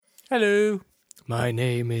Hello. My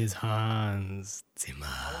name is Hans Zimmer.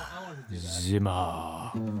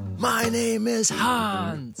 Zimmer. My name is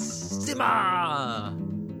Hans Zimmer.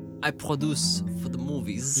 I produce for the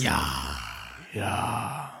movies.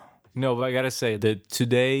 Yeah. No, but I gotta say that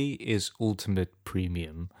today is ultimate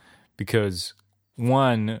premium because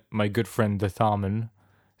one, my good friend the Thaman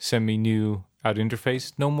sent me new out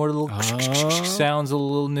interface. No more little sounds, a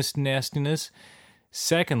little nastiness.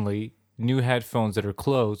 Secondly, new headphones that are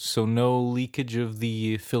closed, so no leakage of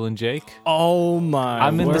the Phil and Jake. Oh my!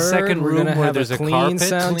 I'm in the second We're room gonna where have there's a clean carpet.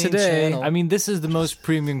 sound Clean today. channel. I mean, this is the most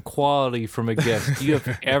premium quality from a guest you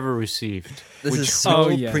have ever received. This is so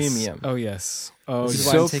yes. premium. Oh yes. Oh This is yes.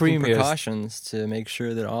 why so I'm taking premium. precautions to make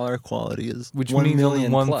sure that all our quality is Which 1 means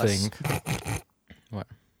million one plus. thing. What?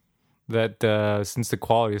 That since the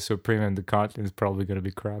quality is so premium, the content is probably going to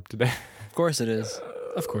be crap today. Of course it is.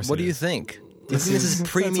 Of course. What it do you is. think? Do you think this is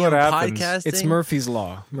That's premium what happens. podcasting? It's Murphy's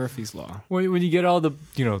Law. Murphy's Law. When you get all the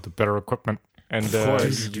the better equipment and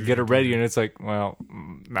you get it ready, and it's like, well,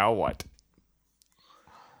 now what?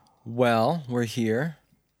 Well, we're here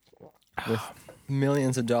with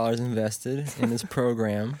millions of dollars invested in this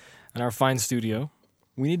program. And our fine studio.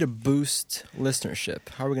 We need to boost listenership.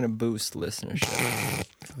 How are we going to boost listenership?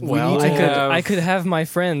 Well, need to I could have my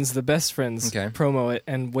friends, the best friends, Okay. promo it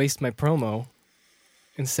and waste my promo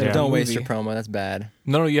instead of Yeah. a Don't waste movie. your promo. That's bad.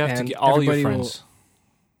 No, you have to And get all your everybody friends.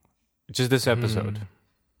 Just this episode.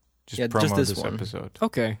 Just Yeah, promo just this this one. episode.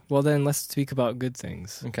 Okay, well then let's speak about good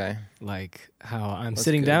things, Okay. like how I'm That's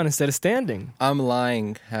sitting good. down instead of standing. I'm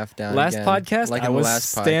lying half down. Last again, podcast, like I in the was last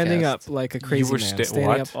standing podcast. up like a crazy were man, standing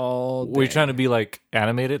what? up all day. Were you trying to be like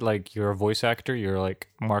animated, like you're a voice actor? You're like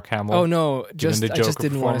Mark Hamill. Oh no, the I just Joker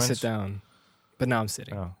didn't want to performance? sit down, but now I'm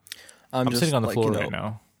sitting. Oh. I'm I'm just sitting on the like, floor you know, right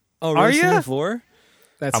now. Oh, Are really? Sitting on ya? the floor?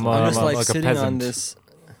 That's I'm I'm just like like a sitting on peasant. this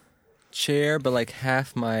chair, but like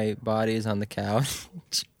half my body is on the couch.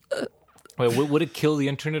 Wait, would it kill the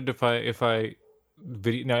internet if I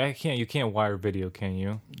video? No, I can't. You can't wire video, can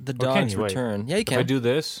you? The Or can dogs you? Wait. return. Yeah, you If I can. do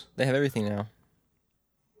this, They have everything now.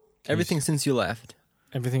 Everything since you left.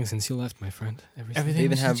 Everything since you left, my friend. Everything. They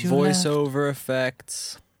even have since you left. voiceover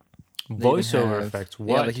effects. They even voiceover have- effects. Yeah,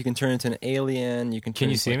 What? like you can turn into an alien. You can turn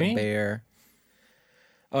you into see like me? a bear.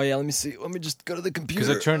 Oh yeah, let me see. Let me just go to the computer.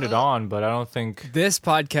 Because I turned it on, but I don't think This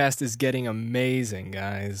podcast is getting amazing,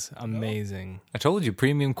 guys. Amazing. I told you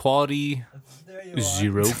premium quality,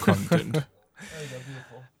 zero content.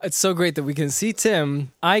 It's so great that we can see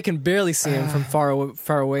Tim. I can barely see him from far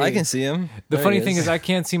away. I can see him. The There funny he thing is, I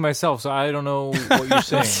can't see myself, so I don't know what you're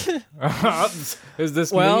saying. Is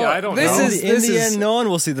this Well, me? I don't this know. is- in the end, no one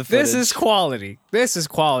will see the footage. This is quality. This is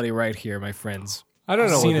quality right here, my friends. I don't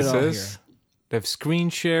know I've seen what it this all is. They have screen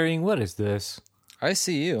sharing. What is this? I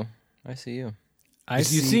see you. I see you. You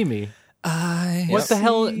see me? I What the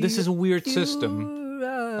hell? This is a weird system.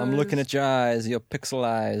 I'm looking at your eyes, your pixel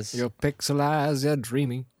eyes. Your pixel eyes, you're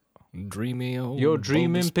dreamy. Dreamy old You're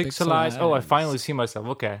dreaming bulbous pixelized. Oh, I eyes. finally see myself.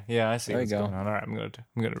 Okay, yeah, I see There you what's go. going on. All right, I'm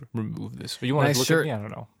gonna remove this. You want Nice to look shirt. at me? I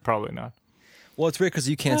don't know. Probably not. Well, it's weird because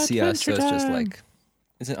you can't see us, so it's Adventure just time. like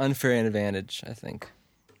it's an unfair advantage. I think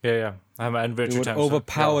Yeah. I have an it adventure would time.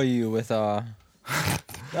 overpower you with I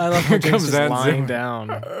love how Jake's comes just Hans lying Zimmer.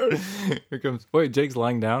 down. Here comes. Wait, Jake's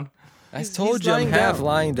lying down. I told he's you I'm lying half down.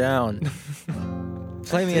 lying down.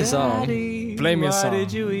 Play me a song. Play me a song. Why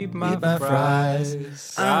did you eat my, Eat my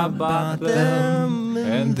fries? I bought them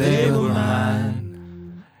and they were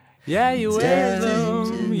mine. Yeah, you ate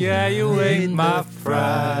them. Yeah, you ate my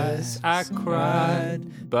fries. I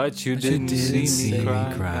cried, but you didn't see me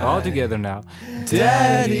cry. All together now.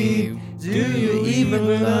 Daddy, do you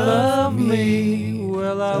even love me?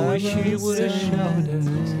 Well, I wish you would have shown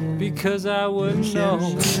it, because I wouldn't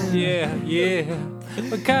know. Yeah.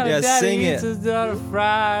 What kind Yeah, of daddy sing eats it. his daughter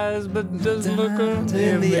fries, but doesn't look her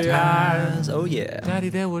in the eyes? Oh yeah. Daddy,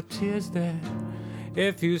 there were tears there.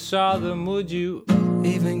 If you saw them, would you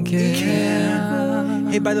Even care.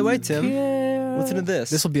 Hey, by the way, Tim, care? listen to this.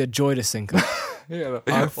 This will be a joy to sync up.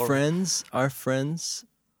 Our friends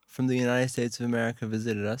from the United States of America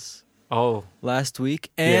visited us Oh, last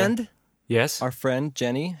week, and yes. our friend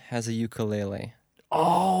Jenny has a ukulele,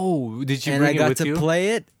 Oh, did you and I bring it got with to you? play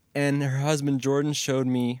it. And her husband Jordan showed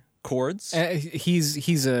me chords. He's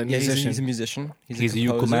a Yeah, musician, he's a musician. He's a composer.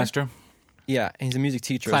 ukulele master. Yeah, and he's a music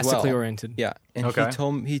teacher classically as well. oriented. Yeah, and Okay.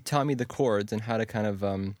 he taught me the chords and how to kind of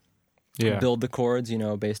Yeah. build the chords,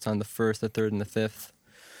 based on the first, the third, and the fifth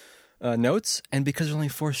notes. And because there's only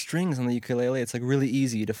 4 strings on the ukulele, it's like really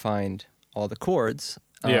easy to find all the chords.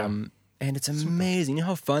 Yeah. And it's amazing. You know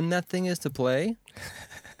how fun that thing is to play?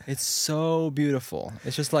 It's so beautiful.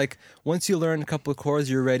 It's just like once you learn a couple of chords,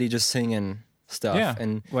 you're ready just singing stuff. Yeah.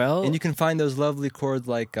 And Well, and you can find those lovely chords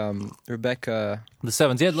like Rebecca. The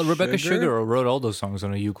Sevens. Yeah, Rebecca Sugar? Sugar wrote all those songs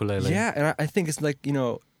on a ukulele. Yeah, and I think it's like,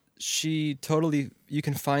 she totally, you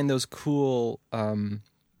can find those cool,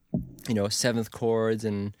 seventh chords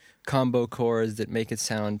and combo chords that make it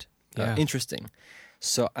sound Yeah. interesting.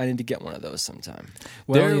 So I need to get one of those sometime.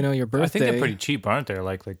 well, They're- your birthday. I think they're pretty cheap, aren't they?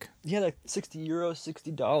 Like Yeah, like €60,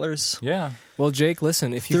 $60. yeah. Well, Jake,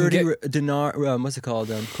 listen, if you can 30 get dinar, what's it called?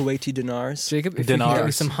 Kuwaiti dinars. Jacob, if you can get me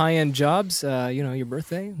Dinars. some high-end jobs, your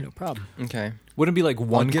birthday, no problem. Okay. Wouldn't it be like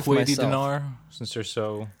one gift Kuwaiti myself. dinar since they're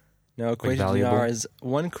so. No, Kuwaiti valuable? dinars.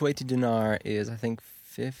 One Kuwaiti dinar is, I think,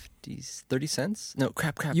 30 cents? No,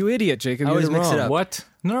 crap. You idiot, Jacob. I You're always mix it wrong. up. What?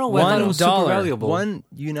 No, I thought it was $1. super valuable. One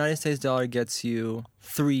United States dollar gets you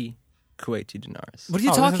 3 Kuwaiti dinars. What are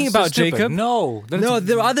you Oh, talking that's so about, stupid. Jacob? No, that's- No,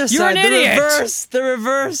 the other You're side. an the idiot! reverse. The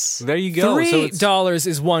reverse. There you go. So it's- $3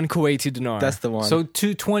 is one Kuwaiti dinar. That's the one. So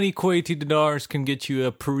 220 Kuwaiti dinars can get you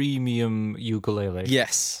a premium ukulele.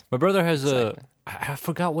 yes. My brother has Exactly. I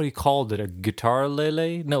forgot what he called it, a guitar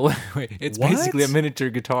lele? No, wait. It's What? basically a miniature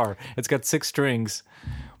guitar. It's got 6 strings,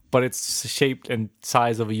 but it's shaped and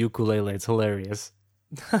size of a ukulele. It's hilarious.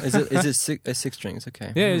 Is it six strings?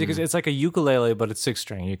 Okay. Yeah, because it's like a ukulele, but it's 6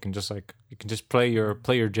 string. You can just play your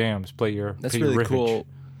jams, play your That's play your really riffage. cool.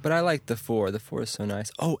 But I like the 4. The 4 is so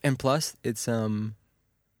nice. Oh, and plus it's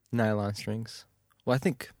nylon strings. Well, I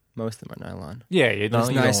think most of them are nylon. Yeah, It's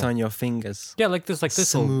nice on your fingers. Yeah, like this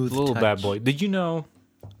Smooth little bad touch. boy. Did you know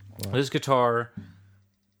this guitar?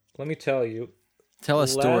 Let me tell you. Tell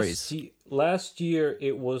us stories. Last year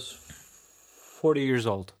it was 40 years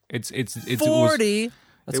old. It was 40.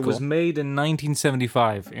 That's it cool. was made in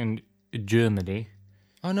 1975 in Germany.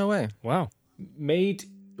 Oh no way. wow. Made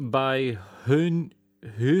by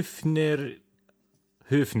Höfner,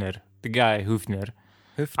 the guy Höfner.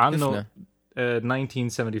 Hüfner.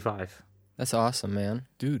 1975. That's awesome, man.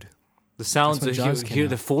 Dude. The sounds That's that when you Jaws came hear out.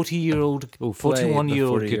 the 41-year-old the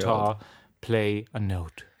 40-year-old. guitar play a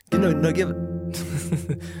note. No,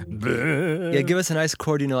 give us a nice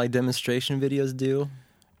chord, like demonstration videos do.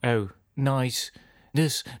 Oh, nice.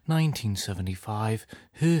 This 1975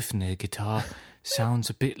 Höfner guitar sounds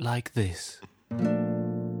a bit like this.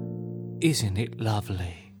 Isn't it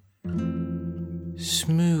lovely?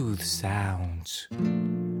 Smooth sounds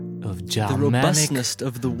of The Germanic. robustness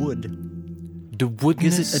of the wood. The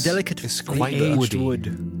woodness Gives it a delicate is flavor. quite Aged woody.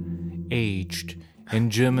 wood. Aged in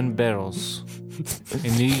German barrels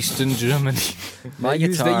in eastern Germany. My They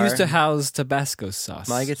guitar. used to house Tabasco sauce.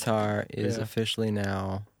 My guitar is Yeah. officially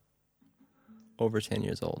now over 10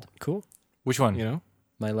 years old. Cool. Which one? You know?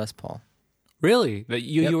 My Les Paul. Really? That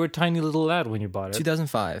you Yep. you were a tiny little lad when you bought it.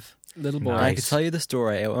 2005. Little boy. Nice. I could tell you the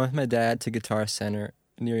story. I went with my dad to Guitar Center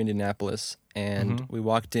near Indianapolis, and we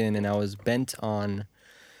walked in, and I was bent on,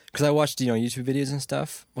 because I watched YouTube videos and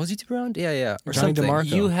stuff. Was YouTube around? Yeah, or Johnny something. DeMarco.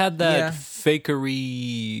 You had that Yeah.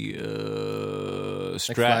 fakery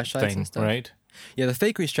strap flashlights thing, and stuff. right? Yeah, the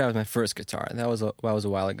Fakery Strat was my first guitar. That was a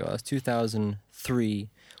while ago. It was 2003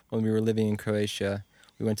 when we were living in Croatia.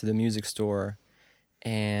 We went to the music store,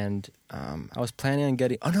 and I was planning on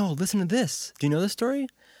getting. Oh no! Listen to this. Do you know this story?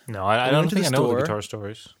 No, I We don't went to think I the know the store. guitar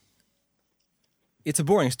stories. It's a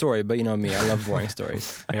boring story, but you know me. I love boring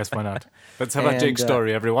stories. Yes, why not? Let's have a And, Jake's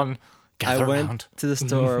story, everyone. I Gather went around. to the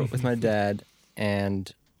store with my dad,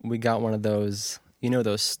 and we got one of those.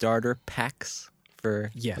 Those starter packs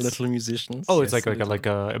for Yes. little musicians. Oh, it's Yes, like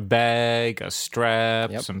a bag, a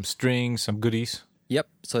strap, Yep. some strings, some goodies. Yep.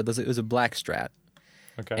 So it was a black Strat.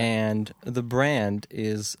 Okay. And the brand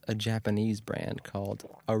is a Japanese brand called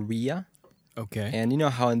Aria. Okay. And you know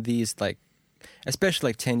how in these,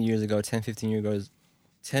 especially 10 years ago, 15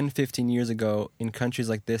 years ago, in countries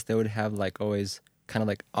like this, they would have always kind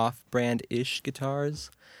of off-brand-ish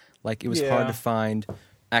guitars. Like it was hard Yeah. to find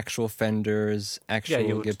actual Fenders, actual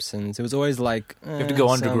you would- Gibsons. It was always you have to go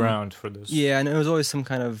some- underground for this. Yeah, and it was always some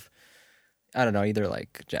kind of, I don't know, either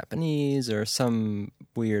Japanese or some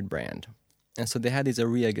weird brand. And so they had these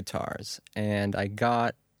Aria guitars, and I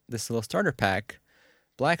got this little starter pack,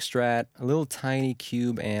 black Strat, a little tiny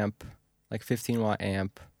cube amp, 15-watt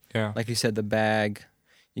amp. Yeah. Like you said, the bag,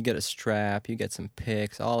 you get a strap, you get some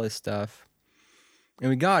picks, all this stuff. And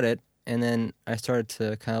we got it, and then I started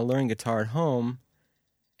to kind of learn guitar at home,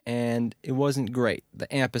 and it wasn't great.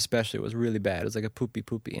 The amp especially was really bad. It was like a poopy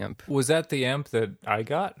amp. Was that the amp that I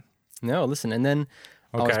got? No, listen, and then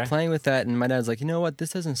I Okay. was playing with that, and my dad's like, you know what, this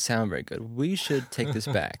doesn't sound very good. We should take this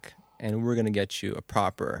back, and we're going to get you a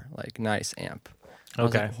proper, nice amp. I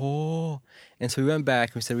was Okay. like, oh. And so we went back,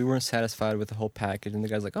 and we said we weren't satisfied with the whole package, and the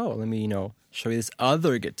guy's like, oh, let me, show you this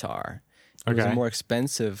other guitar. It was Okay. a more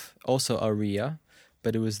expensive, also Aria,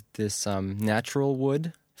 but it was this natural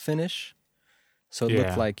wood finish. So it Yeah.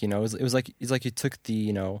 looked like, it's like you took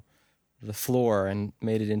the, the floor and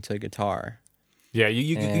made it into a guitar. Yeah,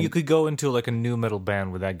 you And- could go into like a new metal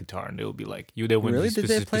band with that guitar, and it would be like they wouldn't Really? be Did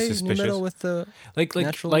they play suspicious. new metal with the... like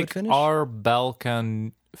natural wood finish? our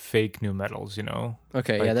Balkan fake new metals, Okay,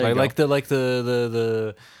 Like, yeah, there you like, go. like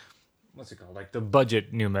the what's it called? Like the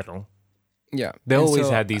budget new metal. Yeah. They And always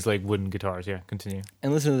so- had these like wooden guitars. Yeah, continue.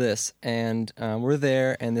 And listen to this. And we're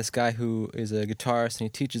there, and this guy who is a guitarist and he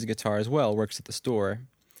teaches guitar as well works at the store,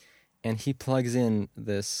 and he plugs in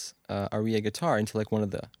this Aria guitar into like one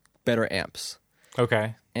of the better amps,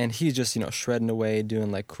 Okay. and he's just shredding away,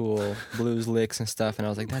 doing like cool blues licks and stuff. And I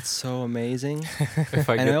was like, that's so amazing. If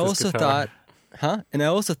I And get I this also guitar. thought, And I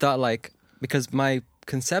also thought like, because my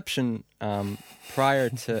conception prior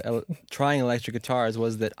to trying electric guitars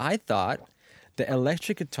was that I thought the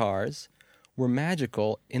electric guitars were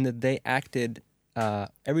magical in that they acted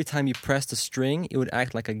every time you pressed a string, it would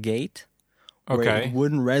act like a gate where Okay. it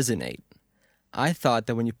wouldn't resonate. I thought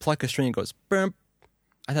that when you pluck a string, it goes bump.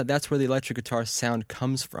 I thought that's where the electric guitar sound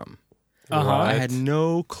comes from. Uh-huh. I had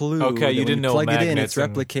no clue. Okay, that you when didn't know plug it in, it's magnets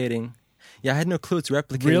and- replicating. Yeah, I had no clue it's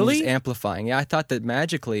replicating, Really? just amplifying. Yeah, I thought that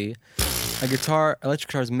magically electric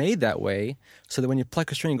guitar is made that way, so that when you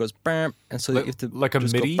pluck a string, it goes bam, and so that you have to Like a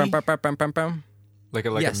just go MIDI? bam, bam, bam, bam, bam, bam, like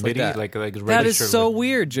Yes, a like MIDI, that. like That is register so with-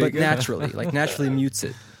 weird, but Jacob. naturally mutes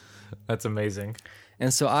it. That's amazing.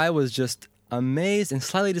 And so I was just amazed and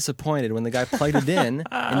slightly disappointed when the guy plugged it in,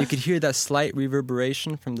 and you could hear that slight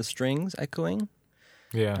reverberation from the strings echoing.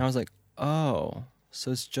 Yeah. And I was like, oh, so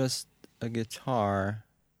it's just a guitar,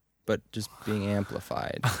 but just being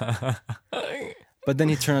amplified. But then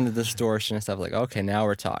he turned on the distortion and stuff. Like, okay, now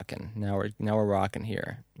we're talking. Now we're rocking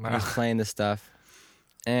here. And he's playing this stuff,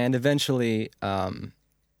 and eventually,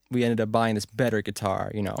 we ended up buying this better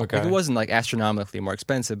guitar. Okay. Like, it wasn't like astronomically more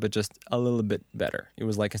expensive, but just a little bit better. It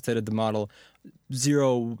was like instead of the model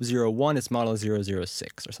 001, it's model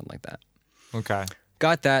 006 or something like that. Okay.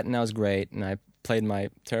 Got that, and that was great. And I played my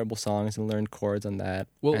terrible songs and learned chords on that.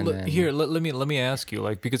 Well, and then- here let me ask you,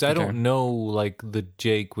 like, because I Okay. don't know like the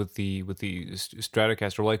Jake with the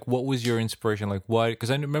Stratocaster. Like, what was your inspiration? Like, why? Because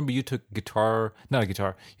I remember you took you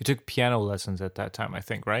took piano lessons at that time, I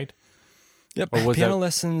think, right? Yep. Or was Piano that-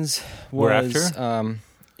 lessons were was after?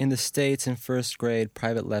 In the States in first grade,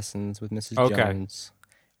 private lessons with Mrs. Okay. Jones.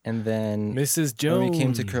 And then Mrs. Jones. when we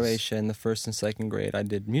came to Croatia in the first and second grade, I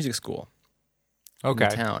did music school Okay. in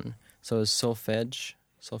the town. So it was solfege.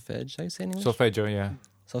 Solfege, how you say it in English? Solfeggio, yeah.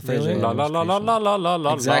 Solfege. Really? and La la la la music la la la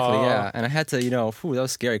la. Exactly, la. yeah. And I had to, that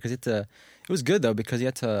was scary because it was good though because you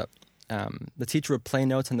had to, the teacher would play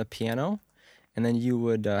notes on the piano, and then you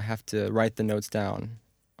would have to write the notes down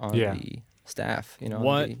on Yeah. the staff.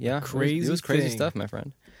 What it was crazy crazy thing. stuff, my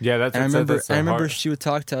friend. Yeah, that's. And I that's remember hard. she would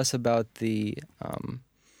talk to us about the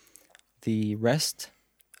rest,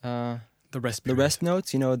 The rest. the rest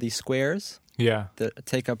notes. The squares Yeah, that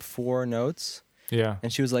take up 4 notes. yeah.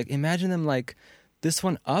 And she was like, imagine them like this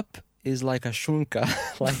one up is like a shunka,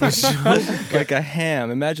 like a ham.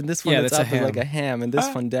 Imagine this one Yeah, that's that's up a is like ham. a ham, and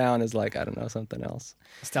this one down is like I don't know something else.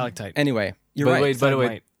 Stalactite. Anyway, you're By right. the way, by the way,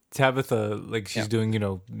 Right. Tabitha, like she's Yeah.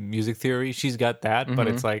 doing, music theory. She's got that, but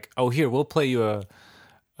Mhm. it's like, oh, here we'll play you a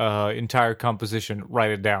entire composition. Write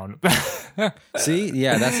it down. See,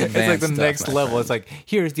 yeah, that's It's advanced like the stuff, next my level. friend. It's like,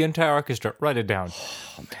 here's the entire orchestra. Write it down.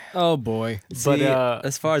 Oh boy. See, but,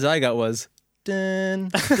 as far as I got was, dun,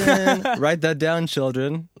 dun, write that down,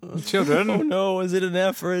 children. Children. Oh no, is it an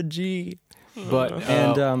F or a G? But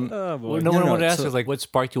And Oh boy. well, no, No, what I no, wanted to ask so- is like, what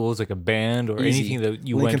sparked you? Was like a band or Easy. anything that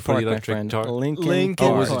you Linkin went for Park, the my electric friend. guitar? Linkin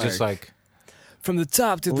Or was Park. it just like, From the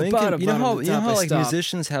top to the Lincoln, bottom. you know bottom to the top, I how like stopped.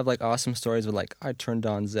 musicians have like awesome stories with like I turned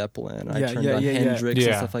on Zeppelin, I Yeah, turned yeah, on yeah, yeah. Hendrix and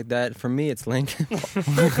Yeah. stuff like that. For me, it's Lincoln.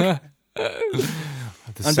 the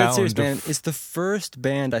I'm dead serious, sound man. of- It's the first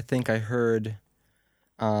band I think I heard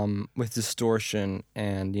with distortion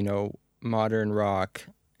and modern rock,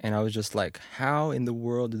 and I was just like, how in the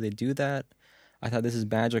world do they do that? I thought this is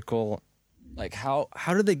magical. Like how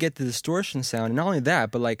do they get the distortion sound? And not only that,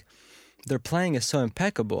 but like their playing is so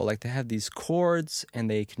impeccable. Like they have these chords and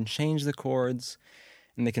they can change the chords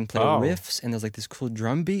and they can play Oh. riffs and there's like this cool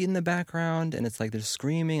drum beat in the background and it's like they're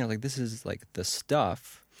screaming. I'm like, this is like the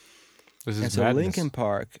stuff. This is And so madness. Linkin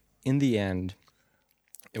Park, in the end,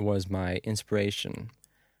 it was my inspiration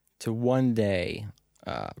to one day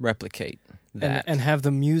replicate that and have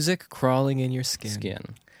the music crawling in your skin. skin.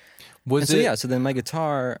 Was And so it? yeah, so then my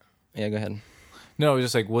guitar. Yeah, go ahead. No, it was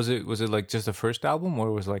just like, was it like just the first album,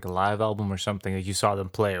 or was it like a live album or something that you saw them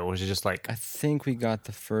play, or was it just like? I think we got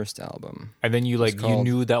the first album. And then you like you called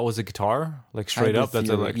knew that was a guitar, like straight up. That's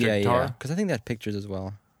an electric guitar. Because I think they had pictures as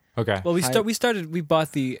well. Okay. Well, we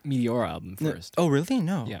bought the Meteor album first. Oh, really?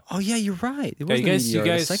 No. Yeah. Oh, yeah, you're right. It was you the guys- Meteor,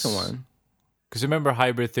 you guys- the second one. Because remember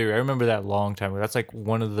Hybrid Theory? I remember that long time ago. That's like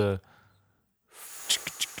one of the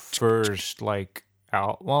first like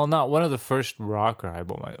out. Well, not one of the first rocker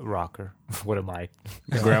album. Rocker. What am I,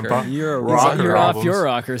 Grandpa? You're a Rocker You're off albums. your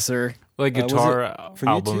rocker, sir. Like Was guitar For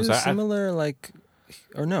you albums. two, similar, like,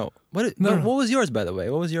 or no? What was yours, by the way?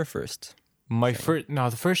 What was your first?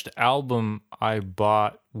 The first album I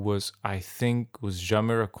bought was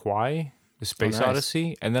Jamiroquai, The Space nice.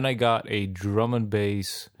 Odyssey, and then I got a drum and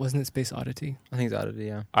bass. Wasn't it Space Oddity? I think it's Oddity,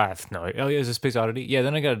 yeah. I have no idea. Oh, yeah, is it Space Oddity? Yeah,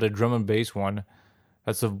 then I got the drum and bass one.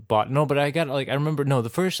 That's a bot. No, but I got the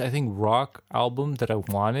first I think rock album that I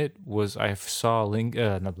wanted was I saw Blink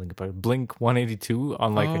 182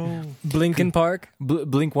 on like Blinken Park.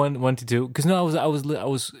 Blink 182 because I was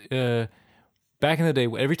back in the day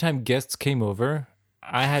every time guests came over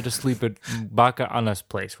I had to sleep at Baka Anna's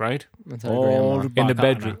place, right? That's our grandma. In the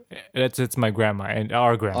bedroom. It's my grandma and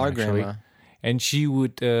our grandma Our actually. grandma. And she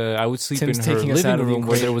would, I would sleep Tim's in her taking us out living of the room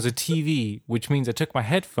where there equation. was a TV, which means I took my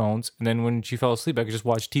headphones, and then when she fell asleep, I could just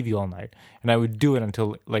watch TV all night. And I would do it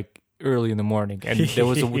until like early in the morning. And there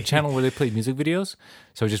was a channel where they played music videos,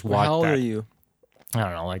 so I just watched How old that. are you? I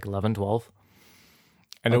don't know, like 11, 12.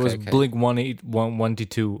 And Okay, it was okay. Blink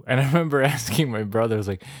 182. And I remember asking my brother, I was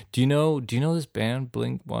like, do you know this band,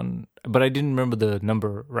 Blink 1? But I didn't remember the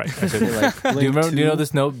number right. I said, Like, do you Blink know 2?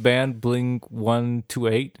 this band, Blink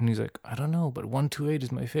 128? And he's like, I don't know, but 128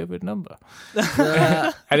 is my favorite number.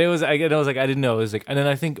 And it was, I didn't know. It was like, and then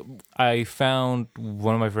I think I found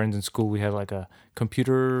one of my friends in school. We had like a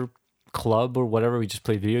computer club or whatever. We just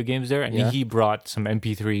played video games there. And Yeah. he brought some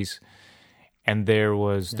MP3s. And there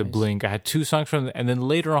was the Nice. Blink. I had 2 songs from it. And then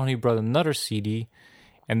later on, he brought another CD.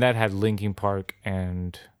 And that had Linkin Park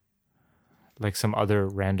and like some other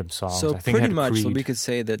random songs. So I think it pretty had much Creed. we could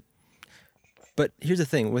say that. But here's the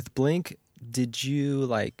thing with Blink: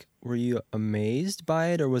 were you amazed by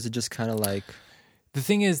it, or was it just kind of like? The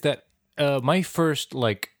thing is that my first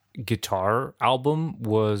like guitar album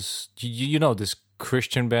was you know this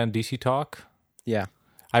Christian band DC Talk. Yeah,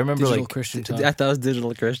 I remember Digital like Christian I talk. thought that was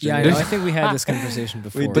Digital Christian. Yeah, I know. I think we had this conversation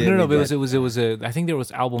before. but no, we it did. was a. I think there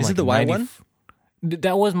was album. Is like it the white 90 one?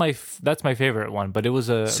 That was that's my favorite one. But it was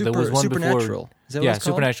there was one Supernatural. before. Is that what Yeah, it's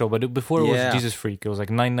called? Supernatural. But before it Yeah. was Jesus Freak. It was like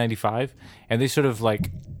 $9.95, and they sort of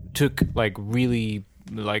like took like really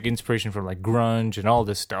like inspiration from like grunge and all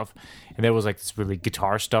this stuff. And there was like this really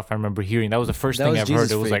guitar stuff. I remember hearing that was the first That thing was I've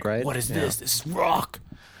Jesus heard. It was Freak, like, right? what is Yeah. this? This is rock.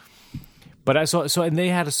 But I saw and they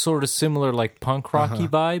had a sort of similar like punk rocky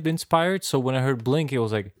vibe inspired. So when I heard Blink, it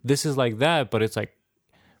was like this is like that, but it's like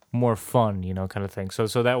more fun, you know, kind of thing. So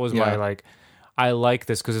that was my Yeah. like. I like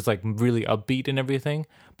this because it's like really upbeat and everything,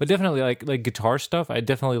 but definitely like guitar stuff. I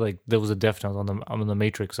definitely like there was a Deftones on the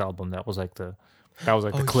Matrix album that was like the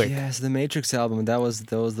click. Yes, the Matrix album. That was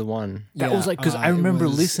the one. That was like because I remember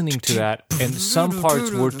listening to that, and some parts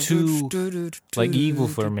were too like evil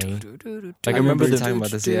for me. Like I remember you the talking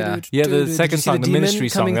about this. Yeah, the second see the song, the demon Ministry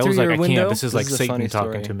song. coming That was through like I your can't. window? This is like This is a Satan funny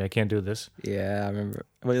talking story. to me. I can't do this. yeah, I remember.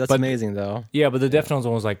 Well, that's But- amazing though. Yeah, but the Deftones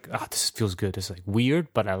one was like, this feels good. It's like weird,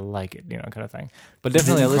 but I like it, you know, kind of thing. But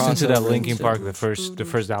definitely, I listened to that Crossover Linkin and Park, the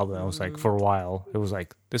first album. I was like, for a while, it was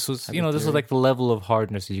like this was like the level of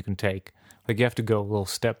hardness that you can take. Like you have to go little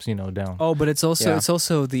steps, you know, down. Oh, but it's also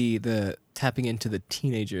Yeah. the tapping into the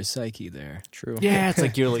teenager psyche there. True. Yeah, it's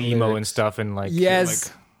like you're emo and stuff, and like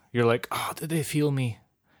Yes. you're like, oh, did they feel me?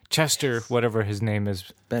 Chester, whatever his name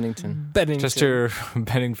is, Bennington. Bennington. Chester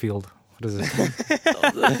Benningfield. What is it?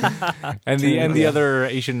 and the other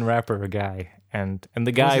Asian rapper guy, and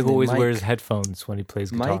the guy his who name? always Mike? wears headphones when he plays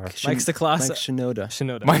guitar. Mike Shinoda. Mike Shinoda.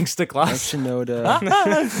 Shinoda. Mike Mike Stiklas. Shinoda.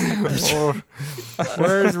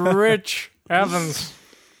 Where's Rich Evans?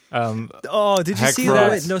 Oh, did you Heck see Frost.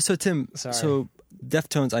 that? Wait, no. So Tim. Sorry. So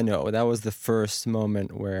Deftones. I know that was the first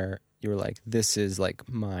moment where you were like, "This is like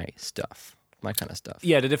my stuff, my kind of stuff."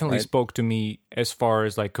 Yeah, they definitely Right. spoke to me as far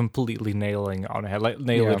as like completely nailing on a head, like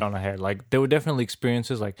nail Yeah. it on a head. Like there were definitely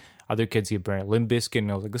experiences like other kids here, Brand Limp Bizkit,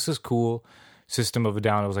 and I was like, this is cool. System of a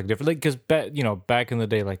Down, it was like different, like because back in the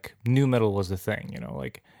day, like new metal was the thing, you know,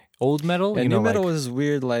 like old metal. Yeah, you new know, metal like, was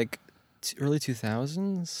weird, like early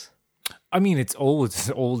 2000s. I mean, it's old as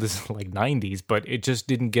like '90s, but it just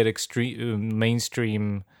didn't get extreme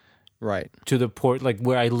mainstream Right. to the port like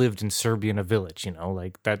where I lived in Serbia in a village. You know,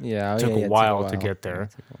 like that Yeah. took yeah, a while to get there.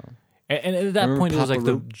 It took a while. And at that Remember point, it was Papa like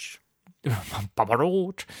the Roach?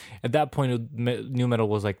 at that point, new metal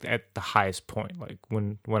was like at the highest point. Like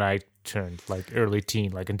when I turned like early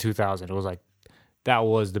teen, like in 2000, it was like that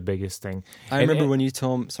was the biggest thing. I remember when you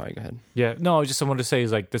told me. Sorry, go ahead. Yeah, no, I just wanted to say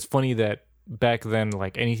is like it's funny that back then,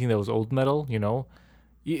 like anything that was old metal, you know,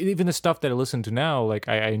 even the stuff that I listen to now, like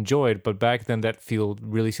I enjoyed, but back then that feel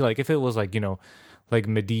really like if it was like, you know, like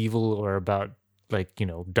medieval or about like, you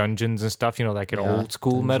know, dungeons and stuff, you know, like an old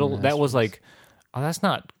school metal, that was like, oh, that's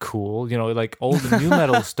not cool. You know, like old new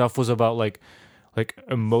metal stuff was about like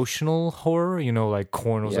emotional horror, you know, like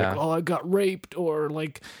Korn was like, oh, I got raped, or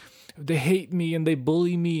like they hate me and they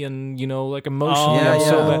bully me, and you know, like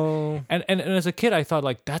emotional. And as a kid I thought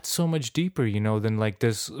like that's so much deeper, you know, than like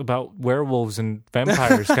this about werewolves and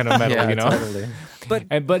vampires kind of metal, you know.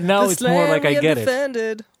 Totally. But now it's more like I get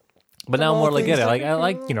it. But now more like things get it. Like I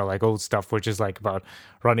like, you know, like old stuff which is like about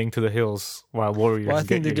running to the hills while warriors. Well, I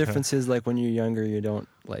think the you, difference is like when you're younger, you don't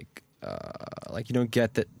like you don't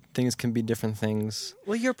get that things can be different things.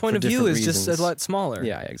 Well, your point of view is just reasons. a lot smaller.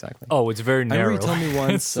 Yeah, exactly. Oh, it's very I narrow. remember you told me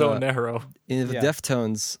once it's so narrow. in the Yeah.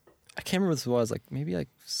 Deftones. I can't remember what this was, like maybe like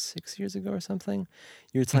 6 years ago or something.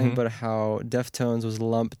 You were telling about how Deftones was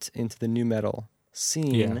lumped into the new metal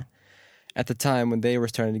scene at the time when they were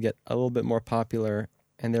starting to get a little bit more popular,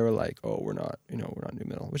 and they were like, "Oh, we're not new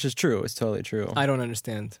metal," which is true. It's totally true. I don't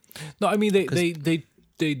understand. No, I mean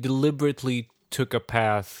they deliberately took a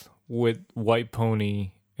path with White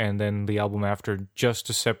Pony and then the album after just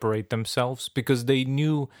to separate themselves, because they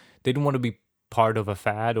knew they didn't want to be part of a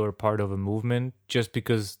fad or part of a movement, just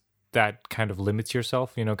because that kind of limits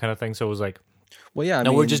yourself, you know, kind of thing. So it was like, Well, yeah.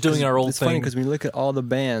 we're just doing our old It's funny thing. because when you look at all the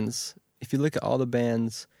bands, if you look at all the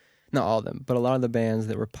bands, not all of them, but a lot of the bands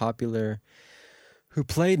that were popular who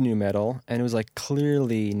played new metal, and it was like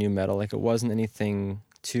clearly new metal, like it wasn't anything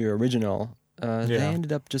too original, they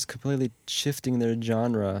ended up just completely shifting their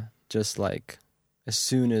genre just like as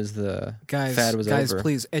soon as the fad was guys, over.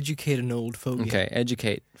 please educate an old fogey. Okay,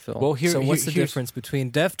 educate, Phil. well, So what's the here's- difference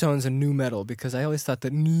between Deftones and new metal? Because I always thought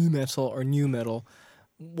that new metal.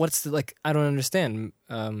 What's the, like? I don't understand.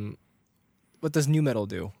 What does new metal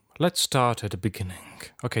do? Let's start at the beginning.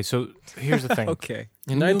 Okay, so here's the thing. Okay.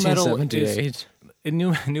 in new metal 1978,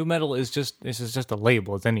 new metal is just a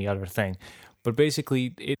label. It's any other thing, but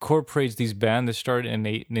basically it incorporates these bands that started in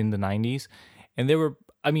the 90s, and they were.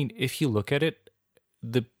 I mean, if you look at it,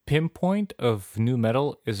 the pinpoint of new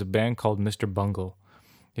metal is a band called Mr. Bungle.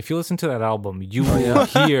 If you listen to that album, you will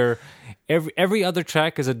hear every other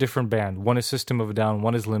track is a different band. One is System of a Down,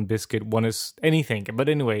 one is Limp Bizkit, one is anything. But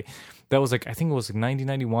anyway, that was like, I think it was like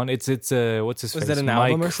 1991. It's what's his face? Was that an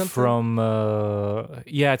Mike album or something? From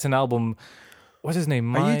it's an album. What's his name?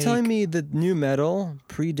 Mike. are you telling me that new metal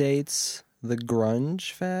predates the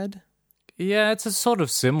grunge fad? Yeah, it's a sort of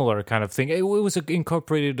similar kind of thing. It was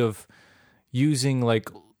incorporated of using like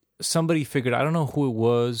somebody figured, I don't know who it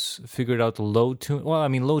was, figured out the low tune. Well, I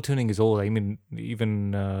mean, low tuning is old. I mean,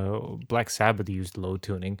 even Black Sabbath used low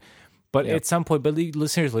tuning. But at some point,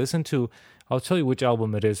 listeners, listen to, I'll tell you which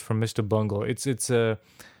album it is from Mr. Bungle. It's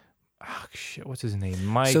what's his name?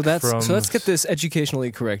 Mike. So let's get this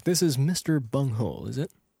educationally correct. This is Mr. Bunghole, is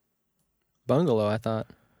it? Bungalow, I thought.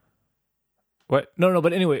 What? No,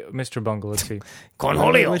 but anyway, Mr. Bungle, let's see.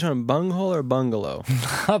 Which one, bunghole or bungalow?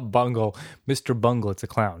 Not Bungle. Mr. Bungle, it's a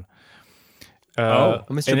clown. Mr.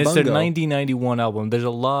 And it's their Bungo. 1991 album. There's a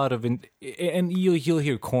lot of, and you'll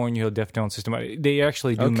hear Korn, you'll hear Deftones System. They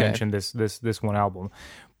actually do mention this one album,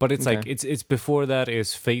 but it's like it's before that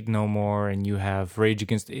is Fate No More, and you have Rage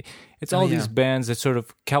Against. It's all these bands that sort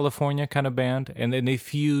of California kind of band, and then they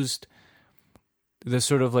fused the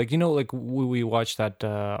sort of like, you know, like we watched that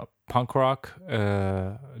punk rock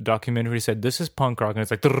documentary. Said this is punk rock, and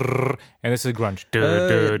it's like, and this is grunge.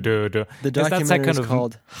 The documentary is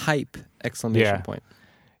called Hype! Point.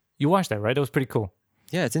 You watched that, right? That was pretty cool.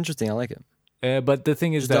 Yeah, it's interesting. I like it. But the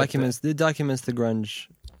thing is It documents the grunge.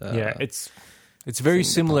 It's very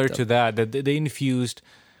similar to that they infused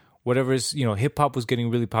whatever is, you know, hip hop was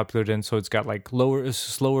getting really popular then, so it's got like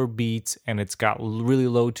slower beats, and it's got really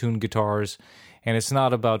low tuned guitars. And it's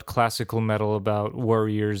not about classical metal, about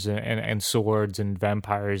warriors and swords and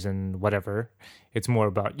vampires and whatever. It's more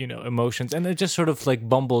about, you know, emotions. And it just sort of like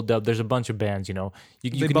bumbled up. There's a bunch of bands, you know. You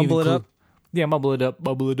can bumble it up? Yeah, bubble it up.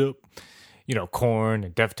 You know, Korn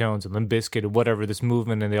and Deftones and Limp Bizkit and whatever, this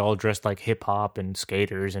movement, and they all dressed like hip hop and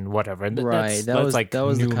skaters and whatever. And Right, that was like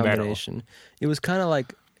the new combination. metal. It was kind of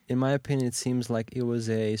like, in my opinion, it seems like it was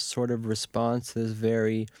a sort of response to this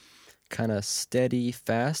very kind of steady,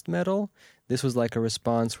 fast metal. This was like a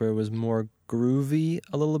response where it was more groovy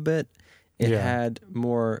a little bit. It had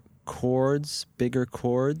more chords, bigger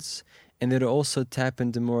chords, and they'd also tap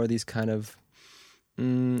into more of these kind of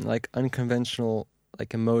like unconventional,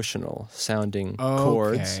 like emotional sounding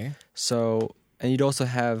chords. Okay. So, and you'd also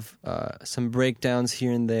have some breakdowns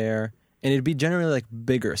here and there, and it'd be generally like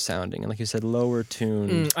bigger sounding, and like you said, lower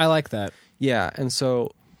tuned. I like that. Yeah, and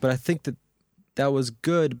so, but I think that was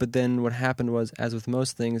good, but then what happened was, as with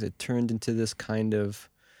most things, it turned into this kind of,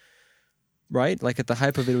 right? Like at the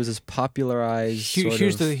hype of it was this popularized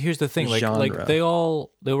Here's the thing, genre. like they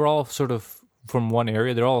were all sort of from one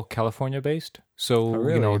area. They're all California based, so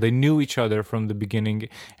really? you know they knew each other from the beginning.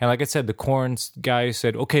 And like I said, the Korn guy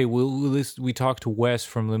said, "Okay, we talked to Wes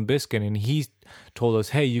from Limp Bizkit, and he told us,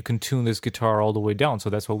 hey, you can tune this guitar all the way down." So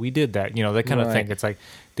that's what we did. That, you know, that kind of thing. It's like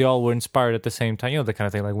they all were inspired at the same time. You know, the kind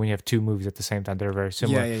of thing. Like when you have two movies at the same time, they're very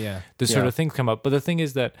similar. Yeah. This sort of things come up. But the thing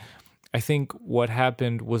is that I think what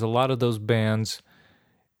happened was a lot of those bands,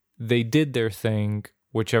 they did their thing,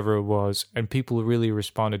 whichever it was, and people really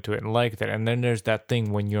responded to it and liked it. And then there's that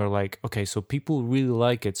thing when you're like, okay, so people really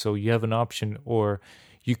like it, so you have an option, or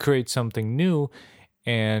you create something new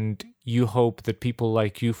and you hope that people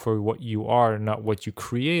like you for what you are, not what you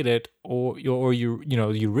created, or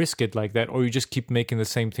you risk it like that, or you just keep making the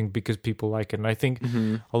same thing because people like it. And I think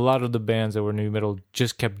a lot of the bands that were new metal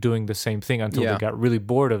just kept doing the same thing until they got really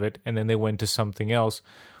bored of it, and then they went to something else.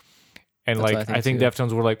 And That's like I think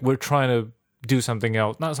Deftones were like, we're trying to do something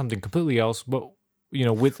else, not something completely else, but you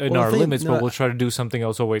know, within our limits, but we'll try to do something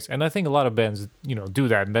else always. And I think a lot of bands, you know, do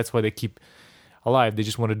that, and that's why they keep alive. They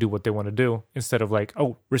just want to do what they want to do instead of like,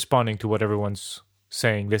 responding to what everyone's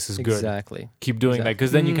saying. This is good. Exactly. Keep doing that,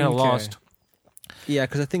 because then you kind of lost. Yeah,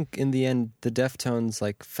 because I think in the end, the Deftones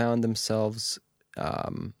like found themselves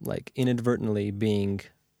like inadvertently being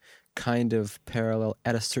kind of parallel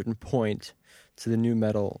at a certain point to the new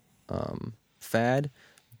metal fad,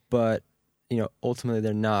 but you know, ultimately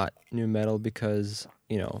they're not new metal because,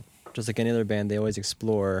 you know, just like any other band, they always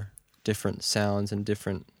explore different sounds and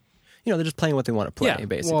different, you know, they're just playing what they want to play,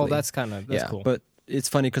 basically. Well, that's cool. But it's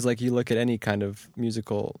funny because like you look at any kind of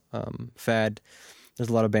musical fad, there's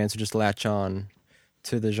a lot of bands who just latch on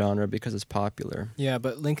to the genre because it's popular. Yeah,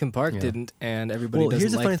 but Linkin Park didn't, and everybody doesn't like them. Well,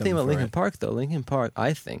 here's the funny thing about Linkin it. Park, though. Linkin Park,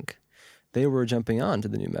 I think, they were jumping on to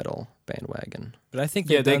the new metal bandwagon. But I think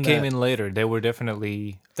they came in later. They were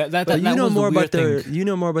definitely But you know more about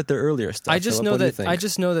their earlier stuff. I just know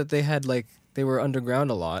that they had like they were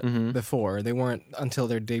underground a lot before. They weren't until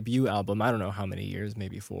their debut album. I don't know how many years,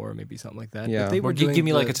 maybe 4, maybe something like that. Yeah. But they were doing give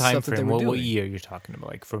me like a the time stuff that they frame. were What doing. year you're talking about?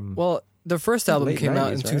 Like from Their first album late came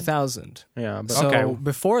out in 90s, right? 2000. Yeah, but So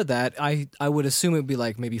before that, I would assume it'd be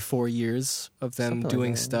like maybe 4 years of them Something like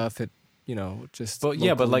doing that. stuff at, you know, just. But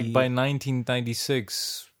yeah, but like locally. by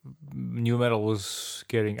 1996, new metal was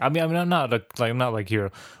getting. I mean, I'm not like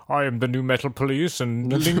here. I am the new metal police,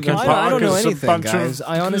 and Linkin Park I don't know is anything, a bunch guys. of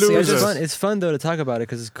I honestly- losers. it's fun though to talk about it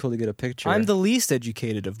because it's cool to get a picture. I'm the least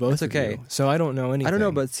educated of both. It's okay. Of you, so I don't know anything. I don't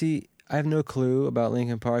know, but see, I have no clue about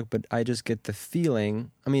Linkin Park, but I just get the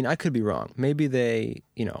feeling. I mean, I could be wrong. Maybe they,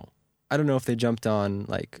 you know, I don't know if they jumped on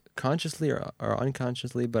like consciously or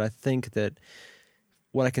unconsciously, but I think that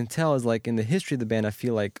what I can tell is like in the history of the band, I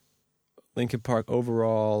feel like Linkin Park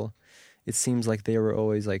overall, it seems like they were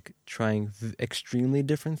always like trying extremely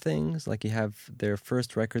different things. Like you have their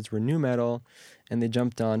first records were new metal, and they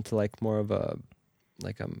jumped on to like more of a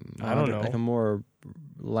like a more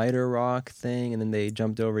lighter rock thing, and then they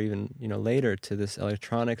jumped over even, you know, later to this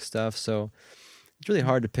electronic stuff. So it's really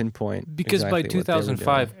hard to pinpoint because exactly by what they were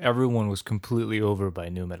 2005 doing. everyone was completely over by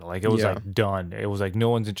new metal. Like it was like done. It was like no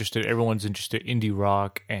one's interested. Everyone's interested in indie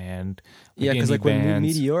rock and because indie like when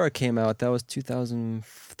bands. Meteora came out, that was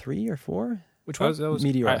 2003 or 4. Which one? That was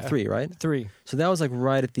Meteora 3, right? 3. So that was like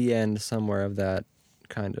right at the end somewhere of that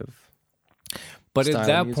kind of. But style at of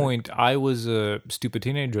that music. point, I was a stupid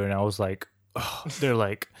teenager, and I was like, they're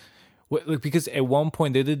like, because at one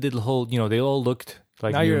point they did the whole, you know, they all looked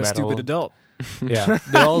like Now new you're a metal. stupid adult. Yeah,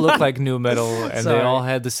 they all looked like new metal, and they Sorry. all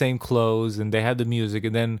had the same clothes, and they had the music.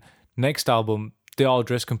 And then next album, they all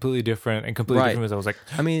dressed completely different and completely Right. different. I was like,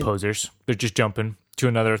 I mean, posers. They're just jumping to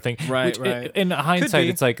another thing. Right, Which, right. In hindsight, be.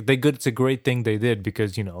 it's like it's a great thing they did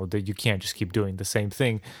because you know that you can't just keep doing the same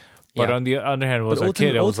thing. But Yeah. on the other hand, but as a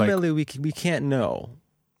kid, I was like, ultimately we can't know.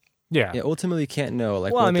 yeah. Yeah, ultimately we can't know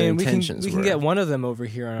like Well, what I mean, their intentions we can were. get one of them over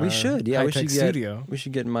here on We our should, yeah. We high-tech should get studio. we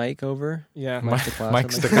should get Mike over. Yeah. Mike DeClaus, Mike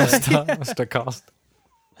I'd like to say. Stacosta.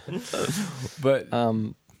 But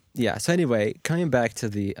Yeah. So anyway, coming back to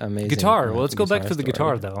the amazing guitar. Well, let's go back to the story.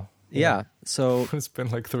 guitar, though. Yeah. So It's been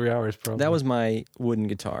like 3 hours, probably. that was my wooden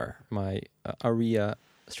guitar, my Aria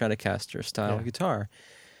Stratocaster style Yeah. guitar,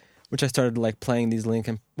 which I started like playing these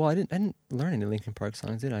Linkin. Well, I didn't learn any Linkin Park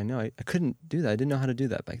songs, did I? No, I couldn't do that. I didn't know how to do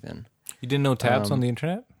that back then. You didn't know tabs on the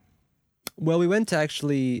internet? Well, we went to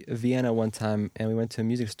actually Vienna one time, and we went to a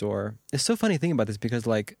music store. It's so funny thinking about this because,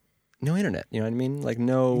 like, no internet, you know what I mean? Like,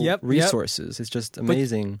 no resources. It's just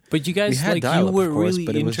amazing. But you guys, We had like, dial-up, you were of course, really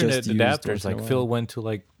but it was internet just used once adapters. in a Like, while. Phil went to,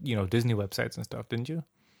 like, you know, Disney websites and stuff, didn't you?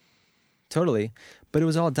 Totally. But it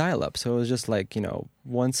was all dial-up, so it was just like, you know,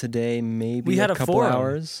 once a day, maybe We had a a couple forum.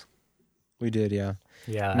 hours. We did, yeah.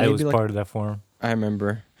 Yeah, I Maybe, was like- part of that forum. I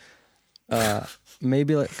remember.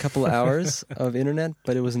 Maybe like a couple of hours of internet,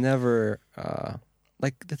 but it was never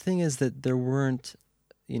like the thing is that there weren't,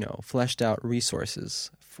 you know, fleshed out resources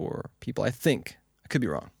for people. I think I could be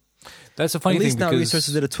wrong. That's a funny At least thing not because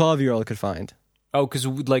resources that a 12-year-old could find. oh, because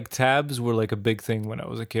like tabs were like a big thing when I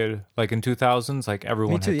was a kid. Like in 2000s, like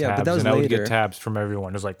everyone too, had yeah, tabs, but that was and I would later. get tabs from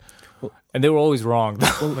everyone. It was like, Well- and they were always wrong.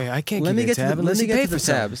 Wait, I can't Let give me you a get to tab the, let unless me you get pay to the for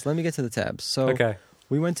some. tabs. Let me get to the tabs. So okay,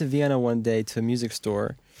 we went to Vienna one day to a music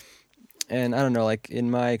store, and I don't know, like in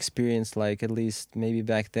my experience, like at least maybe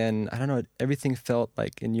back then, I don't know, everything felt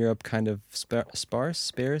like in Europe kind of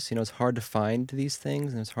sparse. You know, it's hard to find these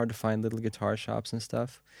things, and it's hard to find little guitar shops and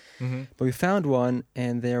stuff. But we found one,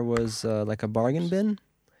 and there was like a bargain bin,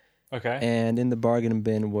 okay. and in the bargain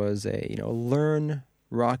bin was a, you know, Learn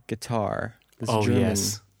Rock Guitar, this Oh German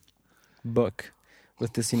yes, book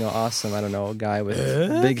with this, you know, awesome, I don't know, guy with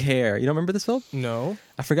big hair. You don't remember this, Phil? No.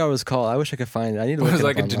 I forgot what it was called. I wish I could find it. I need to it look was it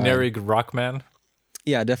like a up online. generic rock man.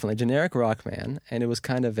 Yeah, definitely. Generic Rockman. And it was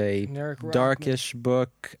kind of a Generic Rockman. darkish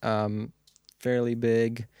book, fairly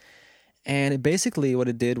big. And it basically what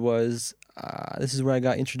it did was, this is where I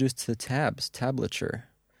got introduced to the tablature.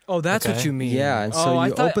 Oh, that's what Okay. you mean. Yeah, and so I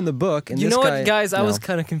you thought- open the book, and you this know guy, what, guys? I no. was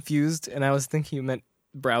kind of confused, and I was thinking you meant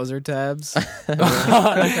browser tabs.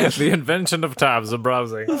 The invention of tabs, the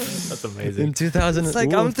browsing. That's in amazing. 2000. It's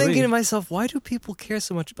like ooh, I'm thinking three. to myself, why do people care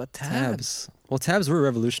so much about tabs? tabs. Well, tabs were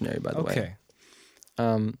revolutionary, by the way.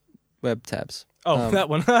 Okay. Web tabs. Oh, that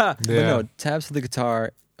one. But no, tabs for the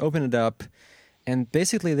guitar, open it up, and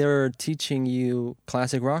basically they were teaching you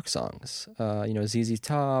classic rock songs. You know, ZZ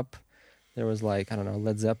Top. There was like, I don't know,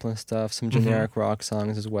 Led Zeppelin stuff, some generic rock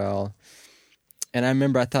songs as well. And I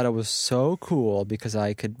remember I thought it was so cool because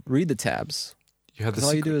I could read the tabs. You had the Because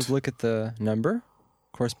all you do secret. is look at the number,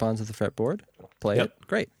 corresponds to the fretboard, play Yep. it,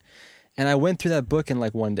 great. And I went through that book in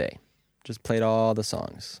like one day, just played all the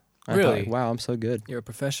songs. I Really? thought, wow, I'm so good. You're a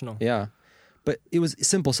professional. Yeah. But it was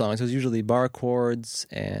simple songs. It was usually bar chords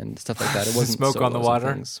and stuff like that. It wasn't Smoke on the solos and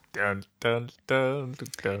Water? things. Dun, dun, dun,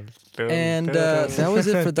 dun, dun, And dun, that was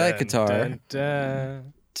it for that Dun, guitar. dun,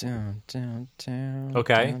 dun. Down, down, down,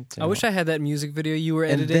 Okay. down, I wish I had that music video you were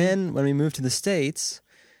And editing. then when we moved to the States,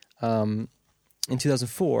 in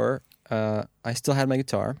 2004, I still had my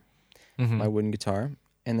guitar, Mhm. my wooden guitar,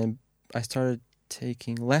 and then I started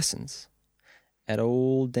taking lessons at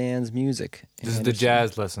old Dan's Music. in This is the Henderson.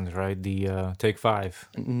 jazz lessons, right? The Take 5.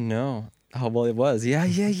 No. Oh, well, it was. Yeah,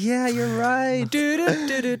 you're right.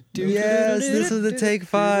 Yes, this was the Take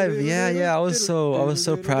 5. Yeah. I was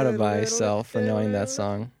so proud of myself for knowing that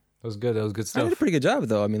song. That was good. That was good I stuff. did a pretty good job,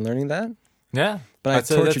 though. I mean, learning that. Yeah. But I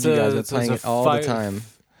That's a- tortured that's you a- guys with that's playing a it all the five- time.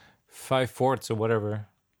 5/4 or whatever.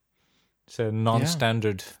 It's a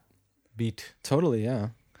non-standard beat Totally, yeah.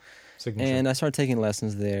 signature. And I started taking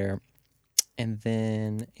lessons there. And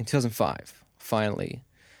then in 2005, finally,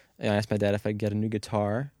 I asked my dad if I could get a new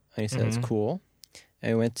guitar. And he said, Mhm. that's cool.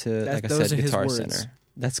 And we went to, like I those said, are his Guitar words. Center.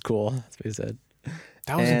 That's cool. That's what he said.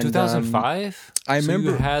 that was and, in 2005? I So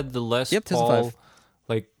remember- you had the Les Yep, Paul 2005.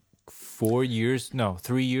 like 3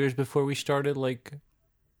 years before we started, like,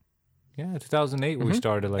 yeah, 2008 we Mhm.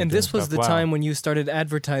 started, like, and doing this was stuff. the Wow. time when you started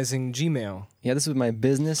advertising Gmail. Yeah, this was my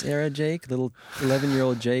business era, Jake. Little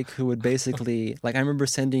 11-year-old Jake who would basically, like, I remember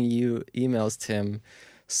sending you emails, Tim,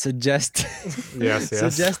 Yes.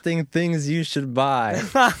 suggesting things you should buy.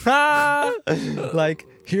 Like,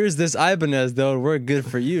 here's this Ibanez, though. We're good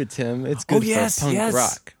for you, Tim. It's good yes, for punk yes.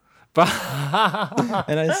 rock.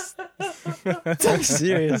 And I'm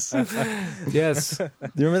serious. Do Yes. you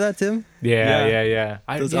remember that, Tim? Yeah.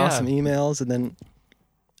 Those awesome emails, and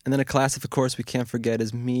then a classic, of course, we can't forget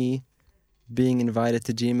is me being invited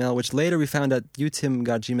to Gmail, which later we found out you, Tim,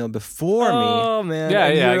 got Gmail before me. Oh man. Yeah,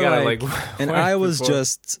 And I you're got it like. And way I was before.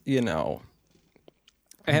 just, Well,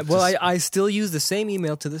 I still use the same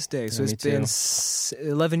email to this day, so Yeah, it's me been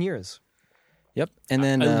too. 11 years. Yep. And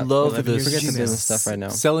then I love forget this the Gmail. business stuff right now.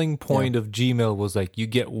 Selling point of Gmail was like you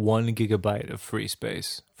get 1 gigabyte of free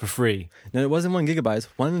space for free. No, it wasn't 1 gigabyte, it's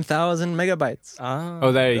 1,000 megabytes. Ah.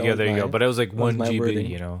 Oh, there you That go, was there you go. my- But it was like that was 1 my GB,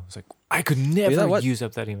 wording. you know. It's like I could know never what? use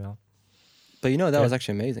up that email. But that Yeah. was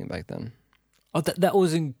actually amazing back then. Oh, that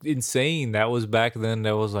was insane. That was back then.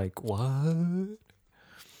 That was like what?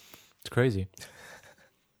 It's crazy.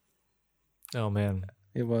 Oh man.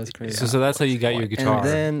 It was crazy. So that's how you got your guitar.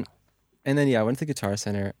 And then yeah, I went to the Guitar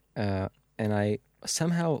Center, and I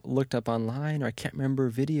somehow looked up online, or I can't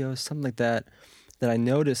remember videos, something like that, that I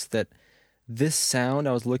noticed that this sound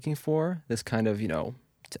I was looking for, this kind of, to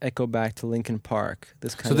echo back to Linkin Park,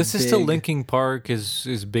 this kind So of this is still Linkin Park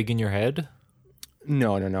is big in your head?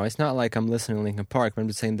 No. It's not like I'm listening to Linkin Park, but I'm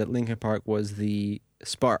just saying that Linkin Park was the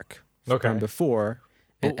spark from before.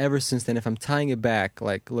 And ever since then, if I'm tying it back,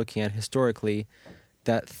 like looking at historically,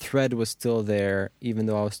 that thread was still there, even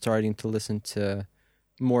though I was starting to listen to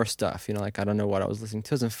more stuff. Like I don't know what I was listening to.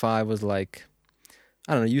 2005 was like,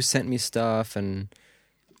 I don't know, you sent me stuff, and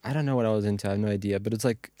I don't know what I was into. I have no idea, but it's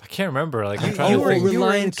like I can't remember. Like I'm trying to think.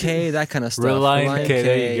 Reliant K, that kind of stuff. Reliant K,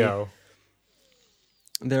 there you go.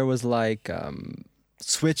 There was like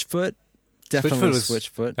Switchfoot. Definitely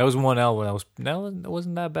Switchfoot. That was one album. It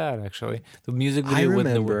wasn't that bad actually. The music video. I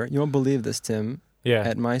remember. You won't believe this, Tim. Yeah.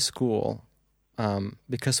 At my school,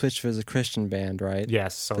 because Switchfoot is a Christian band, right?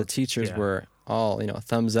 Yes. So the teachers were all,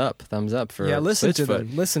 thumbs up for listen to Switchfoot.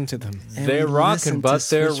 them. Listen to them. And they're we rocking, listened but to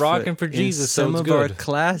they're Switchfoot rocking for Jesus. In So some it's of good. our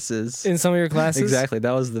classes. In some of your classes? Exactly.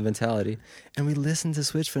 That was the mentality. And we listened to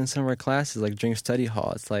Switchfoot in some of our classes, like during study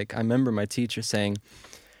hall. It's like, I remember my teacher saying,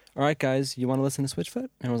 all right, guys, you want to listen to Switchfoot?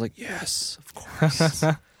 And I was like, yes, of course.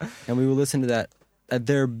 And we would listen to that.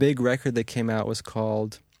 Their big record that came out was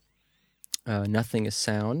called Nothing is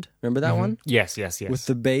Sound. Remember that one? Yes. With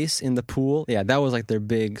the bass in the pool. Yeah, that was like their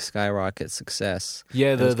big skyrocket success.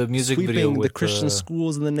 Yeah, the music video with the Christian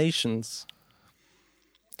schools in the nations.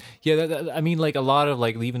 Yeah, I mean, like a lot of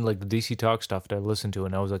like even like the DC Talk stuff that I listened to,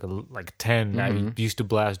 and I was like 10. I used to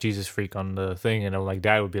blast Jesus Freak on the thing, and like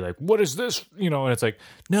Dad would be like, "What is this?" And it's like,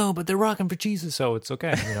 "No, but they're rocking for Jesus, so it's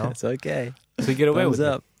okay." It's okay. So you get away with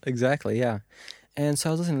it. Exactly, yeah. And so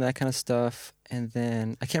I was listening to that kind of stuff, and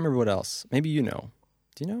then I can't remember what else. Maybe you know.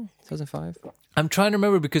 Do you know? 2005. I'm trying to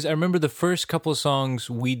remember because I remember the first couple of songs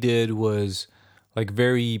we did was like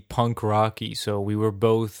very punk rocky, so we were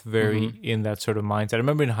both very in that sort of mindset. I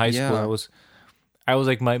remember in high school I was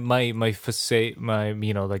like my facade,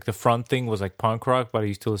 like the front thing was like punk rock, but I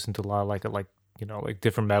used to listen to a lot of like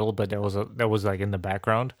different metal, but that was like in the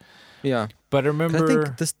background. Yeah, but I remember I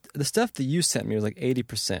think the stuff that you sent me was like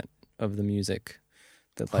 80% of the music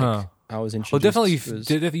that like I was introduced. Well,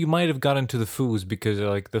 definitely you might have gotten to the Foos because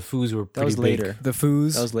like the Foos were pretty big. Later. The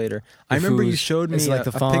Foos. That was later. I remember you showed me like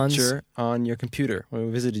a picture on your computer when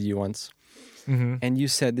we visited you once, and you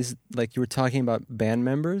said this like you were talking about band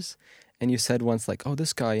members, and you said once like, "Oh,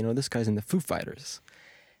 this guy, this guy's in the Foo Fighters,"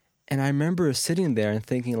 and I remember sitting there and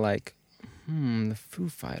thinking like, the Foo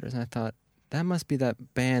Fighters, and I thought that must be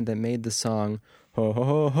that band that made the song. Ho ho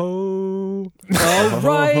ho ho! Oh,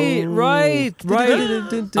 right.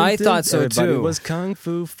 I thought so Everybody too. Was kung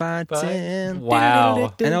fu fighting.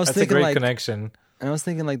 Wow, and I was that's thinking a great like connection. And I was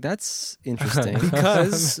thinking like that's interesting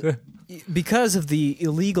because of the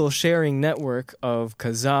illegal sharing network of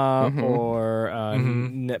Kazaa or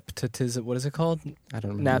Nepotism. What is it called? I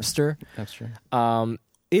don't remember. Napster.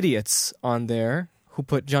 Idiots on there who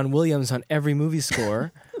put John Williams on every movie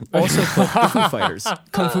score also put the Foo Fighters.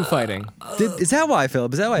 Kung Fu Fighting. Is that why,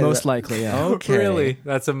 Philip? Is that why? Most likely, yeah. Okay. Really?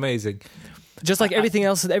 That's amazing. Just like everything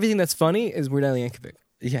else, everything that's funny is Weird Al Yankovic.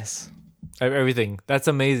 Yes. Everything. That's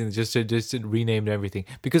amazing. Just to rename everything.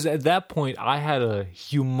 Because at that point, I had a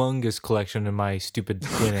humongous collection in my stupid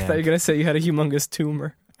twin I amp. thought you were going to say you had a humongous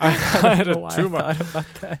tumor. I had a tumor. I thought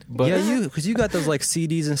about that. But because you got those like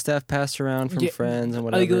CDs and stuff passed around from friends and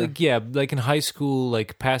whatever. Like in high school,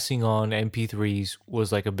 like passing on MP3s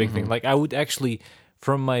was like a big thing. Like I would actually,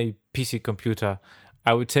 from my PC computer,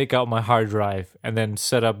 I would take out my hard drive and then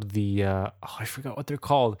set up the, I forgot what they're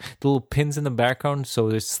called, the little pins in the background, so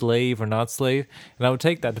there's slave or not slave. And I would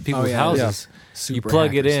take that to people's houses. Super you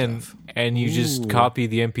plug it in stuff. and you just copy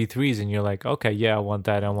the MP3s and you're like, okay, yeah, I want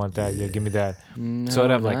that, yeah, give me that. So I'd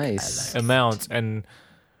have like amounts and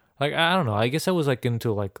like, I don't know, I guess I was like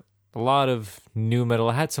into like a lot of new metal.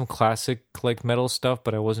 I had some classic like metal stuff,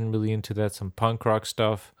 but I wasn't really into that, some punk rock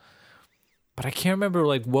stuff. But I can't remember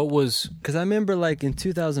like what was, because I remember like in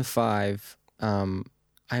 2005, I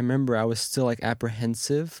remember I was still like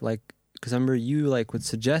apprehensive, like because I remember you like would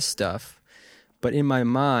suggest stuff, but in my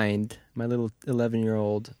mind, my little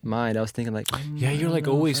 11-year-old mind, I was thinking like, yeah, you're like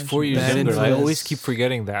always 4 years younger. I always keep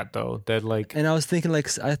forgetting that though. That like, and I was thinking like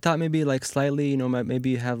I thought maybe like slightly, maybe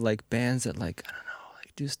you have like bands that like I don't know,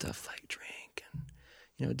 like do stuff like drink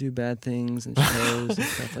and do bad things and shows and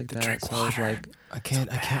stuff like that. So I was like, I can't.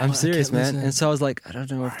 I'm serious, man. And so I was like, I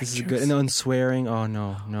don't know if this is good. And then swearing, oh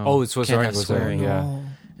no. Oh, it's can't swearing. Yeah.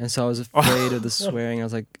 And so I was afraid of the swearing. I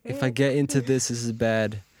was like, if I get into this is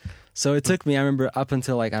bad. So it took me, I remember, up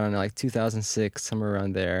until like, I don't know, like 2006, somewhere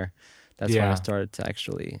around there. That's when I Yeah. started to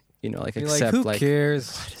actually, You're accept like, who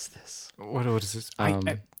cares? what is this? What is this? But I'm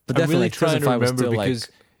definitely really like, trying to 2005 was remember still like because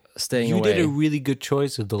staying you away. did a really good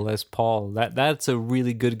choice of the Les Paul. That's a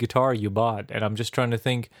really good guitar you bought, and I'm just trying to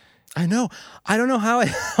think I know. I don't know how I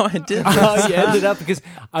did how this. you ended up, because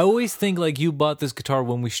I always think like you bought this guitar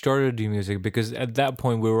when we started doing music, because at that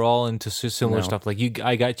point we were all into similar No. stuff. Like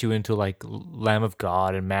I got you into like Lamb of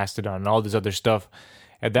God and Mastodon and all this other stuff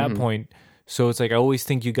at that point. So it's like I always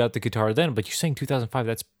think you got the guitar then, but you're saying 2005.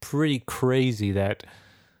 That's pretty crazy. That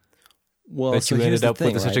Well, that so you here's ended the up with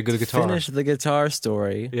thing, such a right? good To guitar. finish the guitar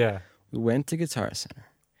story, yeah. we went to Guitar Center,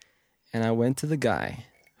 and I went to the guy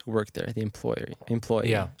who worked there, the employee.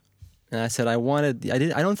 Yeah. And I said I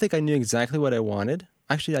don't think I knew exactly what I wanted.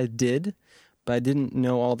 Actually, I did, but I didn't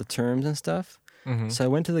know all the terms and stuff. Mm-hmm. So I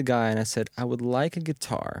went to the guy and I said, I would like a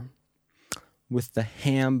guitar with the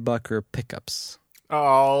humbucker pickups.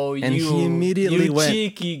 Oh, And he immediately you went,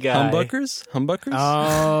 cheeky guy. Humbuckers?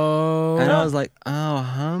 Oh. And I was like,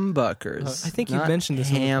 oh, humbuckers. I think you not mentioned this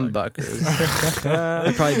on the hambuckers.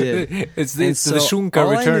 I probably did. It's And the so Shunka all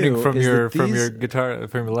I returning knew from is your that these- guitar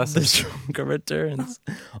from your The lessons. Shunka returns.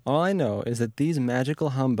 All I know is that these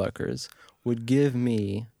magical humbuckers would give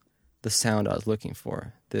me the sound I was looking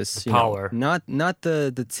for. This The power. not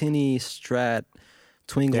the tinny Strat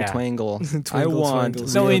twinkle Yeah. twangle. I Twinkle, want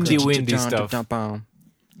twinkle. No real indie windy stuff.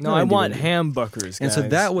 No, I indie want windy. hambuckers, guys. And so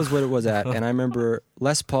that was what it was at. And I remember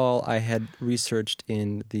Les Paul, I had researched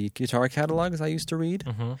in the guitar catalogs I used to read.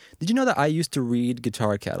 Mhm. Did you know that I used to read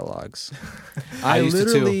guitar catalogs? I used to too.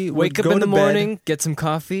 literally would Wake up go in the to bed- morning, get some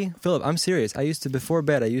coffee. Philip, I'm serious. I used to, before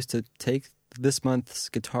bed, I used to take this month's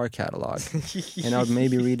guitar catalog and I would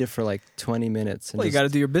maybe read it for like 20 minutes. And Well, you just got to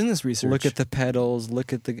do your business research. look at the pedals,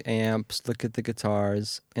 look at the amps, look at the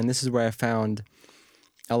guitars. And this is where I found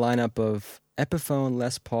a lineup of Epiphone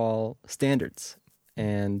Les Paul standards.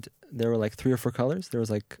 And there were like 3 or 4 colors. There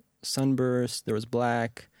was like sunburst, there was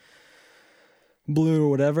black, blue, or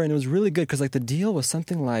whatever. And it was really good because like the deal was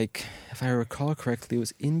something like, if I recall correctly, it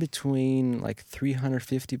was in between like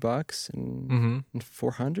 $350 and, Mm-hmm. and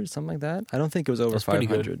 400, something like that. I don't think it was over That's pretty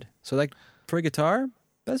good. 500. So like for a guitar,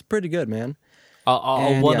 that's pretty good, man. I'll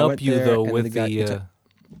And, one yeah, I up went you there, though and with the guy- the.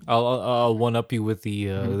 I'll one up you with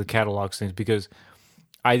the catalogs things, because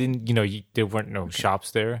I didn't, there weren't no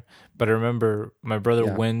shops there, but I remember my brother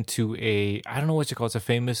Yeah. went to I don't know what you call it, it's a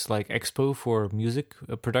famous like expo for music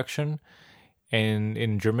production,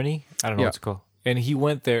 in Germany. I don't know Yeah. what's it called. And he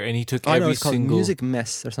went there and he took I know every it's called single Music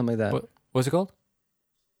Mess or something like that. what's it called?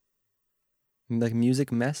 Like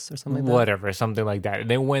Music Mess or something like that. Whatever, something like that. And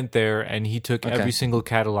they went there and he took Okay. every single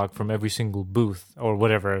catalog from every single booth or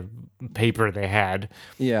whatever paper they had.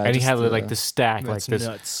 Yeah, And he just had like the stack, like That's this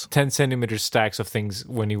nuts. 10 centimeter stacks of things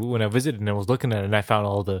when I visited, and I was looking at it and I found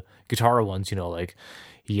all the guitar ones, like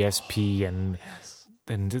ESP and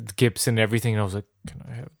Gibson and everything. And I was like, can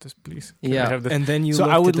I have this, please? Can Yeah, I have this? And then you So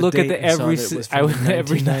looked I would at look at date the and saw every that it was I would from the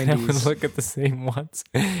every night I would 1990s. look at the same ones,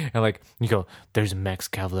 and like you go, there's a Max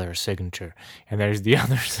Cavalera signature, and there's the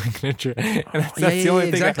other signature, and that's Yeah, the only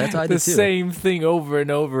thing. exactly. That's what I the did too. same thing over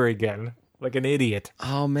and over again, like an idiot.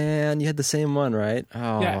 Oh man, you had the same one, right?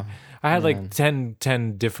 Oh, Yeah, I had man. like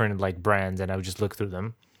 10 different like brands, and I would just look through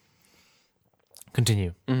them.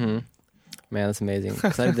 Continue. Mm-hmm. Man, that's amazing.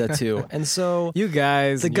 'Cause I did that too. And so You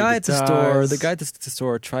guys, the and your guy at the store, guitars. the guy at the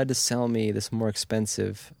store tried to sell me this more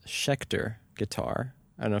expensive Schecter guitar.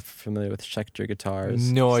 I don't know if you're familiar with Schecter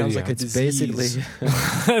guitars. No Sounds idea. like a It's disease. basically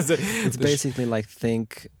it's basically like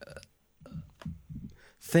think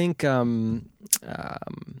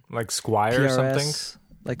like Squire or something. PRS,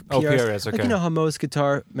 like Oh, PRS. PRS. Like Okay. you know how most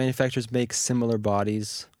guitar manufacturers make similar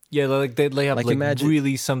bodies. Yeah, like they have Like, like imagine-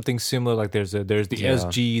 really something similar. Like there's the Yeah.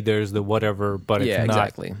 SG, there's the whatever, but yeah, it's not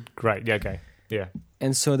exactly. right. Yeah, okay, yeah.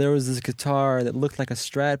 And so there was this guitar that looked like a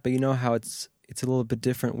Strat, but you know how it's a little bit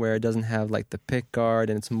different where it doesn't have like the pick guard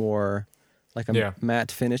and it's more like a Yeah.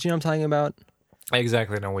 matte finish. You know what I'm talking about? I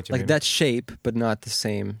exactly know what you Like mean. that shape, but not the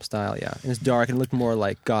same style. Yeah, and it's dark and it looked more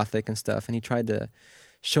like gothic and stuff. And he tried to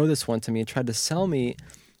show this one to me. He tried to sell me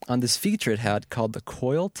on this feature it had called the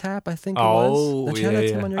coil tap. I think it Oh, was. Did you have yeah, that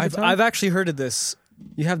yeah. Tim, on your I've guitar? I've actually heard of this.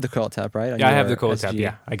 You have the coil tap, right? on Yeah, I have your the coil tab. SG?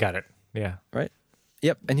 Yeah, I got it. Yeah.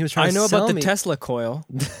 Yep. And he was trying I to know sell about the me. Tesla coil.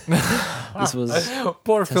 This was.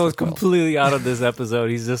 Poor Phil is coil. completely out of this episode.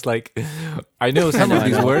 He's just like, I know some of I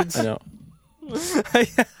these know, words. I know.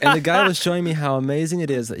 And the guy was showing me how amazing it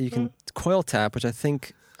is that you can coil tap, which I can't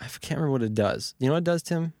remember what it does. You know what it does,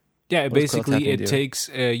 Tim? Yeah, What does coil basically tapping it do? takes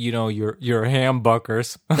your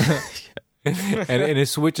hambuckers and it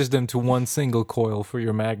switches them to one single coil for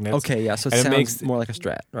your magnets. Okay, yeah. So it And it sounds makes- more like a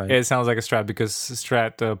Strat, right? It sounds like a Strat because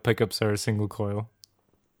Strat pickups are a single coil.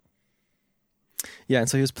 Yeah, and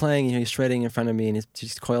so he was playing, he's shredding in front of me, and he's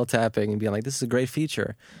just coil tapping and being like, "This is a great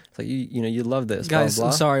feature." It's like you love this, Guys, blah, blah,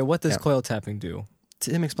 I'm blah. sorry. What does Yeah. coil tapping do?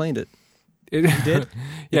 Tim explained it. It did?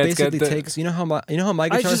 Yeah, It it's got basically the- takes how my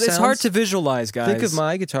guitar sounds. It's hard to visualize, guys. think of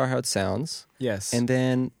my guitar how it sounds, yes. and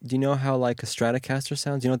then do you know how like a Stratocaster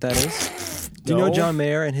sounds? Do you know what that is? Do you know No. John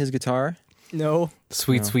Mayer and his guitar? no.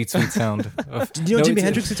 Sweet, No. sweet, sweet sound. Of, Do you know No, Jimi it's-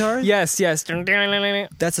 Hendrix guitar? Yes. That's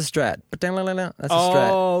a Strat. That's a Strat.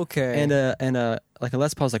 Oh, okay. And like a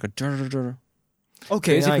Les Paul's like a.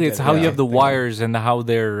 okay. basically, it's how you have the Yeah. wires and how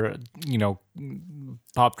they're,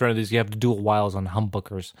 popped around these. You have the dual wires on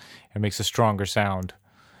humbuckers. It makes a stronger sound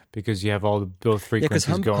because you have all both Yeah, because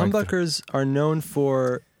frequencies going. through. humbuckers are known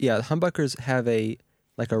for humbuckers have a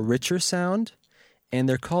richer sound, and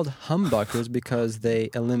they're called humbuckers because they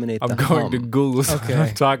eliminate I'm the going hum. to Google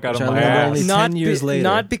Okay. talk out Which of I my learned ass. only 10 years later.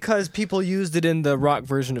 Not because people used it in the rock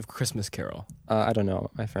version of Christmas Carol. I don't know,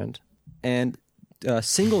 my friend. And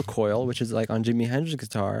single coil, which is like on Jimi Hendrix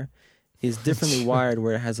guitar, is differently wired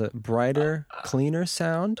where it has a brighter, cleaner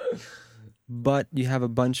sound, but you have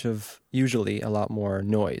usually a lot more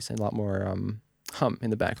noise and a lot more hum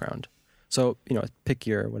in the background. So, pick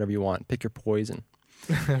your whatever you want, pick your poison.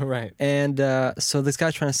 Right. And so this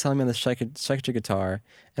guy's trying to sell me on the Schecter guitar,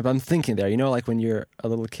 and I'm thinking there, like when you're a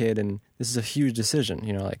little kid and this is a huge decision,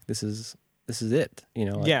 like this is it,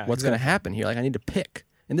 like Yeah, what's going to exactly. happen here? Like I need to pick,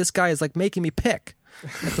 and this guy is like making me pick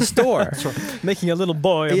at the store. Making a little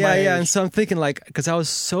boy. of my And age. so I'm thinking because I was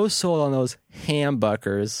so sold on those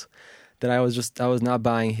humbuckers that I was not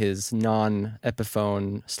buying his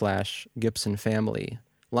non-Epiphone / Gibson family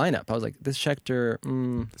lineup. I was like, this Schecter.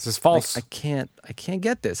 This is false. I can't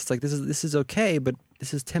get this. It's like this is okay, but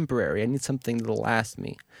this is temporary. I need something that'll last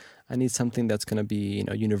me. I need something that's going to be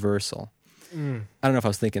universal. I don't know if I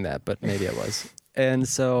was thinking that, but maybe I was. And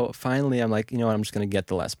so finally, I'm like, what? I'm just going to get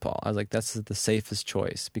the Les Paul. I was like, that's the safest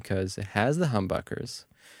choice because it has the humbuckers,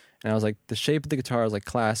 and I was like, the shape of the guitar is like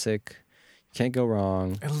classic. Can't go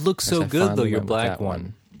wrong. It looks So so I good though. finally Your went with black that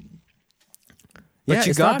one. But Yeah, you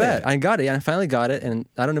it's not got bad. it. I got it. Yeah, I finally got it, and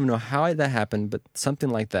I don't even know how that happened, but something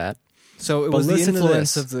like that. So it But was the listen to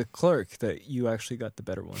influence this. of the clerk that you actually got the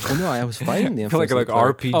better one. Well, no, I was fighting the I feel influence. like of the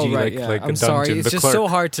clerk. RPG, Oh, right, yeah. like a I'm dungeon. sorry. It's the just clerk. so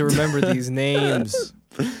hard to remember these names.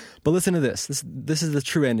 But listen to this. This is the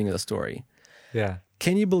true ending of the story. Yeah,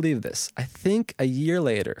 Can you believe this? I think a year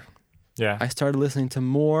later, yeah. I started listening to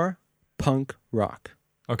more punk rock.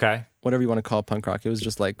 Okay. Whatever you want to call punk rock. It was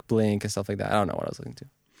just like Blink and stuff like that. I don't know what I was listening to.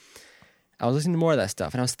 I was listening to more of that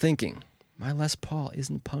stuff, and I was thinking, my Les Paul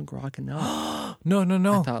isn't punk rock enough. No.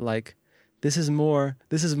 I thought this is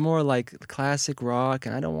more like classic rock,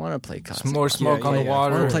 and I don't want to play classic more rock. Smoke on the I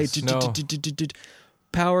want Water. to play No.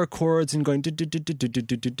 power chords and going.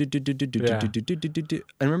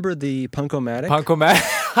 I remember the Punk-O-Matic. Punk-O-Matic.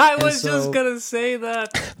 I And was so- just gonna say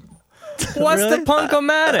that. What's Really? the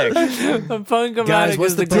Punk-O-Matic? The Punk-O-Matic Guys,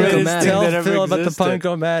 what's is the the greatest Punk-O-Matic? thing Tell that ever Phil about the existed.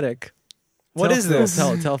 Punk-O-Matic. What Tell is Phil,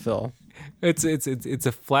 this? Tell Phil. It's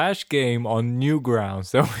a flash game on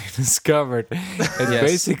Newgrounds that we discovered. It's Yes.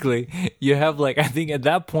 basically you have I think at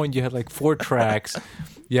that point you had 4 tracks.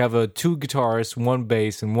 You have 2 guitarists, 1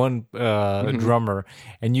 bass, and 1 drummer,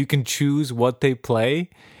 and you can choose what they play,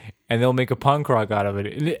 and they'll make a punk rock out of it.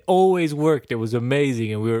 And it always worked. It was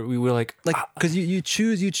amazing, and we were like Because you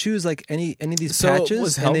choose like any of these So it patches,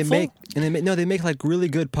 was and they helpful? make like really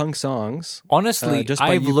good punk songs. honestly, just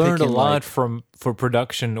by I've you learned a picking, lot like- for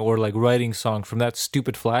production or writing songs from that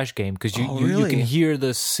stupid flash game because you can really? hear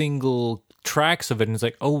the single tracks of it and it's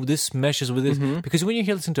like, oh, this meshes with this. Mm-hmm. Because when you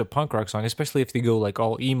listen to a punk rock song, especially if they go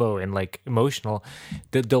all emo and emotional,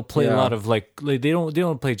 they'll play a Yeah. lot of they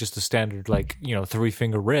don't play just a standard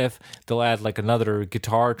 3-finger riff. They'll add another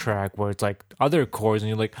guitar track where it's other chords and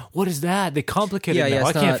you're like, what is that? They complicate it now. I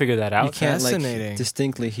it's can't not- figure that You out. can't Fascinating.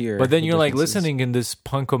 distinctly hear. But then the you're differences. listening in this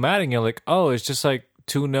Punk-O-Matic and you're like, oh, it's just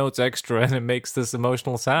 2 notes extra and it makes this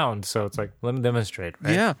emotional sound. So it's let me demonstrate,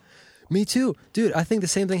 right? Yeah, me too, dude. I think the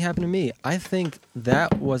same thing happened to me. I think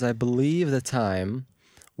that was, I believe, the time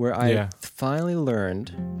where I Yeah. finally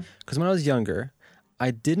learned. Because when I was younger,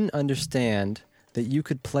 I didn't understand that you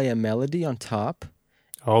could play a melody on top.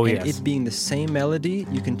 Oh, And yes. it being the same melody,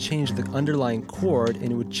 you can change the underlying chord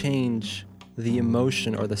and it would change the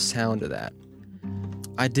emotion or the sound of that.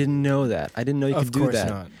 I didn't know that. I didn't know you Of could do course that.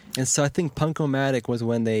 not. And so I think Punk-O-Matic was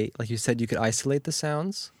when they, like you said, you could isolate the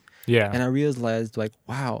sounds. Yeah. And I realized,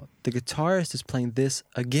 wow, the guitarist is playing this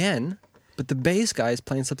again, but the bass guy is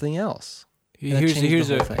playing something else. that Here's changed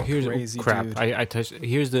the whole thing. Crazy crap. dude. I touched.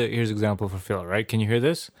 Here's example for Phil. Right? Can you hear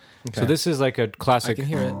this? Okay. So this is like a I classic. can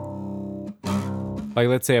hear it. Like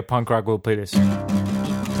let's say a punk rock will play this.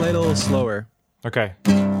 Play it a little slower. Okay.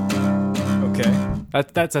 Okay.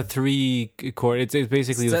 That's a 3 chord. It's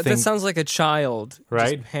basically the That, thing. that sounds like a child,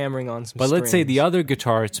 Right? Just hammering on some. But let's say the strings. other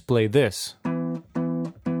guitarists play this.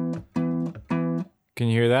 Can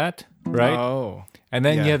you hear that? Right? Oh, And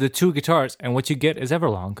then yeah. you have the 2 guitars, and what you get is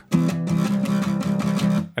Everlong.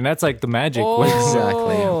 And that's like the magic.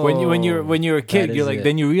 Exactly. When you're a kid, That you're is like, it.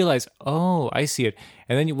 then you realize, oh, I see it.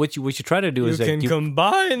 And then what you try to do you is like can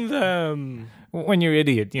combine them. when you're an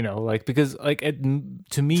idiot, like because like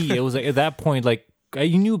to me it was like at that point like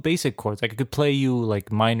you knew basic chords. Like I could play you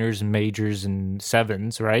like minors and majors and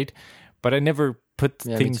sevens, right? But I never put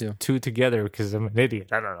Yeah, me things too. 2 together because I'm an idiot.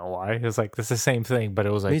 I don't know why. It's like it's the same thing, but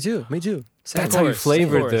it was like Me too. Same that's how you course,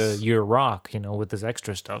 flavor of course. your rock, with this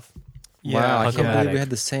extra stuff. Wow, I how can't come believe that- we had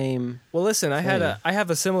the same. Well, listen, I Thing. have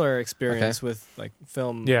a similar experience with like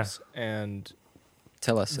films Yeah. and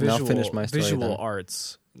Tell us, and I'll finish my story visual then.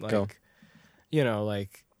 arts. Like, Go.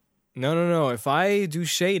 like no. If I do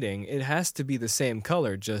shading, it has to be the same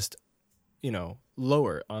color, just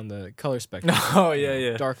lower on the color spectrum. Oh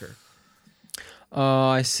yeah. Darker. Oh,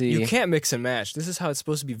 I see. You can't mix and match. This is how it's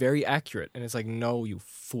supposed to be very accurate, and it's like, no, you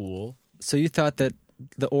fool. So you thought that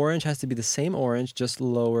the orange has to be the same orange, just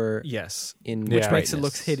lower Yes, in Which which makes it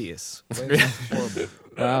look brightness. hideous. Horrible.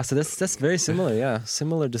 Wow, so that's very similar. Yeah,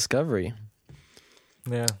 similar discovery.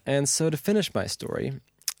 Yeah. And so to finish my story,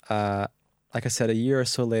 like I said, a year or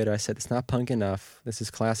so later, I said, it's not punk enough. This is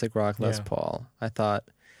classic rock Les Yeah. Paul. I thought,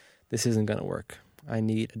 this isn't going to work. I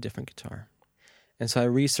need a different guitar. And so I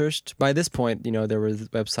researched. By this point, there were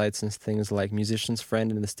websites and things like Musician's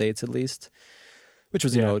Friend in the States, at least, which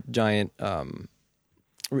was, Yeah. giant,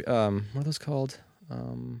 what are those called?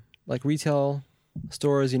 Like retail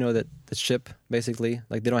stores, that ship, basically.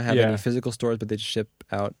 Like they don't have Yeah. any physical stores, but they just ship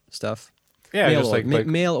out stuff. Yeah, mail, just order, like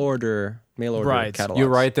mail order Right. catalogs. you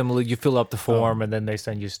write them, you fill up the form, and then they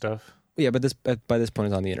send you stuff. Yeah, but by this point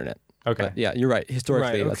it's on the internet. Okay. But yeah, you're right.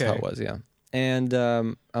 Historically, Right, that's how okay. it was. Yeah. And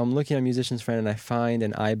I'm looking at Musician's Friend, and I find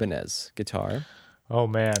an Ibanez guitar. Oh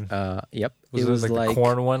man. Yep. Was it it was like like the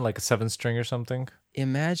corn one, like a 7-string or something?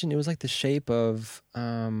 imagine it was like the shape of.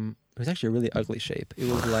 It was actually a really ugly shape. It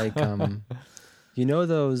was like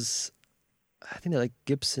those. I think they're like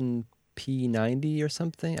Gibson P90 or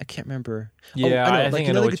something. I can't remember. Yeah, I know. I Like think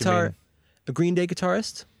you I know know the what you guitar, mean. a Green Day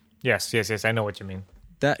guitarist. Yes, I know what you mean.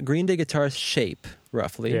 That Green Day guitarist shape,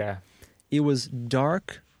 roughly. Yeah. It was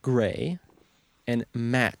dark gray and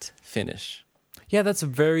matte finish. Yeah, that's a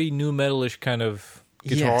very new metalish kind of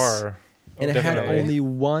Yes. guitar. And Oh, it had definitely. only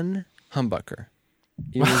one humbucker.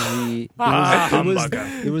 It was the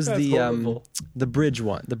it was That's the horrible. the bridge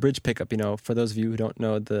one, the bridge pickup. For those of you who don't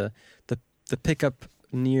know, the pickup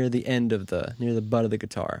near the end of near the butt of the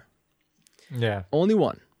guitar. Yeah. Only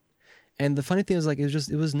one. And the funny thing is, like,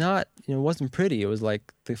 it was not, it wasn't pretty. It was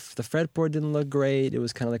like the fretboard didn't look great. It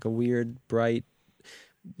was kind of like a weird, bright,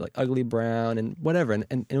 like ugly brown and whatever.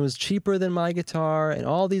 And it was cheaper than my guitar and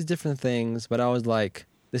all these different things. But I was like,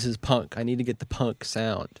 this is punk. I need to get the punk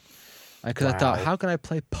sound. Because I thought, Wow. how can I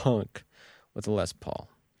play punk with a Les Paul?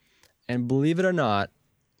 And believe it or not,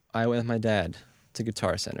 I went with my dad to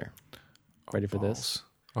Guitar Center. Ready for this?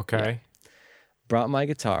 Okay. Brought my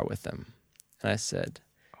guitar with them. And I said,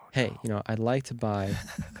 hey, I'd like to buy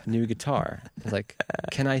a new guitar. I was like,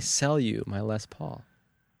 can I sell you my Les Paul?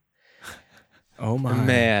 Oh my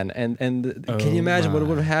Man, and can Oh you imagine what my.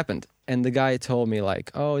 would have happened? And the guy told me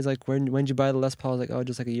like, oh, he's like, when'd you buy the Les Paul? I was like, oh,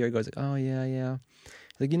 just like a year ago. He's like, oh yeah.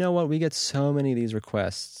 He's like, you know what? We get so many of these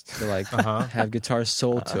requests to like have guitars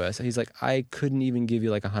sold to us. And he's like, I couldn't even give you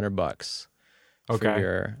like $100 for Okay.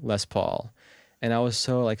 your Les Paul. And I was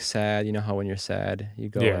so like sad. You know how when you're sad, you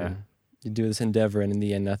go Yeah. and you do this endeavor, and in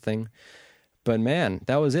the end, nothing. But man,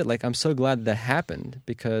 that was it. Like, I'm so glad that happened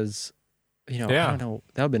because, I Yeah. don't know,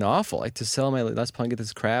 that would have been awful. Like to sell my Les Paul and get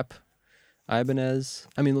this crap Ibanez.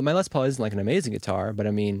 I mean, my Les Paul isn't like an amazing guitar, but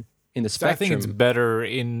I mean, in the So I spectrum, think it's better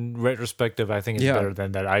in retrospective. I think it's Yeah. better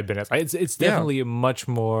than that Ibanez. It's Yeah. definitely a much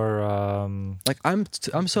more. like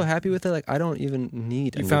I'm so happy with it. Like I don't even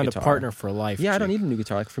need. You a new found guitar. a partner for life. Yeah, I don't Jake. need a new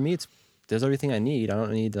guitar. Like for me, there's everything I need. I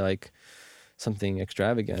don't need like something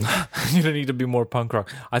extravagant. You don't need to be more punk rock.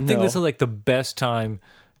 I think No. this is like the best time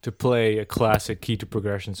to play a classic key to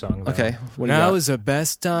progression song. though. Okay, what do you Now got? is the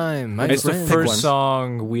best time. My It's the friend. first one.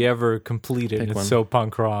 song we ever completed. Pick It's one. so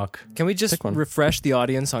punk rock. Can we just Pick one. refresh the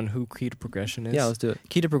audience on who Key to Progression is? Yeah, let's do it.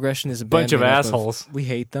 Key to Progression is a Bunch band of made up assholes. we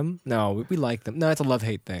hate them. No, we like them. No, it's a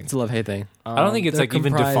love-hate thing. It's a love hate thing. I don't think it's They're like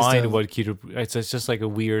even comprised defined of- what key to. It's just like a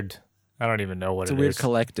weird. I don't even know what It's it a weird is.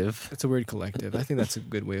 collective. It's a weird collective. I think that's a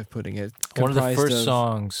good way of putting it. One of the Comprised first of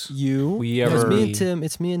songs you. we It's ever. me and Tim.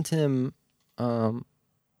 It's me and Tim.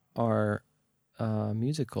 Our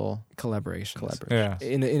musical collaborations. collaboration. Yeah.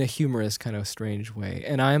 In a humorous kind of strange way.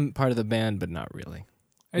 And I'm part of the band, but not really.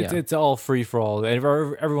 It's, Yeah. it's all free for all.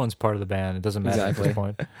 Everyone's part of the band. It doesn't matter at Exactly. this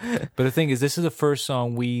point. But the thing is, this is the first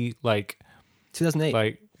song we 2008.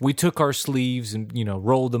 like we took our sleeves and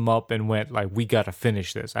rolled them up and went like, we gotta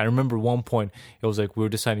finish this. I remember one point it was like we were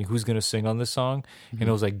deciding who's gonna sing on this song, and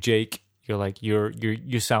it was like, Jake, you're like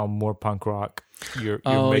you sound more punk rock. You're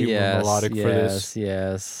maybe more melodic for this.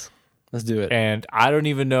 Yes. Let's do it. And I don't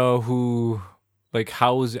even know who, like,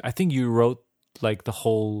 how was it? I think you wrote like the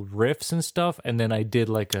whole riffs and stuff, and then I did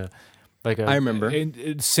like a I remember. a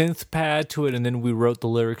synth pad to it, and then we wrote the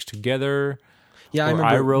lyrics together. Yeah, I Or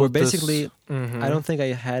remember. I wrote we're this- basically. Mm-hmm. I don't think I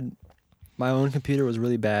had. My own computer was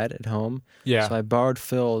really bad at home, Yeah, so I borrowed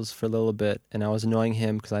Phil's for a little bit, and I was annoying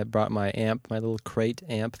him because I brought my amp, my little crate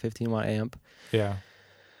amp, 15-watt amp, yeah.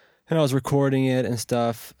 and I was recording it and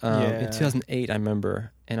stuff. Yeah. In 2008, I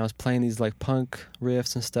remember, and I was playing these like punk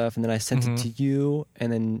riffs and stuff, and then I sent Mhm. it to you,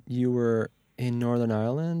 and then you were in Northern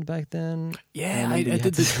Ireland back then. Yeah, And I then you did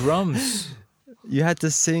had the to- drums. You had to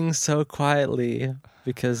sing so quietly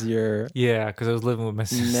because your Yeah, because I was living with my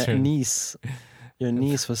sister. niece,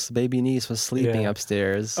 baby niece was sleeping Yeah.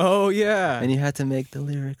 upstairs. Oh, yeah. And you had to make the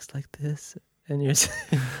lyrics like this, and you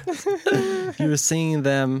were singing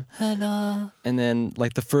them, and then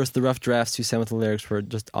like the rough drafts you sent with the lyrics were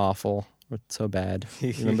just awful, were so bad.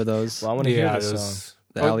 You remember those? Well, I want to hear Yeah, this song. those-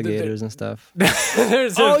 The Oh, alligators and stuff.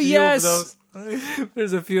 There's a Oh, few yes! of those.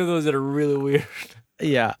 There's a few of those that are really weird.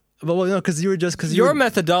 Yeah, but well, no, because you were just because Your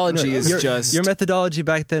methodology is just... your methodology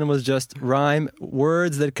back then was just rhyme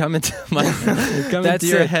words that come into That's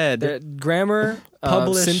your it. head. Grammar,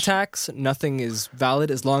 Publish. syntax, nothing is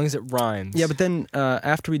valid as long as it rhymes. Yeah, but then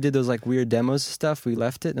after we did those like weird demos and stuff, we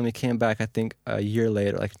left it, and then we came back. I think a year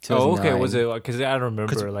later, like 2009. Oh, okay. Was it because I don't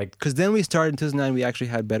remember? Like, Because then we started in 2009. We actually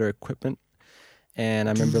had better equipment, and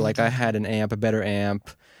I remember like I had an amp, a better amp.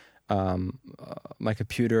 My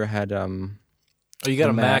computer had oh, you got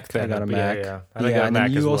a a Mac then? I got a but Mac. Yeah. And I got a and Mac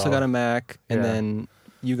then you as also well. got a Mac, and Yeah. then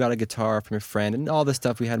you got a guitar from your friend, and all this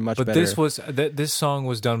stuff we had much But better. this song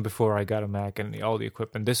was done before I got a Mac and all the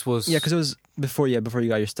equipment. This was because it was before you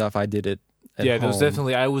got your stuff. I did it. At there was home.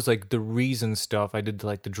 definitely I was like the reason stuff. I did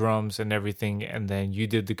like the drums and everything, and then you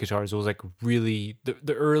did the guitars. It was like really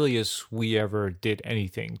the earliest we ever did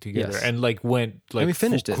anything together, Yes. and like went like And we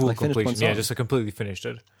finished full it, cool like, finished one completion. Yeah, song. just like completely finished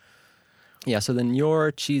it. Yeah, so then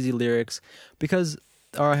your cheesy lyrics, because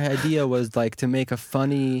our idea was like to make a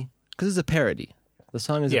funny, because it's a parody. The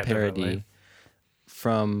song is Yeah, a parody definitely.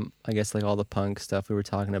 from, I guess, like all the punk stuff we were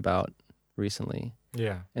talking about recently.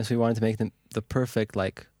 Yeah, And so we wanted to make the perfect,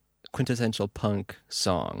 like, quintessential punk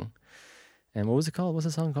song. And what was it called? What's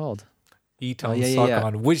the song called? Eton yeah, Suck yeah.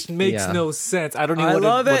 On, which makes Yeah. no sense. I don't even. I what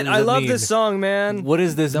love what it. does I that love mean? this song, man. What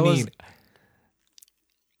does this That was- mean?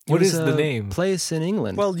 It What was is the a name? Place in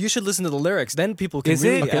England. Well, you should listen to the lyrics. Then people can Is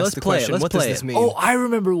really it? Okay, ask let's the play it. question, Let's what does play this it. mean? Oh, I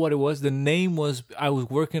remember what it was. The name was I was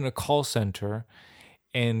working in a call center,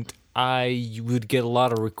 and I would get a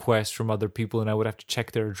lot of requests from other people, and I would have to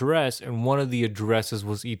check their address. And one of the addresses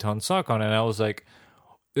was Eton Sakon, and I was like,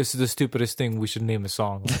 "This is the stupidest thing. We should name a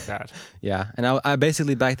song like that." yeah. And I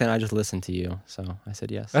basically, back then, I just listened to you. So I said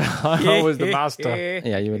yes. I was the master.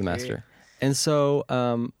 Yeah, you were the master. And so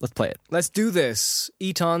let's play it. Let's do this.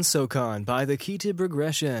 Eton Sokon by the Key to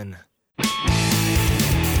Progression.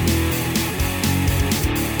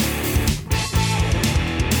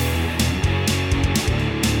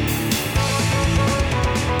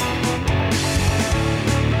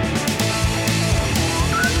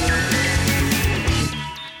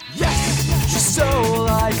 Yes, she so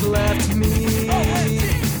like left me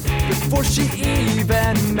before she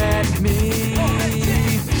even met me.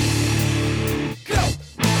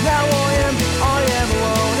 Now I am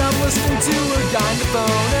alone. I'm listening to a guy on the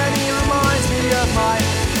phone, and he reminds me of my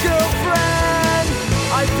girlfriend.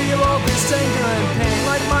 I feel all this anger and pain,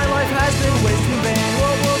 like my life has been wasted in vain.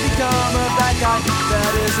 What will become of that guy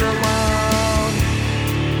that is alone?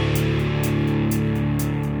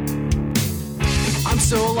 I'm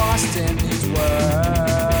so lost in these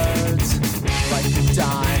words, like a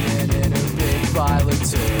diamond in a big pile of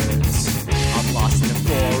turds. I'm lost in the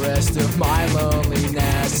forest of my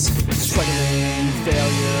loneliness, struggling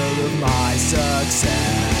failure of my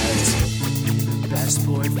success. The best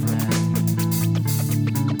boyfriend,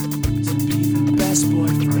 to be the best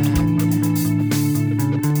boyfriend.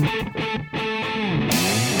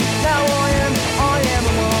 Now I am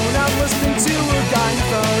alone. I'm listening to a guy on the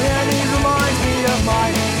phone, and he reminds me of my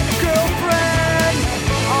girlfriend.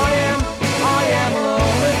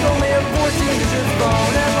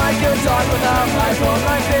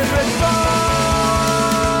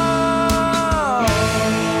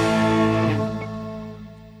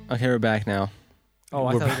 we're back now. Oh,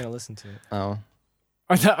 I We're thought we were back. going to listen to it. Oh,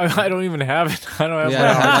 I don't even have it. I don't have.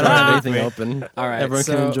 yeah, I don't have anything open. All right, Everyone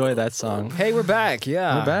can so- enjoy that song. Hey, we're back.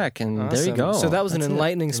 Yeah. We're back, and there you Awesome. go. So that was an That's it.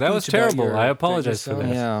 enlightening speech. That was about terrible. your I apologize for favorite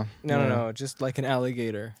that. songs. Yeah. No. Just like an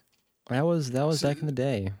alligator. That was back in the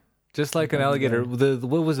day. Just like an alligator.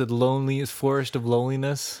 What was it? Loneliest forest of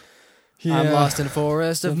loneliness. I'm lost in a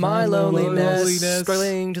forest of my loneliness,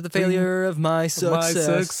 struggling to the failure of my success.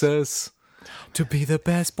 My success. To be the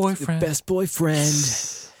best The boyfriend. best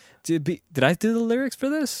boyfriend. Did I do the lyrics for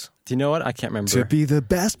this? Do you know what? I can't remember. To be the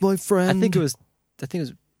best boyfriend. I think it was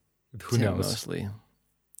Who Tim knows? mostly. I'm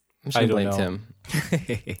just I gonna don't blame know.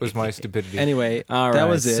 Tim. It was my stupidity. Anyway, All that right,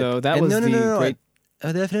 was it. so that And was no, the great.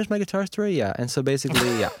 Did I finish my guitar story? Yeah. And so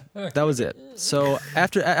basically, yeah, that was it. So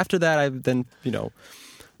after that, I then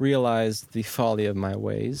realized the folly of my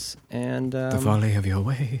ways, and folly of your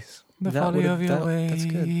ways. The that folly would've- of your that- That's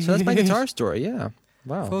good. So that's my guitar story. Yeah.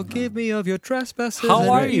 Wow. Forgive me of your trespasses. How and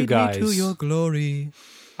are lead you me guys? to your glory.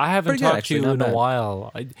 I haven't Pretty good, talked actually, to you not in a bad.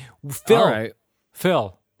 while. Phil, All right.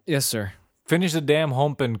 Phil, Yes, sir. finish the damn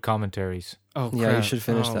Homepin commentaries. Oh, Yeah, you crap. should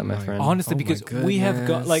finish that, my friend. Honestly, Oh my because we have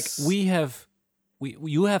got goodness.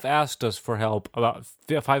 you have asked us for help about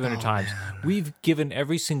 500 times. We've given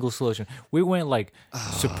every single solution. We went like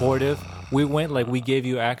supportive. We went like we gave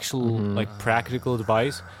you actual like practical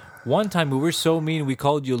advice. One time we were so mean we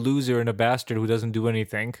called you a loser and a bastard who doesn't do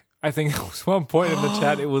anything. I think there was one point in the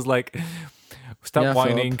chat. It was like, stop Yeah,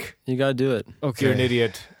 whining. Philip, you gotta do it. Okay. You're an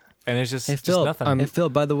idiot. And it's just, Hey just Phil, nothing. hey Phil.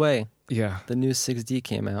 By the way, Yeah. the new 6D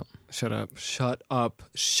came out. Shut up. Shut up.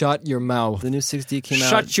 Shut your mouth. The new 6D came out.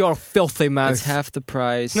 Shut your filthy mouth. It's half the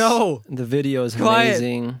price. No. The video is Quiet.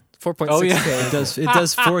 amazing. 4.6K. Oh, yeah. It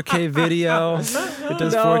does 4K video. It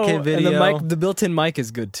does 4K video. And the built-in mic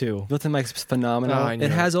is good too. Built-in mic's phenomenal. Oh, I know.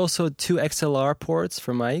 It has also 2 XLR ports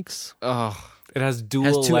for mics. Oh, it has dual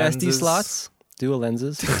It has 2 lenses. SD slots, dual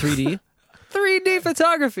lenses for 3D, 3D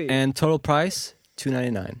photography. and total price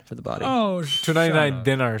 $299 for the body. oh, $2.99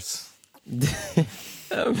 dinners.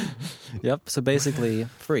 Yep. So basically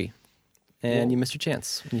free, and you missed your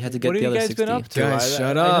chance. You had to get What have the you other guys 60. been up to? Guys,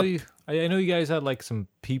 shut I up. know you guys had like some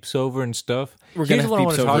peeps over and stuff. We're Here's gonna what I have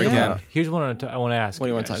want peeps to talk over again. about. Here's what I want to ask. What do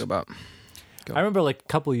you want to guys. talk about? Go. I remember like a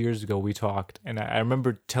couple of years ago we talked, and I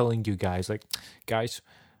remember telling you guys, like, guys,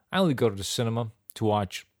 I only go to the cinema to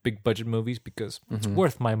watch big budget movies because it's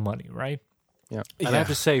worth my money, right? Yeah. And I have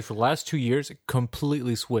to say, for the last 2 years, it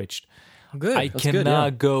completely switched. good. I That's cannot good, yeah.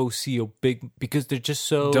 go see a big because they're just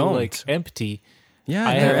so Don't. like empty. Yeah,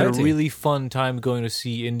 I they're had empty. a really fun time going to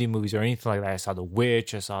see indie movies or anything like that. I saw The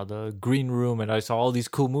Witch, I saw The Green Room, and I saw all these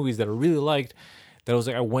cool movies that I really liked. That I was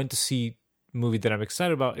like, I went to see a movie that I'm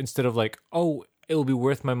excited about instead of like, oh, it'll be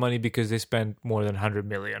worth my money because they spent more than 100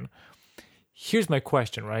 million. Here's my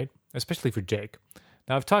question, right? Especially for Jake.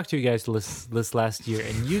 Now, I've talked to you guys this last year,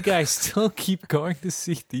 and you guys still keep going to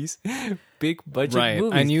see these big budget right.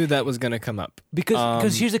 movies. I knew that was gonna come up.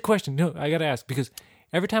 Because here's the question. No, I gotta ask because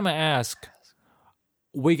every time I ask,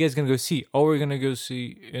 "What are you guys gonna go see?" Oh, we're gonna go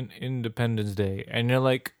see Independence Day, and you're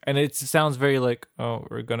like, and it sounds very like, oh,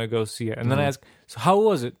 we're gonna go see it, and then I ask, so how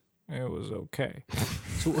was it? It was okay.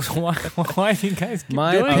 so why do you guys keep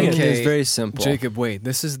My doing opinion it? Okay, is very simple. Jacob, wait.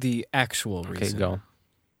 This is the actual Okay, reason. go.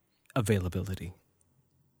 Availability.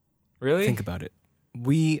 Really? Think about it.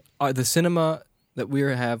 We are the cinema that we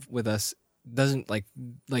have with us doesn't like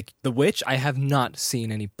The Witch. I have not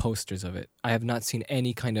seen any posters of it. I have not seen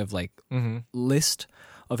any kind of like Mm-hmm. list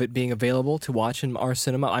of it being available to watch in our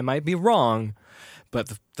cinema. I might be wrong,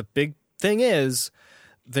 but the big thing is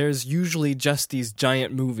there's usually just these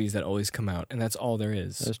giant movies that always come out, and that's all there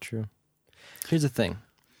is. That's true. Here's the thing.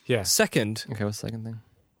 Yes. Second, Okay, what's the second thing?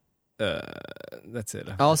 that's it.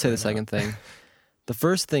 I'll say the second thing. The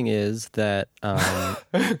first thing is that I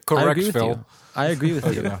Correct, agree with Phil. you. I agree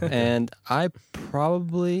with you, Okay. and I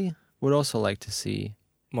probably would also like to see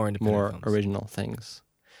More independent more films. original things,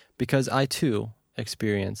 because I too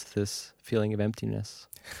experienced this feeling of emptiness.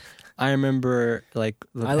 I remember like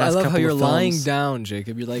the I past love couple how you're of lying films- down,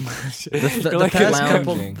 Jacob. You're like The like past a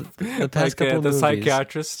couple, lounging. the past Like, couple the movies.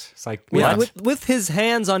 psychiatrist. Psych. with, What? with his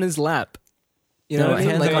hands on his lap. You know No, what I mean?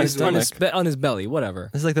 hands Like on on his his, on, his, stomach. on his belly, whatever.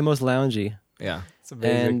 This is like the most loungy. Yeah. It's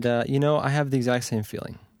amazing. And you know, I have the exact same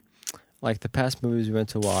feeling. Like the past movies we went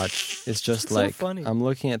to watch, it's just So like funny. I'm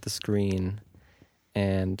looking at the screen,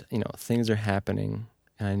 and you know things are happening,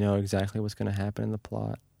 and I know exactly what's going to happen in the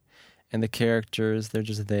plot, and the characters they're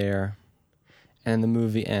just there, and the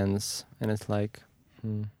movie ends, and it's like,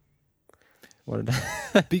 what did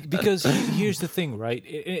I? Because here's the thing, right?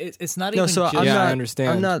 It's not No, even so just... I'm Yeah, not. I understand.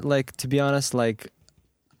 I'm not like, to be honest, like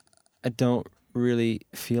I don't really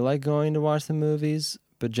feel like going to watch the movies,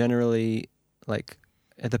 but generally, like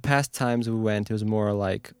at the past times we went, it was more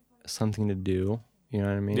like something to do. You know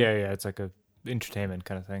what I mean? Yeah, it's like a entertainment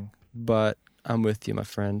kind of thing. But I'm with you, my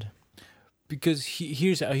friend. Because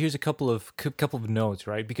here's a couple of notes,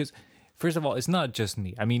 right? Because first of all, it's not just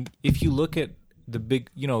me. I mean, if you look at the big,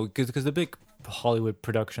 because the big Hollywood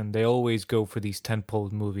production, they always go for these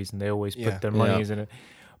tentpole movies and they always put their money in it.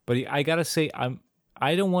 But I gotta say,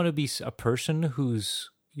 I don't want to be a person who's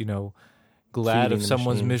glad Feeding of the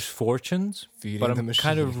someone's machine. misfortunes. Feeding But the I'm machine.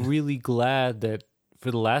 kind of really glad that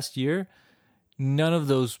for the last year, none of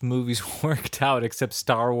those movies worked out except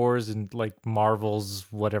Star Wars and like Marvel's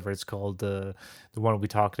whatever it's called, the one we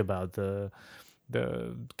talked about, the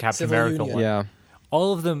Captain Civil America Union. one. Yeah.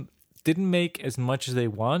 All of them didn't make as much as they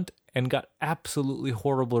want and got absolutely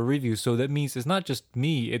horrible reviews. So that means it's not just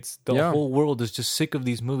me, it's the Yeah. whole world is just sick of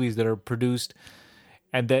these movies that are produced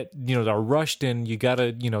and that are rushed in. You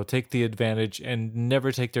gotta take the advantage and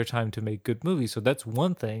never take their time to make good movies. So that's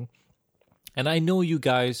one thing. And I know you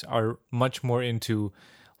guys are much more into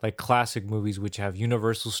like classic movies which have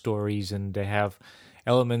universal stories and they have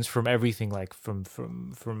elements from everything, like from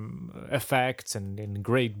effects and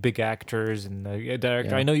great big actors and director.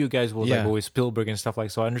 Yeah. I know you guys will like Yeah. always Spielberg and stuff like,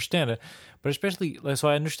 so I understand it. But especially, so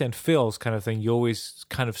I understand Phil's kind of thing. You always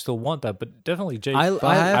kind of still want that, but definitely Jake. I remember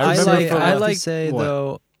have from- to say what?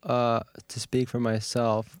 though, to speak for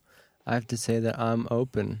myself, I have to say that I'm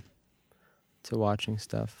open to watching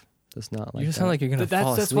stuff that's not like You just that. sound like you're gonna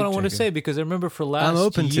fall that's what I asleep, want to Jacob. say, because I remember for last I'm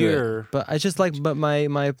open year, to it, but I just like, but my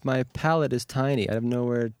palette is tiny. I don't know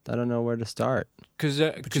where to start. because you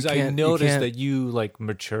I can't- you noticed can't- that you like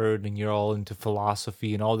matured and you're all into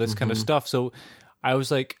philosophy and all this kind of Mm-hmm. stuff. So I was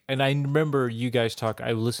like, and I remember you guys talk.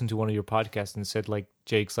 I listened to one of your podcasts and said like,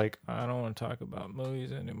 Jake's like, I don't want to talk about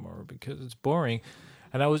movies anymore because it's boring.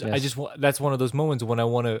 And I Yes. that's one of those moments when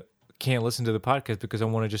I can't listen to the podcast because I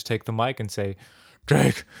want to just take the mic and say,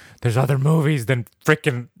 Jake, there's other movies than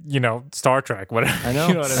freaking Star Trek. Whatever. I know,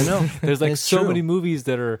 You know what I know. There's like It's so true. many movies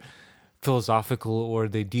that are philosophical or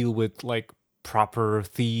they deal with like proper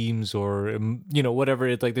themes or whatever.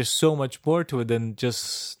 It's like there's so much more to it than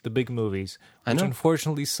just the big movies, I which know.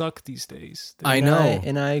 unfortunately suck these days. I And know.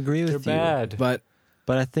 and I agree They're with you. bad. But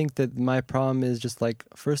But I think that my problem is just like,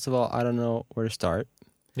 first of all, I don't know where to start.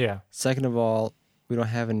 Yeah. Second of all, we don't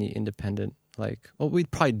have any independent,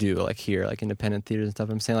 we'd probably do like here, like independent theaters and stuff.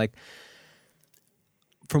 I'm saying like,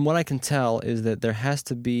 from what I can tell is that there has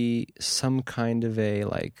to be some kind of a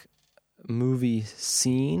like movie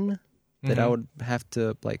scene that I Mhm. would have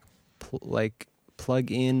to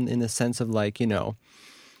plug in the sense of like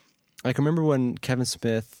remember when Kevin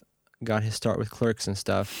Smith got his start with Clerks and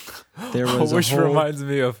stuff. There was Which a whole, reminds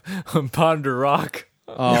me of Ponder Rock.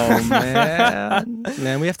 oh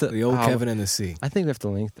man, we have to the old oh, Kevin and the Sea. I think we have to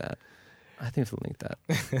link that.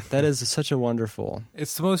 That is such a wonderful.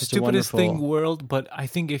 It's the most It's a stupidest thing wonderful- world, but I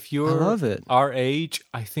think if I you're love it. our age,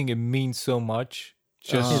 I think it means so much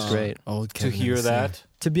just He's great. Old to Kevin and hear the Sea. that.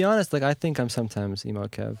 To be honest, I think I'm sometimes emo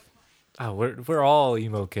Kev. Oh, we're all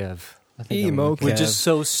emo Kev. I think I'm Emo Kev. We're Kev. just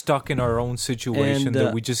so stuck in our own situation And,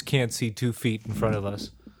 that we just can't see 2 feet in front of us.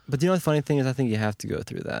 But the funny thing is, I think you have to go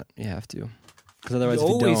through that. You have to, because otherwise, You if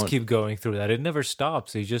you always don't, keep going through that. It never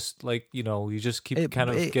stops. You just you just keep kind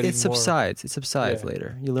of getting it subsides. It subsides Yeah.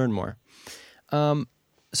 later. You learn more. So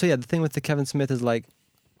yeah, the thing with the Kevin Smith is like,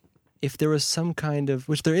 if there was some kind of,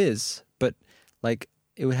 which there is, but like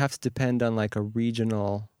it would have to depend on like a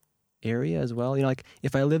regional area as well. Like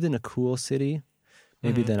if I lived in a cool city,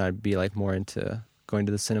 maybe Mhm. then I'd be like more into going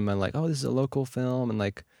to the cinema and like, oh, this is a local film and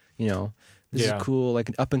like, this Yeah. is cool, like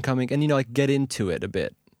an up and coming, and like get into it a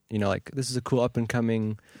bit. Like this is a cool up and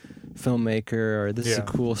coming filmmaker, or this is a Yeah.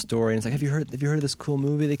 cool story. And it's like, have you heard of this cool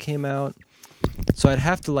movie that came out? So I'd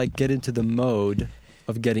have to like get into the mode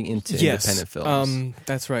of getting into independent films.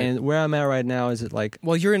 That's right. And where I'm at right now is it like,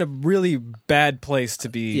 well, you're in a really bad place to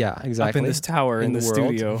be. yeah, exactly. Up in this tower in In the, the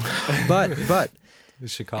world. studio. but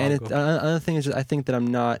Chicago. and another thing is just, I think that I'm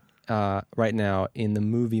not right now in the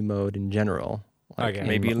movie mode in general. Like Okay.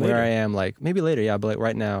 Maybe where later. I am, like maybe later, yeah. But like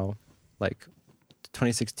right now, like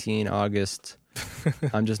 2016 August,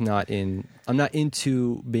 I'm not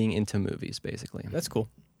into being into movies, basically. That's cool.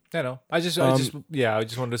 I know. I just wanted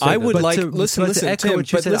to say I that. would But like to- listen, but to listen, echo Tim.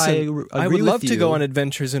 what you But said, listen, I I agree would love with to go you. on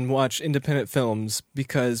adventures and watch independent films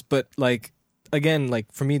but like again,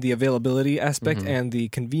 like for me, the availability aspect Mhm. and the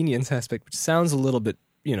convenience aspect, which sounds a little bit,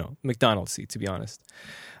 McDonald's-y, to be honest,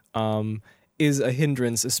 is a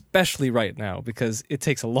hindrance, especially right now because it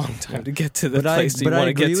takes a long time to get to the place you but want I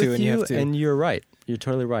to get agree to, with and you have to. and you're right. You're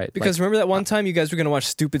totally right. Because remember that one time you guys were going to watch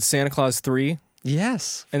stupid Santa Claus 3,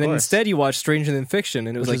 yes, and of then course. instead you watched Stranger Than Fiction,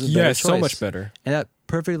 and it was Which like, is a better yeah, so choice. much better. and that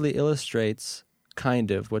perfectly illustrates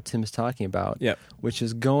kind of what Tim's talking about. Yep. Which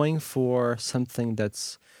is going for something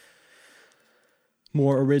that's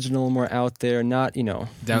more original, more out there, not Down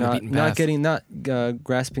the beaten path. not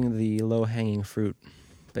grasping the low hanging fruit.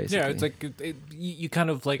 Basically. Yeah, it's like you kind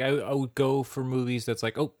of like I would go for movies that's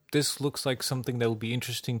like, oh, this looks like something that will be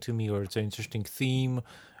interesting to me, or it's an interesting theme,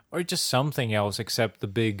 or just something else except the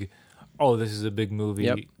big, oh, this is a big movie.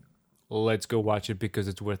 Yep. Let's go watch it because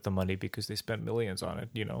it's worth the money because they spent millions on it,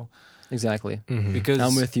 Exactly. Because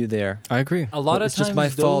I'm with you there. I agree. a lot But of it's times just my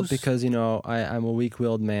fault those- because I'm a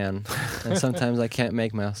weak-willed man, and sometimes I can't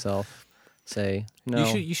make myself say no.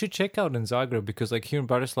 You should check out in Zagreb because like here in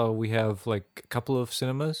Bratislava we have like a couple of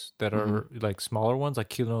cinemas that are like smaller ones like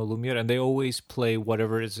Kino Lumiere, and they always play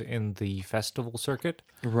whatever is in the festival circuit.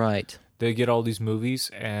 Right. They get all these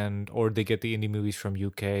movies or they get the indie movies from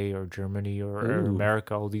UK or Germany or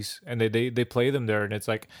America, all these, and they play them there, and it's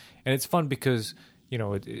like, and it's fun because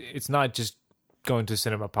it's not just going to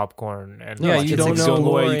cinema popcorn and Yeah, you it's don't like know-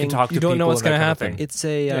 somewhere you can talk to you don't know people what's and that gonna kind of happen. thing. It's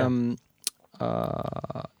a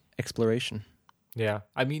Yeah. exploration. Yeah,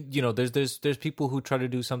 I mean, there's people who try to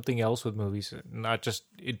do something else with movies, not just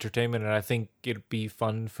entertainment, and I think it'd be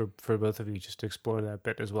fun for both of you just to explore that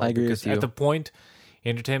bit as well. I agree because with you. at the point,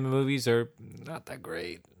 entertainment movies are not that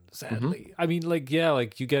great, sadly. I mean, like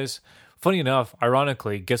you guys. Funny enough,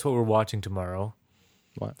 ironically, guess what we're watching tomorrow?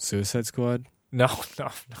 Suicide Squad. No,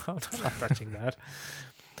 I'm not touching that.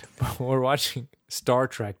 We're watching Star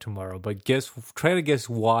Trek tomorrow, but try to guess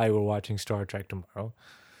why we're watching Star Trek tomorrow.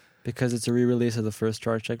 Because it's a re-release of the first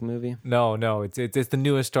Star Trek movie. No, it's the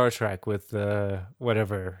newest Star Trek with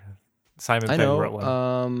whatever Simon I Pegg know. wrote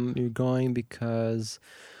one. You're going because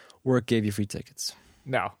work gave you free tickets.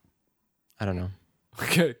 No, I don't know.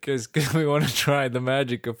 because we want to try the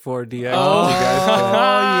magic of 4DX. Oh, You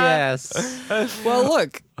guys yes. Well,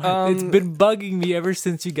 look. it's been bugging me ever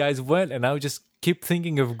since you guys went, and I would just keep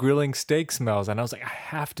thinking of grilling steak smells, and I was like, I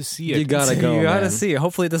have to see it. You gotta go, you gotta man. see.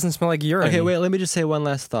 Hopefully, it doesn't smell like urine. Okay, wait. Let me just say one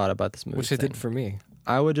last thought about this movie. Which it thing. did for me.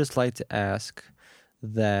 I would just like to ask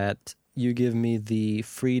that you give me the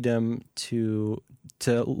freedom to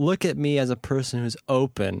look at me as a person who's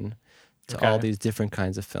open to all Okay. these different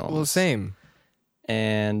kinds of films. Well, same.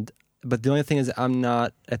 But the only thing is, I'm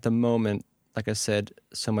not at the moment, like I said,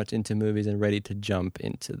 so much into movies and ready to jump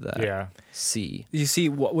into the Yeah, sea. You see,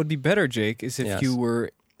 what would be better, Jake, is if Yes. you were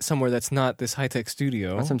somewhere that's not this high tech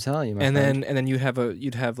studio, That's what I'm telling you, my and friend. then you'd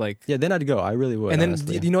have like. Yeah, then I'd go. I really would. And then,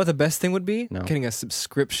 honestly. you know what the best thing would be? No. Getting a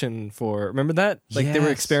subscription for. Remember that? Like they were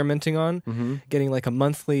Yes. experimenting on Mhm. getting like a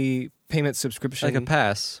monthly payment subscription, like a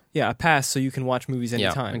pass. yeah, a pass, so you can watch movies Yeah,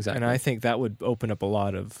 anytime. exactly. And I think that would open up a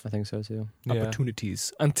lot of I think so too. yeah.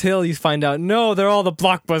 opportunities until you find out, no, they're all the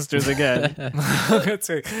blockbusters again. That's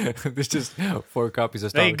it. There's just 4 copies of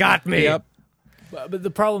Star They Trek. got me. Yep. But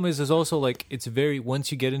the problem is also like it's very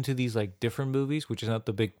once you get into these like different movies, which is not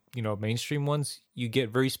the big mainstream ones, you get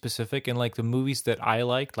very specific. And like the movies that I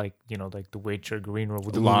like like The Witch or Green Room,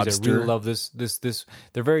 the movies I Lobster. really love this.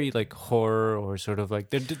 They're very like horror or sort of like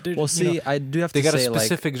they're Well, see, I do have they to got a say, like,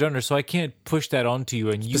 specific genre, so I can't push that onto you,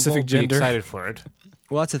 and you Specific won't gender. be excited for it.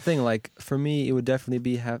 well, that's the thing. Like for me, it would definitely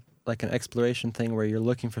be have like an exploration thing where you're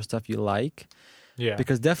looking for stuff you like. Yeah,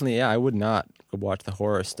 Because definitely, yeah, I would not watch the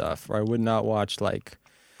horror stuff, or I would not watch like,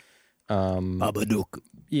 Babadook.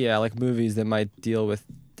 yeah, like movies that might deal with,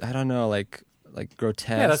 I don't know, like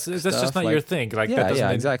grotesque. that's just stuff, not like, your thing. Like yeah, that doesn't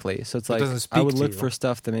yeah, exactly. So it's that like doesn't I speak would to look you. for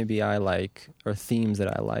stuff that maybe I like, or themes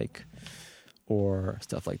that I like, or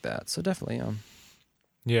stuff like that. So definitely,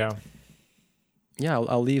 Yeah, yeah,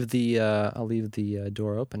 I'll leave the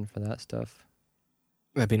door open for that stuff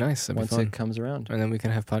That'd be nice. That'd once be fun. it comes around. And then we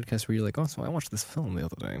can have podcasts where you're like, oh, so I watched this film the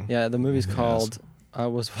other day. Yeah, the movie's Yes. called "I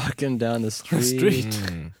Was Walking Down the Street." Street.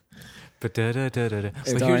 Mm. but here's the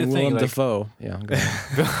Starring thing, Willem like, Dafoe. Yeah, go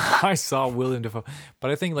ahead. I saw Willem Dafoe,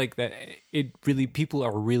 but I think like that it really people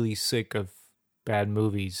are really sick of bad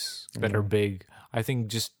movies that are big. I think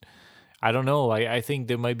just I don't know. I think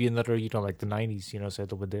there might be another like the 90s.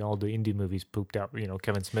 Said when all the indie movies pooped out.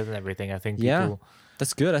 Kevin Smith and everything. I think people. Yeah.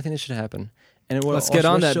 That's good. I think it should happen. And it will Let's get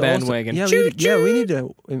on that should also- bandwagon. yeah, Choo-choo!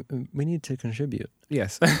 we need to contribute.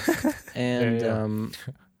 Yes. And Yeah. Yeah,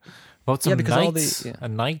 About some because all nights, the- yeah.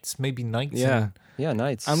 nights, maybe nights. Yeah. yeah,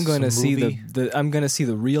 nights. I'm going to Some see movie. I'm going to see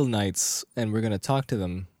the real Knights, and we're going to talk to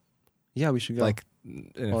them Yeah, we should go. like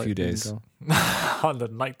in a Well, few we can days. go. on the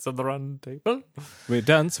nights of the round table. We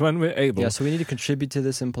dance when we're able. Yeah, so we need to contribute to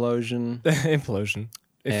this implosion. Implosion.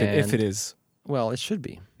 If And- it is. Well, it should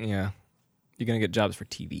be. Yeah. You're going to get jobs for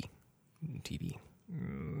TV. TV.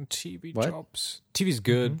 TV What? jobs. TV's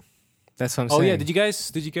good. That's what I'm Oh saying. yeah, did you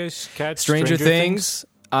guys catch Stranger Things.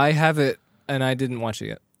 I have it and I didn't watch it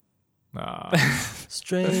yet.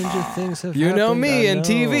 Stranger things have You happened. know me I and know.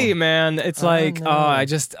 TV, man. It's like, know. I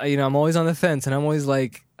just, I'm always on the fence, and I'm always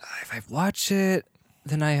like, if I watch it,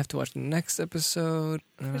 then I have to watch the next episode.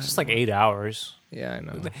 It's just like 8 hours. Yeah, I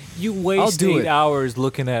know. You I'll waste do 8 it. hours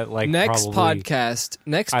looking at like Next probably, podcast,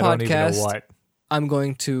 I don't even know what. I'm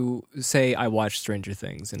going to say I watched Stranger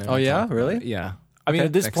Things. And Oh, yeah? talk about Really? it. Yeah. I mean, Okay,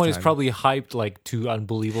 at this next point, it's time. probably hyped like to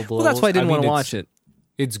unbelievable Well, that's why I didn't want to mean, watch it.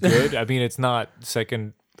 It's good. I mean, it's not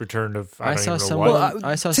second return of. I don't saw even know someone. what.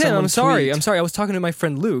 I saw Tim, someone I'm sorry. tweet- I'm sorry. I was talking to my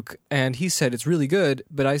friend Luke, and he said it's really good.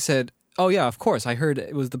 But I said, "Oh yeah, of course. I heard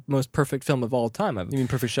it was the most perfect film of all time. You mean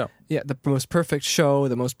Perfect Show? Yeah, the most perfect show,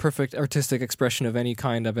 the most perfect artistic expression of any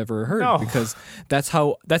kind I've ever heard. No. Because that's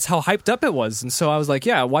how hyped up it was. And so I was like,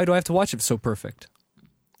 yeah, why do I have to watch it so perfect?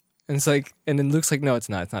 And it's like, and then Luke's like, no, it's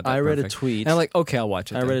not. It's not. That I read a perfect. tweet. And I'm like, okay, I'll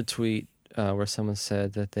watch it. I read a tweet where someone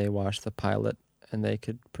said that they watched the pilot and they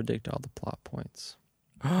could predict all the plot points.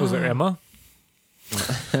 Was there Emma?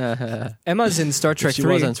 Emma's in Star Trek She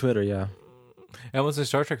 3. was on Twitter, yeah. Emma's in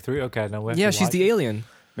Star Trek 3. Okay, now we have Yeah, to she's watch the it. alien.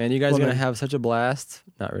 Man, you guys are Well, going to then- have such a blast.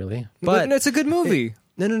 Not really. But But it's a good movie.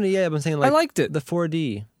 no, yeah, but I'm saying I like liked it. the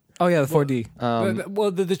 4D. Oh yeah, the 4D.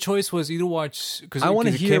 Well, the choice was either watch because I want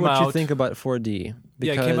to it hear came what out, you think about 4D. Yeah, it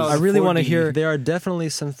Because came out I really in want to 4D. hear. there are definitely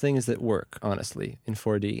some things that work, honestly, in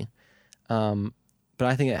 4D. But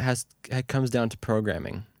I think it comes down to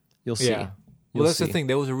programming. You'll see. Yeah. You'll Well, that's see. the thing.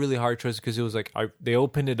 That was a really hard choice because it was like they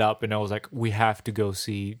opened it up, and I was like, "We have to go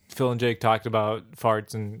see." Phil and Jake talked about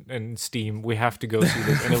farts and steam. We have to go see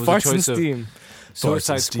this, and it was a Farts and choice of Steam.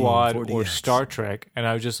 Suicide and Steam, Squad 4DX. or Star Trek. And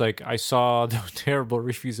I was just like, I saw the terrible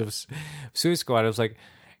reviews of Suicide Squad. I was like,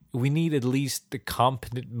 we need at least a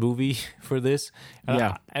competent movie for this. And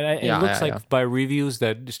Yeah. it Yeah, looks yeah, like yeah. by reviews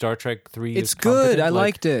that Star Trek 3 It's is good. competent. I Like,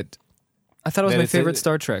 liked it. I thought it was Then my it's favorite a-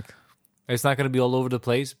 Star Trek. It's not going to be all over the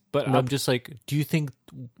place, but Nope. I'm just like, do you think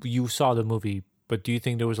you saw the movie? But do you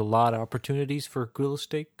think there was a lot of opportunities for grill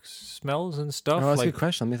steak smells and stuff? Oh, that's a like, good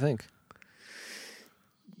question. Let me think.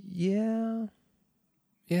 Yeah.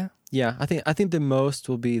 Yeah. Yeah, I think the most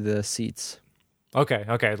will be the seats. okay,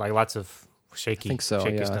 like lots of I shaky. think so.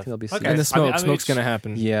 shaky Yeah, I stuff. think there'll be Okay. seats. And the smoke. I mean, Smoke's it's- going to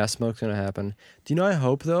happen. Yeah, smoke's gonna happen. Do you know? I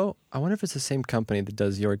hope though. I wonder if it's the same company that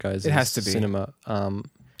does your guys' It has to be. cinema.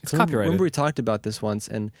 It's Remember copyrighted. we talked about this once,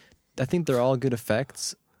 and I think they're all good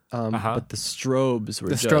effects. But the strobes were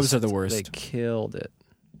The just, strobes are the worst. They killed it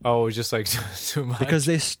Oh, it's just like too much. because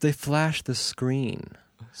they flash the screen,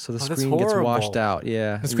 so the Oh, that's screen gets washed horrible. out.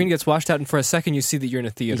 Yeah, The screen gets washed out, and for a second, you see that you're in a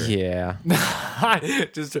theater. Yeah.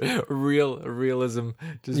 just realism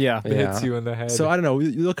just Yeah. hits Yeah. you in the head. So I don't know.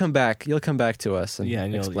 You'll come back. You'll come back to us and Yeah,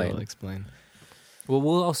 and explain. you'll explain.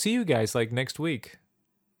 well, I'll see you guys like next week.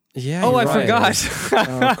 Yeah. Oh, you're I right. forgot.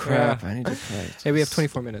 Oh crap! I need to play. Hey, we have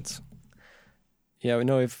 24 minutes. Yeah, we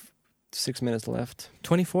know we have 6 minutes left.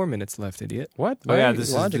 24 minutes left, idiot. What? Oh, yeah, Why? this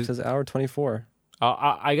is Logic the- says hour 24.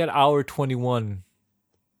 I got hour 21.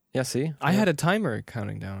 Yeah, see? I had a timer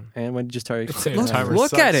counting down. And when did you start? Look- Timer look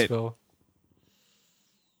sucks, at it. Phil.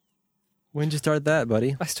 When did you start that,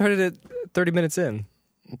 buddy? I started it 30 minutes in.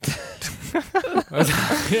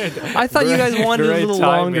 I I thought you guys wanted a little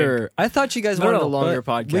timing. longer. I thought you guys No, wanted no, a longer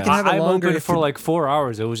but podcast. we can have a I'm longer open if for you- like 4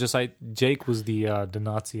 hours. It was just Jake was the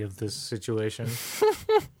Nazi of this situation.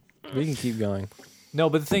 We can keep going. No,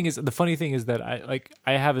 but the funny thing is that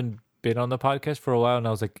I haven't been on the podcast for a while, and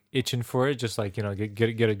I was like itching for it, just like get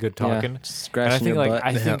a good talking. Yeah, just And I scratching think your like butt.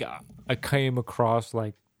 I think I came across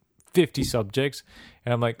like 50 subjects,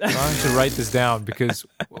 and I'm like, oh, I should write this down because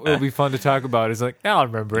it'll be fun to talk about. It's like, I'll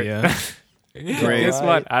remember it. Yeah. Great. Guess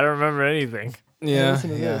what? I don't remember anything. Yeah, listen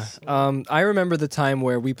to yeah. this. I remember the time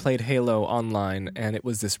where we played Halo online, and it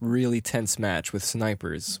was this really tense match with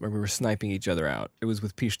snipers where we were sniping each other out. It was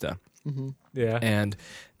with Pishta, Yeah. and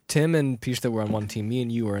Tim and Pishta were on one team. Me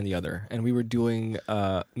and you were on the other, and we were doing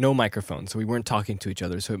no microphone, so we weren't talking to each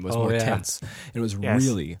other, so it was Oh, more yeah. tense. It was Yes.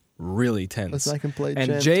 really, really tense. Let's not play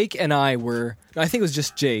And Jake and I were, I think it was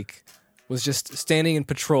just Jake, was just standing in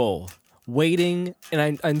patrol, waiting.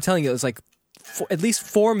 And I'm telling you, it was like at least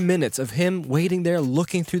 4 minutes of him waiting there,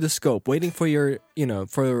 looking through the scope, waiting for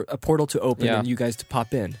for a portal to open Yeah. and you guys to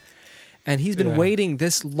pop in. And he's been Yeah. waiting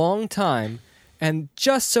this long time, and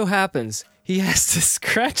just so happens he has to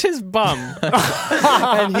scratch his bum,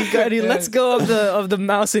 and he lets go of the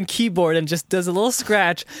mouse and keyboard and just does a little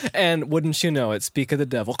scratch. And wouldn't you know it, speak of the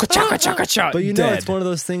devil, ka-cha. But you know, dead. it's one of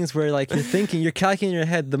those things where like you're calculating in your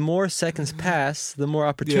head. The more seconds pass, the more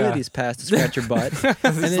opportunities pass to scratch your butt. This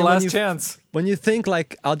is then the when last you- chance. When you think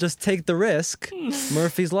like I'll just take the risk,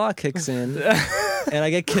 Murphy's Law kicks in, and I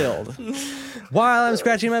get killed while I'm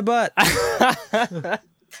scratching my butt.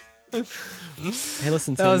 Hey,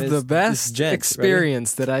 listen, That Tim, was the this best gent,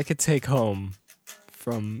 experience that I could take home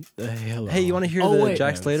from the Halo. ready? Hey, you want to hear Oh, the wait.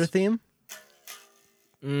 Jack Slater theme?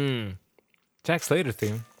 Jack Slater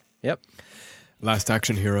theme. Yep. Last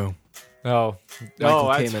Action Hero. Oh, Michael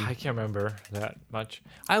that's, Kamen. I can't remember that much.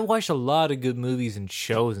 I watched a lot of good movies and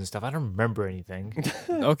shows and stuff. I don't remember anything.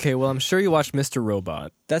 Okay, well, I'm sure you watched Mr.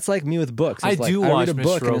 Robot. That's like me with books. I It's like, do I watch read a Mr.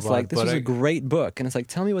 book and it's Robot, like, this but was I- a great book. And it's like,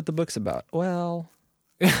 tell me what the book's about. Well,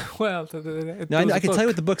 Well, no, I can tell you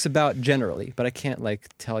what the book's about generally, but I can't like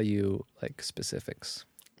tell you like specifics.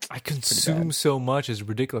 I consume so much is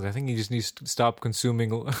ridiculous. I think you just need to stop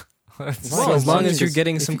consuming. Well, So as long as you're if-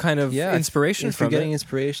 getting if some you- kind of yeah, inspiration if you're from getting it.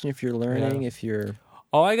 inspiration, if you're learning, Yeah. if you're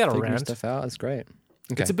Oh, I got a figuring rant. stuff out, that's great.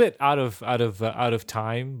 Okay. It's a bit out of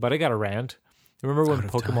time, but I got a rant. Remember when Out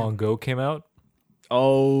of Pokemon time. Go came out?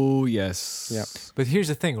 Oh, yes. Yeah. But here's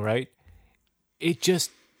the thing, right? It just,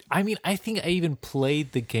 I mean, I think I even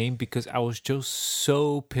played the game because I was just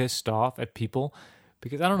so pissed off at people.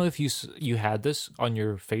 Because I don't know if you had this on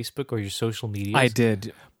your Facebook or your social media. I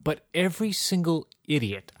did. But every single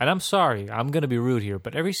idiot, and I'm sorry, I'm going to be rude here,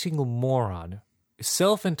 but every single moron,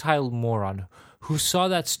 self-entitled moron, who saw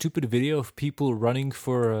that stupid video of people running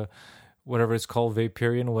for whatever it's called,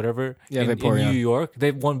 Vaporeon, whatever, Yeah, in Vaporeon. New York. They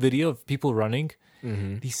have one video of people running.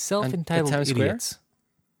 These self-entitled Times Square? idiots.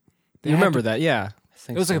 They You had remember to- that, yeah. I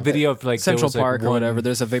think It was like a so. video of like there Central was, like, Park or one- whatever.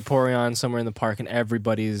 There's a Vaporeon somewhere in the park, and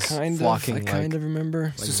everybody's Kind flocking. of. I kind of remember.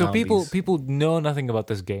 like So people zombies. know nothing about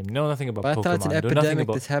this game, know nothing about But I Pokemon, thought it's an know nothing epidemic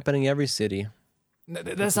about. that's happening in every city.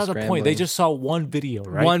 That's not the point. They scrambling. just saw one video,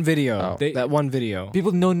 right? One video. Oh. They- that one video.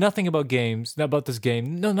 People know nothing about games, not about this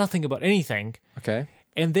game, know nothing about anything, Okay.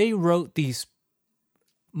 and they wrote these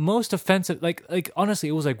most offensive. Like honestly,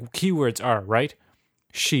 it was like keywords are right.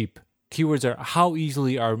 Sheep. Keywords are how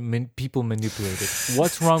easily are people manipulated.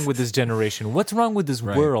 What's wrong with this generation? What's wrong with this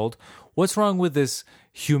Right. world? What's wrong with this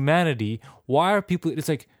humanity? Why are people? It's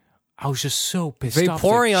like I was just so pissed off.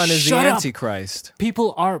 Vaporeon It's like, is the shut up! Antichrist.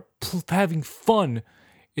 People are having fun.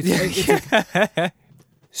 It's like,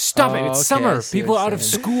 stop it! Oh, It's okay, I summer. see People what are you're out of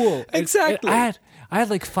saying. school. Exactly. I had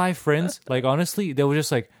like 5 friends. Like honestly, they were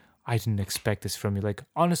just like, I didn't expect this from you. Like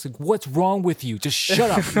honestly, what's wrong with you? Just shut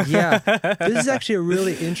up. Yeah. This is actually a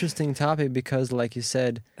really interesting topic because, like you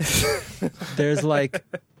said, there's like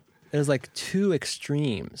two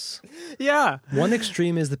extremes. Yeah. One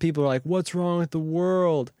extreme is the people who are like, "What's wrong with the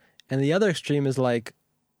world?" And the other extreme is like,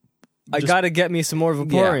 I Just- got to get me some more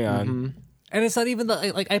Vaporeon. mhm. And it's not even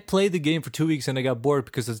like I played the game for 2 weeks and I got bored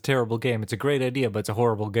because it's a terrible game. It's a great idea, but it's a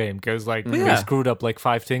horrible game because like they Yeah. screwed up like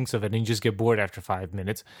 5 things of it and you just get bored after 5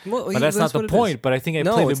 minutes. Well, But that's not the what it point. is. But I think I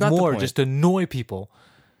No, played it's it not the more point. just to annoy people.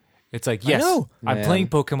 It's like, yes, know. I'm Man. playing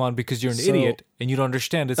Pokemon because you're an So- idiot and you don't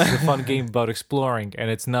understand. This is a fun game about exploring, and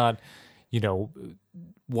it's not,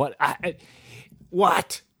 what?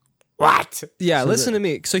 What? Yeah, So listen to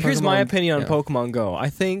me. So here's my Pokemon- opinion on yeah. Pokemon Go. I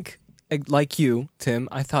think, like you, Tim,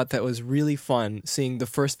 I thought that was really fun seeing the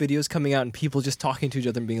first videos coming out and people just talking to each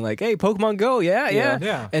other and being like, "Hey, Pokemon Go, yeah,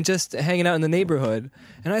 Yeah. and just hanging out in the neighborhood.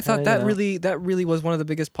 And I thought I that know. really was one of the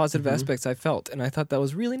biggest positive aspects I felt, and I thought that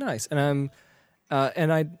was really nice. And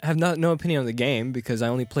I have no opinion on the game because I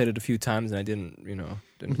only played it a few times and I didn't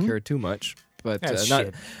care too much. But Yeah, not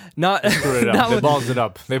shit. not Screw it not up. They with- ballsed it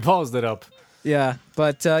up. They ballsed it up. yeah,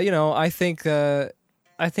 but I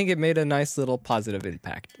think it made a nice little positive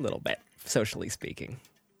impact, a little bit, socially speaking.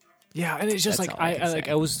 Yeah, and it's just That's like all I can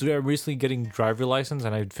say. I was recently getting driver license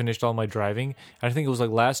and I finished all my driving. And I think it was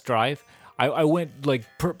like last drive. I went like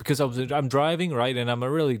because I'm driving right, and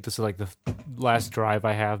this is like the last drive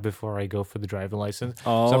I have before I go for the driving license. So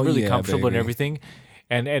Oh, I'm really yeah, comfortable and baby. everything.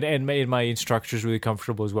 And my instructor's really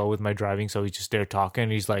comfortable as well with my driving. So he's just there talking.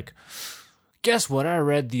 And he's like, "Guess what I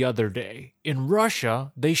read the other day? In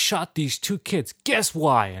Russia, they shot these 2 kids. Guess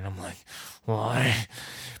why?" And I'm like, "Why?"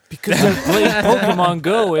 Because they played Pokemon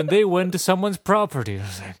Go and they went to someone's property. I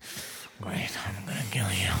was like, "Great, I'm gonna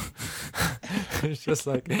kill you." It's just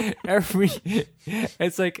like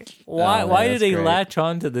it's like why Oh, why do that's they great. latch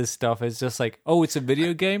on to this stuff? It's just like, oh, it's a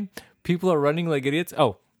video game. People are running like idiots.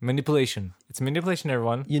 Oh, manipulation. It's manipulation,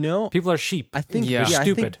 everyone. You know, People are sheep. I think Yeah. They're I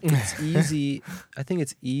stupid. think it's easy. I think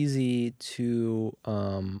it's easy to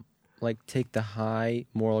like take the high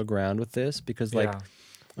moral ground with this because like Yeah.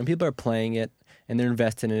 when people are playing it and they're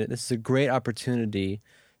invested in it, this is a great opportunity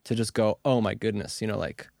to just go, "Oh my goodness,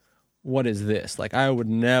 like what is this? Like I would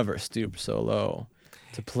never stoop so low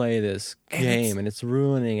to play this And game and it's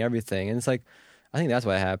ruining everything." And it's like I think that's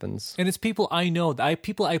what happens. And it's people I know.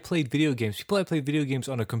 People I played video games. People I played video games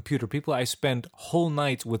on a computer. People I spend whole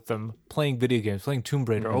nights with them playing video games, playing Tomb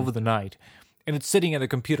Raider over the night. and it's sitting at the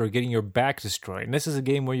computer getting your back destroyed. And this is a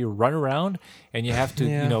game where you run around and you have to,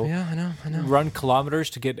 I know. run kilometers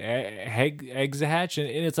to get eggs to hatch. And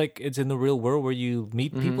it's like it's in the real world where you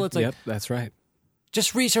meet people. It's like, Yep, that's right.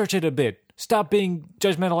 just research it a bit. Stop being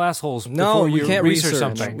judgmental assholes No, before we you can't research research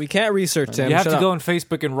something. We can't research, Tim. You have Shut to up. go on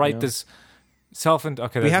Facebook and write this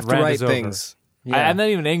okay, We have to rant write is over. things. Yeah. I'm not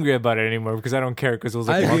even angry about it anymore because I don't care because it was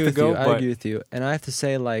I like a agree month with ago. you. I But agree with you. And I have to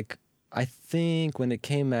say, like, I think when it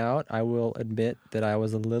came out, I will admit that I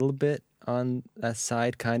was a little bit on that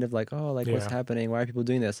side, kind of like, oh, like what's Yeah. happening? Why are people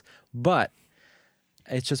doing this? But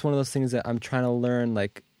it's just one of those things that I'm trying to learn,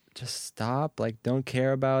 like, just stop, like, don't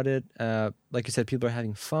care about it. Like you said, people are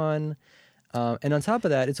having fun. And on top of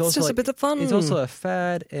that, it's also just a like, bit of fun. It's also a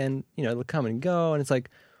fad, and it'll come and go, and it's like,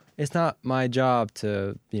 it's not my job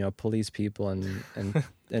to police people and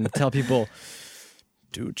tell people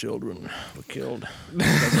 2 children were killed.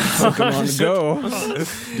 Pokemon Go.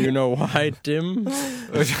 Do you know why, Tim?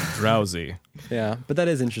 Drowsy. Yeah, but that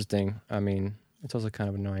is interesting. I mean, it's also kind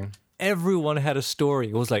of annoying. everyone had a story.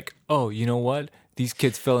 It was like, oh, you know what? These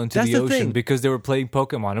kids fell into That's the the ocean thing. because they were playing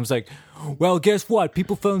Pokemon. I was like, well, guess what?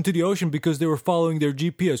 People fell into the ocean because they were following their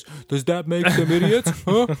GPS. Does that make them idiots?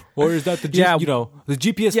 Huh? Or is that the Yeah. the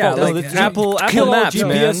GPS Yeah, fault? like No, Apple kill all Maps,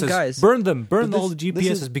 man. GPSs. Guys, burn them. Burn but all this- the this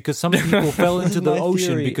GPSs is- because some people fell this into is the my ocean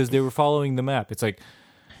theory. because they were following the map. It's like,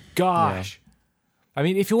 gosh. I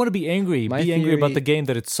mean, if you want to be angry, My be angry about theory- the game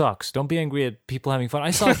that it sucks. Don't be angry at people having fun.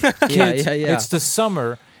 I saw kids. yeah. It's the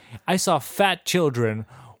summer. I saw fat children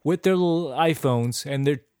with their little iPhones and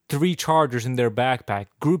their 3 chargers in their backpack.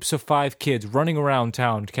 Groups of 5 kids running around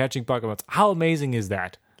town catching Pokemon. How amazing is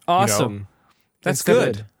that? Awesome. That's Instead of-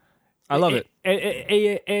 good. I love it.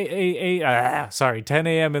 10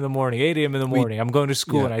 a.m. in the morning, 8 a.m. in the morning. I'm going to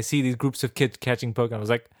school Yeah. and I see these groups of kids catching Pokemon. I was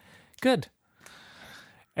like, good.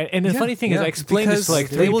 And the Yeah, funny thing is, yeah, I explained this to like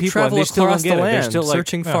because 3 they will people and travel they still across don't get the it. They're land, still like,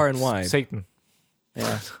 searching far and wide. Satan.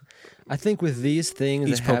 Yeah. I think with these things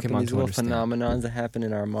Each that happen, Pokemon these to little understand. phenomenons that happen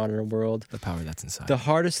in our modern world, The power that's inside. the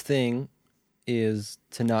hardest thing is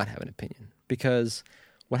to not have an opinion. Because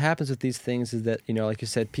what happens with these things is that, like you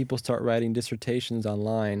said, people start writing dissertations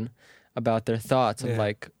online about their thoughts of Yeah.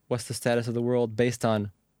 like, what's the status of the world based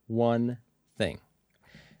on one thing,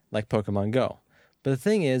 like Pokemon Go. But the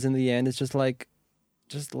thing is, in the end, it's just like,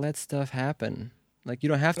 just let stuff happen. Like, you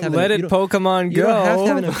don't have to have Let you it don't- Pokemon you go. don't have to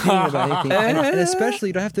have an opinion about anything. And especially,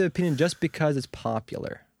 you don't have to have an opinion just because it's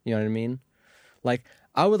popular. You know what I mean? Like,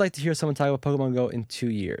 I would like to hear someone talk about Pokemon Go in 2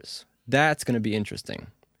 years. That's going to be interesting.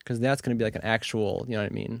 Because that's going to be like an actual, you know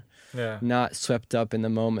what I mean? Yeah. Not swept up in the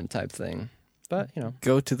moment type thing. But,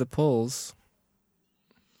 Go to the polls.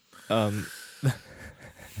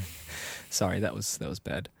 Sorry, that was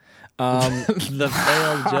bad. the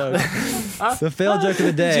failed joke. The failed joke of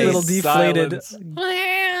the day. A little deflated.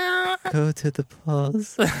 Go to the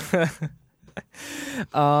polls. The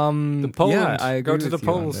polls. Yeah, I agree Go to the with you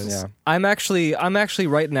on polls. this. Yeah. I'm actually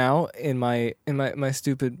right now in my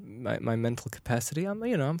stupid my mental capacity.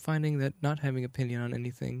 I'm finding that not having opinion on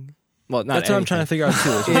anything. Well, not That's what I'm trying to figure out too.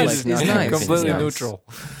 It's just Is not having nice. an Completely opinion. Nice. neutral.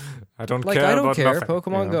 I don't like care I don't about care. nothing.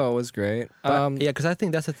 Pokemon Go was great. But, yeah, because I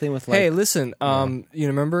think that's the thing with like. Hey, listen. You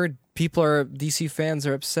remember DC fans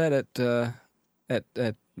are upset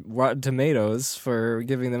at Rotten Tomatoes for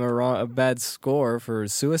giving them a bad score for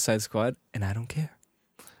Suicide Squad, and I don't care.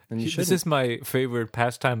 and you This shouldn't. is my favorite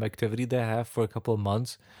pastime activity that I have for a couple of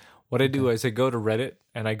months. What I do is I go to Reddit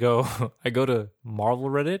and I go to Marvel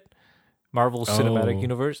Reddit, Marvel Cinematic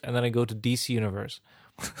Universe, and then I go to DC Universe.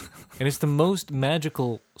 And it's the most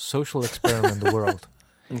magical social experiment in the world.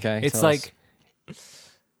 Okay. It's tell us. like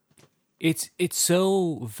it's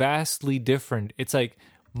so vastly different. It's like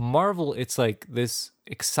Marvel, it's like this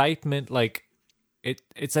excitement, like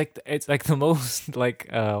it's like the most like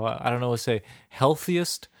I don't know what to say,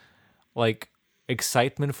 healthiest like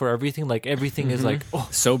excitement for everything. Like everything is like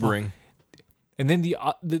Sobering. and then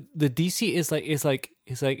the DC is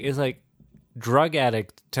like drug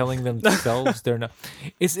addict telling themselves they're not.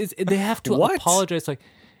 It's they have to What? apologize like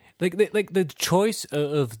the choice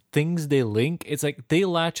of things they link. It's like they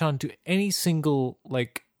latch on to any single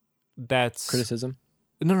like that's criticism.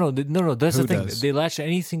 no. That's Who the thing. does? They latch to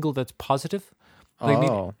anything that's positive. Like,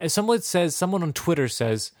 Oh. as someone on Twitter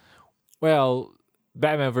says, "Well,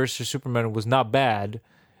 Batman versus Superman was not bad."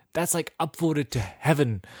 That's like upvoted to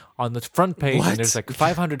heaven on the front page, What? and there's like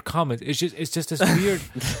 500 comments. It's just this weird,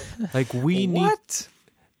 like we need. What?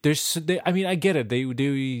 I mean, I get it.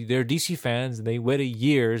 They're DC fans, and they waited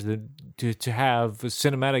years to have a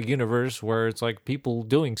cinematic universe where it's like people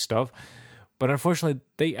doing stuff. But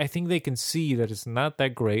unfortunately, I think they can see that it's not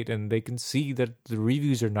that great, and they can see that the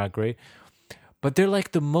reviews are not great. But they're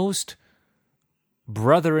like the most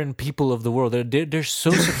brethren people of the world. They're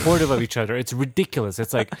so supportive of each other. It's ridiculous.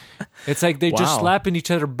 It's like they're just Wow. slapping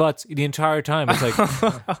each other butts the entire time. It's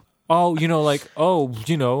like, oh,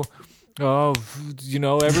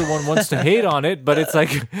 everyone wants to hate on it, but it's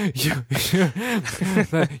like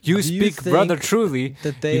you speak think rather truly.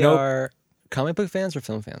 That they are comic book fans or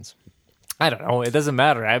film fans? I don't know. It doesn't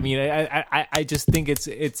matter. I mean, I just think it's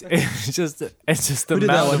just the Who did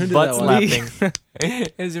that amount one? Who of did butt that one?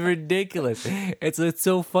 slapping. It's ridiculous. It's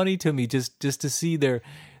so funny to me just to see they're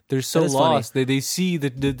so That is funny. lost. They see the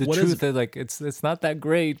What is- truth. They're like it's not that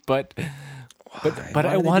great, but Why I do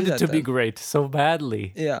they want do it to that be then? great so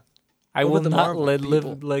badly. Yeah. I What will about the not Marvel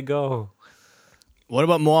people? let go. What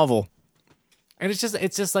about Marvel? And it's just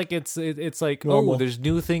like it's like Normal. there's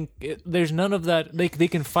new thing. There's none of that. They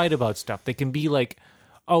can fight about stuff. They can be like,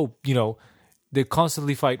 they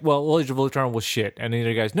constantly fight. Well, Age of Ultron was shit, and the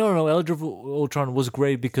other guys, no, Age of Ultron was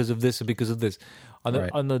great because of this and because of this. On the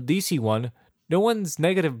Right. on the DC one, no one's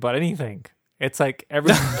negative about anything. It's like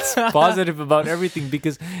everyone's positive about everything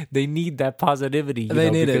because they need that positivity. They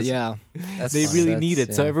need it, because yeah. That's They fine. really That's- need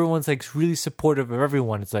it. So yeah. everyone's like really supportive of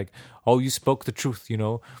everyone. It's like, oh, you spoke the truth,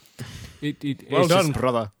 it's just-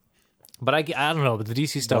 brother. but I don't know. But the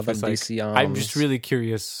DC stuff Brother is like, DC I'm just arms. really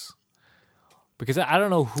curious because I don't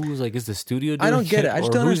know who's like, is the studio doing I don't get it. I just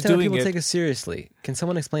or don't who's understand why doing people it? take it seriously. Can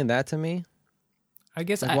someone explain that to me? I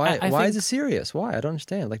guess Like, I why think, is it serious? Why? I don't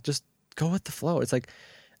understand. Like, just go with the flow. It's like,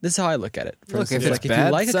 this is how I look at it. For Look, if instance, it's like if bad,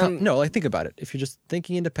 you like some- like think about it. If you're just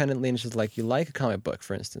thinking independently and it's just like you like a comic book,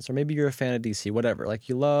 for instance, or maybe you're a fan of DC, whatever. Like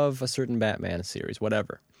you love a certain Batman series,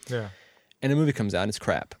 whatever. Yeah. And a movie comes out and it's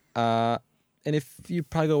crap. And if you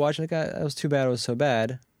probably go watch it, like, that was too bad, it was so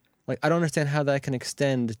bad. Like, I don't understand how that can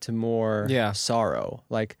extend to more Yeah. sorrow.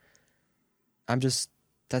 Like, that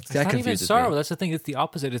It's confuses not even sorrow. me. That's the thing. It's the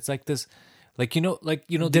opposite. It's like this, the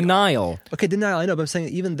Denial. Okay, denial, I know, but I'm saying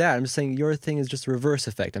even that, I'm just saying your thing is just reverse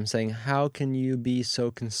effect. I'm saying, how can you be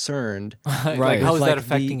so concerned? like, Right. how is Like that the-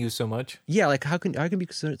 affecting you so much? Yeah, like how can you be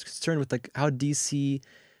concerned with like how DC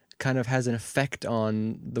kind of has an effect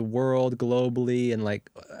on the world globally and like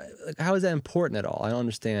how is that important at all? I don't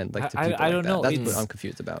understand. Like to I people like don't that. know. That's It's- what I'm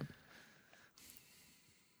confused about.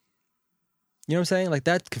 You know what I'm saying? Like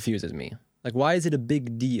that confuses me. Like why is it a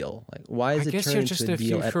big deal? Like why is I it guess turned you're into just a if deal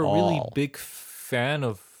you're at a really all? big fan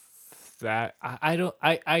of that. I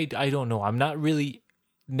don't know. I'm not really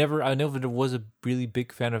I never was a really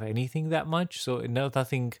big fan of anything that much. So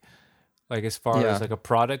nothing like as far Yeah. as like a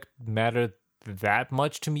product mattered that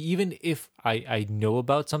much to me. Even if I know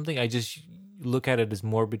about something, I just look at it as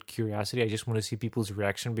morbid curiosity. I just want to see people's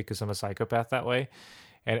reaction because I'm a psychopath that way.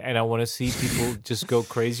 And I want to see people just go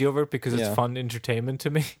crazy over it because it's Yeah. fun entertainment to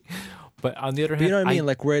me. But on the other But hand, you know what I mean?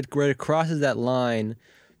 Like where it crosses that line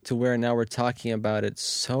to where now we're talking about it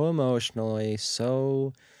so emotionally,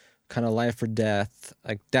 so kind of life or death,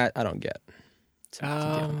 like that I don't get. To be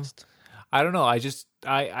honest. I don't know.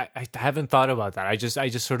 I haven't thought about that. I just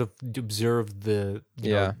sort of observe the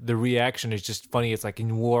you know, Yeah. the reaction is just funny. It's like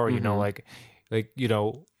in war, like That's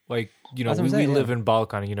what I'm we saying, live yeah. in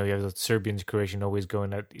Balkan. You have the Serbians, Croatians always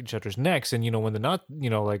going at each other's necks, and when they're not,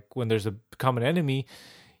 like when there's a common enemy,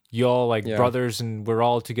 you all like Yeah. brothers, and we're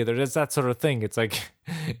all together. That's that sort of thing. It's like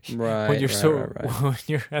Right, when you're right. when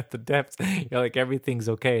you're at the depths, you're like everything's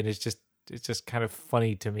okay, and it's just kind of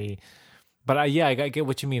funny to me. But I get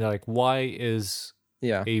what you mean. Like, why is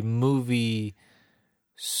Yeah. a movie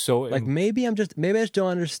so Like maybe I just don't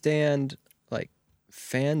understand like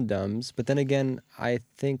fandoms, but then again, I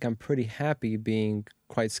think I'm pretty happy being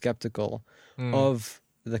quite skeptical of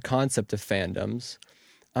the concept of fandoms.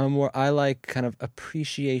 I like kind of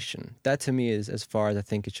appreciation. That to me is as far as I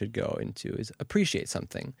think it should go into is appreciate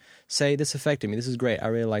something. Say this affected me. This is great. I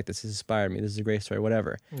really like this. This inspired me. This is a great story.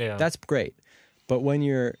 Whatever. Yeah. That's great. But when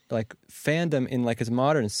you're like fandom in like its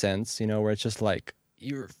modern sense, where it's just like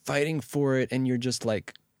you're fighting for it and you're just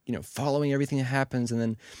like, following everything that happens. And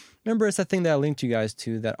then remember, it's that thing that I linked you guys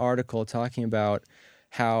to, that article talking about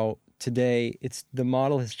how today the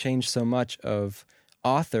model has changed so much of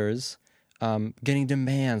authors getting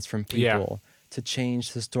demands from people to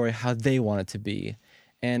change the story how they want it to be.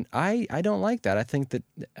 And I don't like that. I think that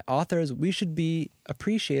authors, we should be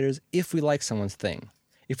appreciators if we like someone's thing.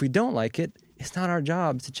 If we don't like it, it's not our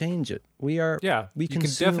job to change it. We you can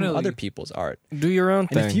consume definitely- other people's art. Do your own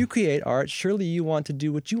thing. And if you create art, surely you want to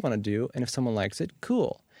do what you want to do. And if someone likes it,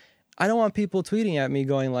 cool. I don't want people tweeting at me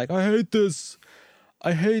going like, I hate this.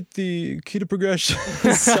 I hate the key to progression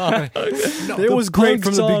song. it was great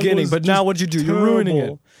from the beginning, but now what you do? You're ruining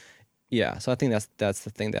it. Yeah, so I think that's the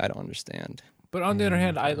thing that I don't understand. But on the other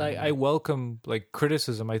hand, I welcome like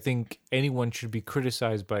criticism. I think anyone should be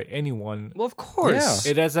criticized by anyone. Well, of course.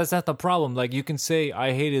 Yeah. That's not the problem. Like you can say,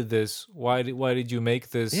 I hated this. Why did you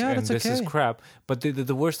make this? Yeah, and that's this is okay. crap. But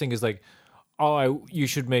the worst thing is like, oh, you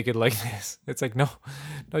should make it like this. It's like no,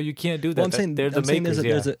 you can't do that. Well, I'm saying, They're the I'm saying makers.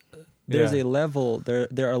 there's Yeah. a level.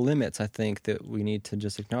 There are limits. I think that we need to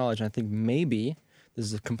just acknowledge. And I think maybe this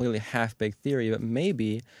is a completely half-baked theory, but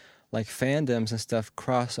maybe like fandoms and stuff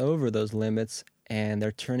cross over those limits, and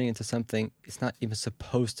they're turning into something it's not even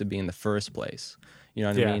supposed to be in the first place. You know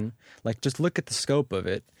what I Yeah. mean? Like just look at the scope of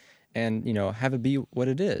it, and have it be what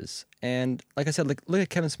it is. And like I said, like look at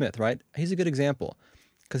Kevin Smith, right? He's a good example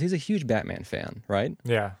because he's a huge Batman fan, right?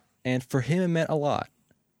 Yeah. And for him, it meant a lot,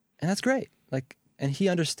 and that's great. Like, and he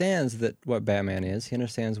understands that what Batman is. He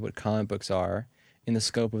understands what comic books are in the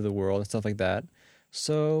scope of the world and stuff like that.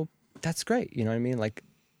 So that's great. You know what I mean? Like,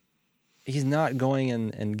 he's not going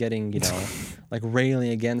and getting like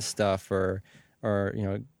railing against stuff or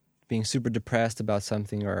being super depressed about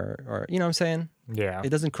something or you know what I'm saying? Yeah. It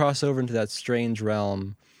doesn't cross over into that strange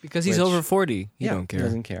realm. Because he's Which- over 40. You don't He care.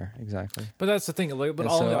 doesn't care exactly. But that's the thing. Like, but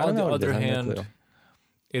And so, I on don't the know what it other is. I have no hand, clue.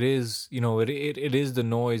 it is it is the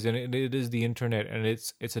noise and it is the internet and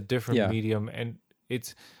it's a different Yeah. medium and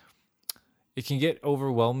it can get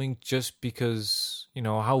overwhelming just because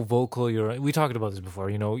how vocal you're. We talked about this before.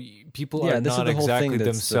 People Yeah, are this is not the whole thing exactly that's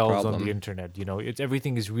the themselves on problem. the internet. It's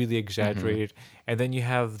everything is really exaggerated, and then you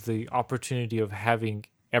have the opportunity of having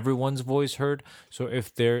everyone's voice heard. So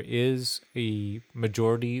if there is a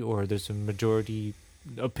majority or there's a majority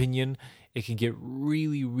opinion, it can get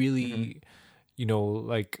really, really,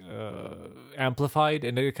 amplified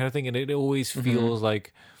and that kind of thing. And it always feels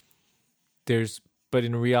like but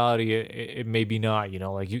in reality, it may be not.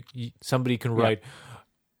 Like somebody can write,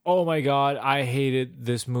 "Oh my God, I hated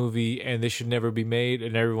this movie, and this should never be made,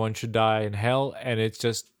 and everyone should die in hell." And it's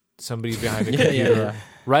just somebody behind a computer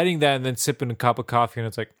writing that, and then sipping a cup of coffee, and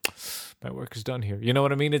it's like, my work is done here. You know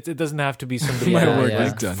what I mean? It doesn't have to be somebody My work like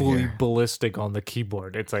is done fully here. ballistic on the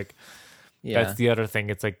keyboard. It's like Yeah. that's the other thing.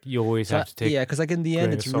 It's like you always have to take. because like in the grain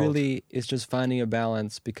end, of it's salt. really it's just finding a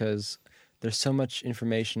balance because there's so much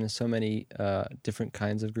information and so many different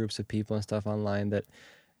kinds of groups of people and stuff online that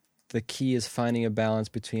the key is finding a balance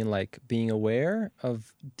between like being aware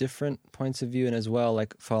of different points of view and as well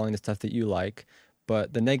like following the stuff that you like.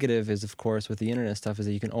 But the negative is, of course, with the internet stuff is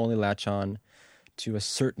that you can only latch on to a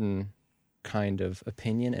certain kind of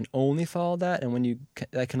opinion and only follow that. And when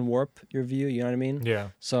that can warp your view, you know what I mean? Yeah.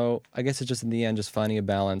 So I guess it's just in the end, just finding a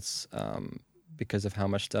balance because of how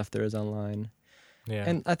much stuff there is online. Yeah.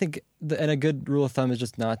 And I think, and a good rule of thumb is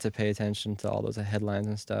just not to pay attention to all those headlines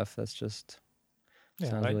and stuff. That's just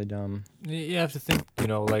sounds really dumb. You have to think,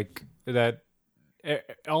 like that.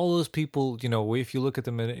 All those people, if you look at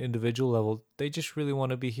them at an individual level, they just really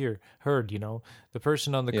want to be heard. The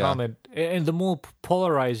person on the comment, and the more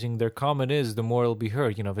polarizing their comment is, the more it'll be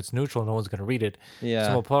heard. If it's neutral, no one's going to read it. Yeah.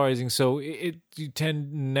 It's more polarizing, so you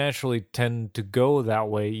naturally tend to go that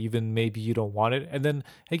way, even maybe you don't want it. And then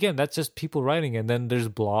again, that's just people writing. And then there's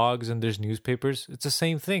blogs and there's newspapers. It's the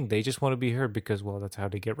same thing. They just want to be heard because, well, that's how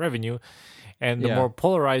they get revenue. And the more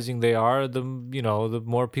polarizing they are, the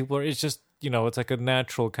more people are. It's just. It's like a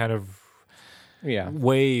natural kind of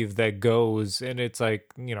wave that goes, and it's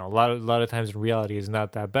like a lot of times in reality is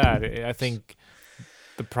not that bad. I think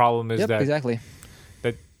the problem is that exactly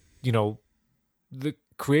the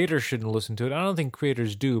creators shouldn't listen to it. I don't think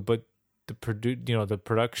creators do, but the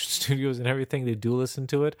production studios and everything, they do listen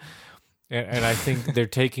to it, and I think they're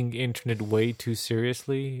taking internet way too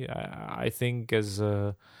seriously. I think as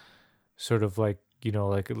a sort of like.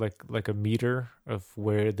 Like a meter of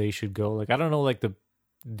where they should go. Like I don't know, like the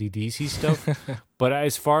DC stuff, but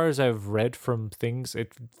as far as I've read from things,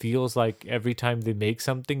 it feels like every time they make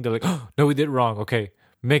something, they're like, "Oh no, we did it wrong. Okay,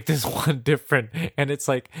 make this one different." And it's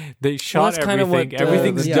like they shot that's kind of everything, what,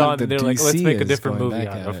 everything's done, the and they're like, "Let's DC make a is different going movie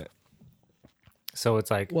back out at of." it. So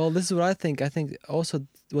it's like, well, this is what I think. I think also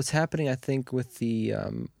what's happening. I think with the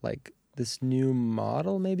like this new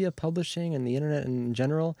model, maybe of publishing and the internet in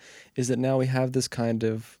general, is that now we have this kind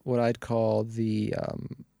of what I'd call the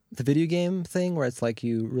video game thing, where it's like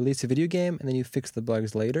you release a video game and then you fix the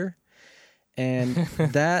bugs later, and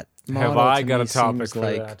that model have I to got me a topic seems for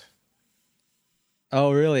like, that?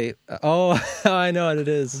 Oh, really? Oh, I know what it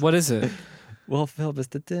is. What is it? Well, Philip is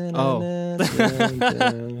the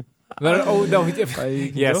No. Go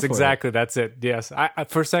Yes, for exactly. That's it. Yes. I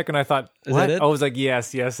for a second I thought, Is what? that it? I was like,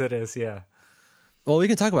 yes, it is. Yeah. Well, we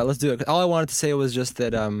can talk about it. Let's do it. All I wanted to say was just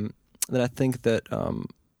that that I think that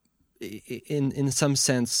in some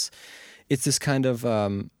sense, it's this kind of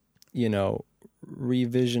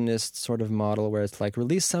revisionist sort of model where it's like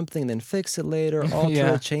release something, then fix it later, alter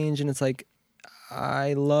Yeah. it, change, and it's like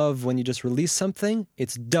I love when you just release something,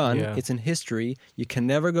 it's done, Yeah. it's in history, you can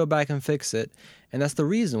never go back and fix it, and that's the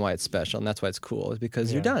reason why it's special, and that's why it's cool, is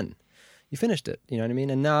because you're Yeah. done. You finished it, you know what I mean?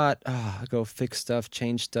 And not go fix stuff,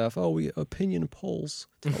 change stuff. Oh, opinion polls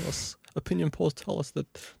tell us. Opinion polls tell us that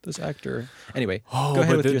this actor. Anyway, go ahead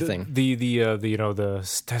but with your thing. The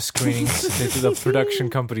test screenings. the production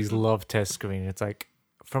companies love test screening. It's like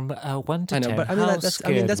from 1 to I know, 10. but I mean how that's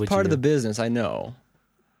scared would part of you? the business. I know.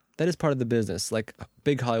 That is part of the business. Like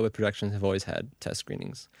big Hollywood productions have always had test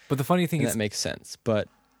screenings, But the funny thing and is, that makes sense. But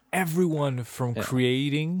everyone from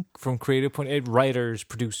creative point, writers,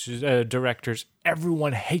 producers, directors,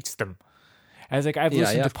 everyone hates them. As like I've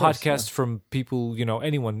listened to of course, podcasts from people,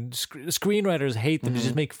 anyone, screenwriters hate them. They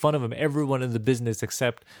just make fun of them. Everyone in the business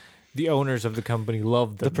except the owners of the company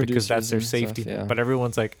love them because that's their producers and safety stuff, net. yeah. But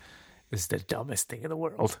everyone's like, this is the dumbest thing in the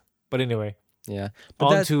world. But anyway, yeah, On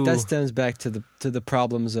but to- that stems back to the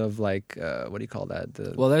problems of like what do you call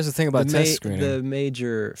that? Well, there's the thing about the test screening. the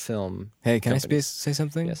major film. Hey, can companies. say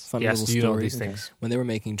something? Yes. Fun yes, little you story. know these things. When they were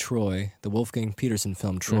making Troy, the Wolfgang Peterson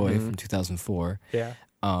film Troy Mhm. from 2004, Yeah.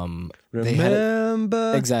 they had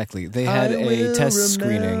Remember, exactly. They had I a will test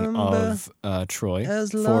screening remember of Troy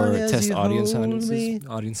as for long as test you audiences, hold audiences, me,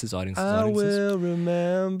 audiences, I will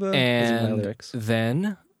remember. Those are my And lyrics.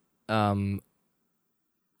 then,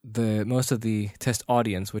 the most of the test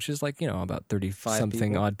audience, which is like about 30 5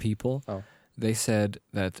 something people? odd people, Oh. they said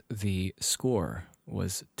that the score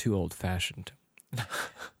was too old fashioned.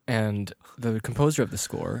 And the composer of the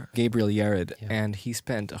score, Gabriel Yared, Yeah. and he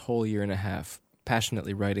spent a whole year and a half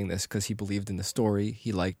passionately writing this because he believed in the story.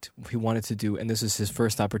 He wanted to do, and this was his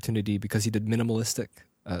first opportunity because he did minimalistic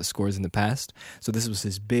scores in the past. So this was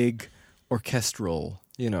his big orchestral,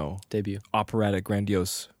 Debut. operatic,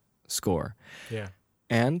 grandiose score. Yeah.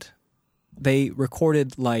 And they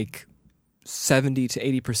recorded like 70 to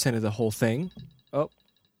 80% of the whole thing.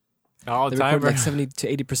 All They time. recorded like 70 to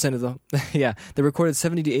 80% of the yeah. They recorded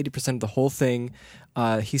 70 to 80% of the whole thing.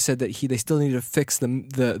 He said that they still needed to fix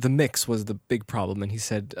the mix was the big problem, and he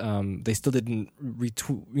said they still didn't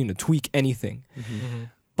tweak anything. Mm-hmm.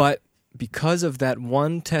 But because of that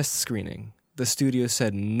one test screening, the studio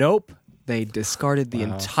said nope. They discarded the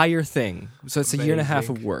Wow. entire thing. So it's a year and a half of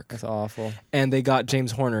Amazing. work, That's awful. and they got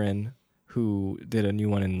James Horner in, who did a new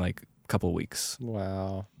one in like a couple of weeks.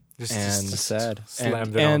 Wow. Just And- Sad.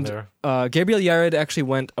 slammed it on there. Gabriel Yared actually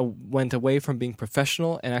went away from being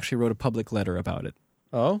professional and actually wrote a public letter about it.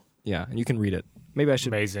 Oh, Yeah, and you can read it. Maybe I should.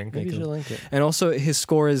 Amazing. maybe you Make should it- link it. And also, his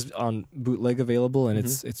score is on bootleg available, and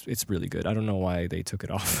Mm-hmm. it's really good. I don't know why they took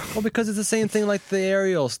it off. Well, because it's the same thing like the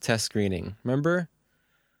Ariel's test screening. Remember?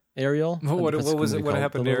 Ariel? What What's was it it? What called?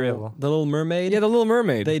 happened The to little- Ariel? The Little Mermaid? Yeah, The Little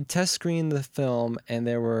Mermaid. They test screened the film, and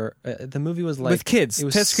there were the movie was like with kids, it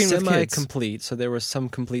was test screen with kids. semi-complete. So there were some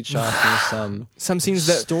complete shots and some Some scenes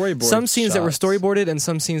that storyboard. some scenes that were shots. storyboarded, and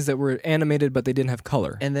some scenes that were animated, but they didn't have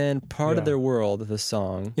color. And then part Yeah. of their world, the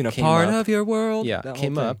song, came part up. of your world. Yeah, that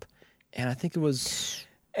came whole thing. up, and I think it was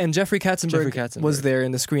And Jeffrey Katzenberg was there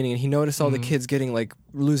in the screening, and he noticed all the kids getting like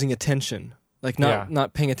losing attention, like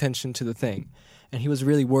not paying attention to the thing, and he was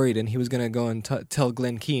really worried. And he was going to go and tell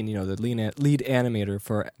Glenn Keane, the lead animator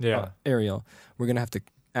for Ariel, we're going to have to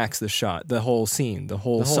axe the shot, the whole scene, the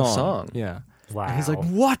whole song. Yeah. Wow. And he's like,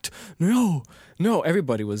 "What? No!"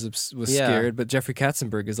 Everybody was scared, but Jeffrey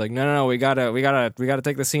Katzenberg is like, "No, we gotta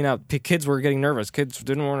take the scene out. Kids were getting nervous. Kids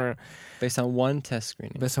didn't want to." based on one test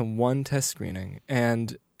screening. Based on one test screening,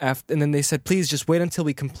 and then they said, "Please just wait until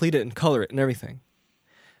we complete it and color it and everything."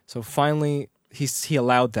 So finally, he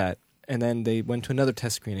allowed that, and then they went to another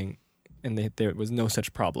test screening, and there was no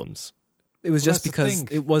such problems. It was Well, just that's the because thing.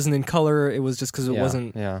 it wasn't in color. It was just because it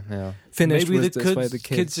wasn't Yeah. finished. Maybe with the this by kids, the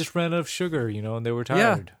kids just ran out of sugar, and they were Yeah.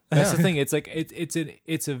 tired. That's Yeah. the thing. It's like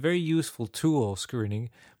it's a very useful tool, screening,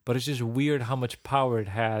 but it's just weird how much power it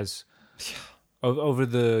has over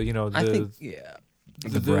the I think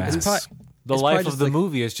the brass. It's probably- the it's life probably of just the like-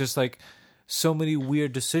 movie. It's just like so many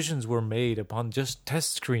weird decisions were made upon just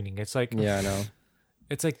test screening. It's like Yeah, I know.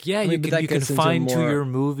 It's like, yeah, I mean, but you that can gets into fine tune more- your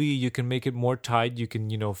movie, you can make it more tight, you can,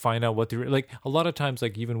 find out what the like a lot of times,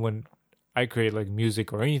 like even when I create like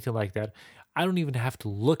music or anything like that, I don't even have to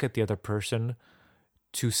look at the other person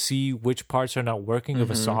to see which parts are not working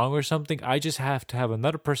of a song or something. I just have to have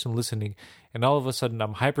another person listening, and all of a sudden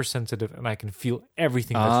I'm hypersensitive and I can feel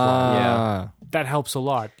everything that's wrong. Yeah. That helps a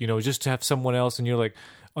lot, just to have someone else and you're like,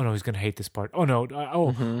 oh no, he's gonna hate this part. Oh no,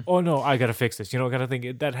 oh no, I gotta fix this. Kind of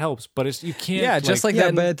thing. That helps, but you can't. Yeah, just like Yeah,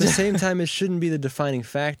 that. but at the same time, it shouldn't be the defining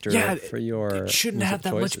factor Yeah, for your it shouldn't music have that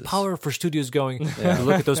choices. much power for studios going. You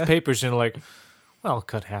look at those papers and like, I'll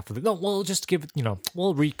cut half of it. No, we'll just give it,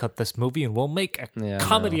 we'll recut this movie and we'll make a Yeah,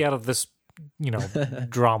 comedy out of this,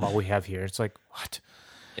 drama we have here. It's like, what?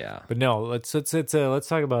 Yeah. But no, let's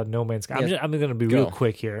talk about No Man's Sky. Yeah. I'm going to be Go. real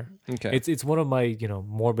quick here. Okay. It's one of my,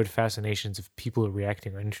 morbid fascinations of people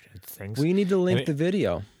reacting on internet to things. We need to link And the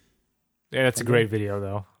video. Yeah, that's a great video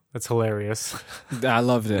though. That's hilarious. I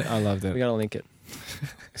loved it. I loved We it. gotta link it.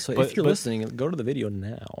 So But- if you're but- listening, go to the video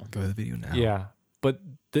now. Go to the video now. Yeah, but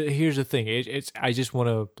here's the thing. It's I just want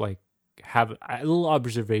to have a little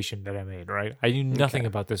observation that I made. Right, I knew nothing Okay.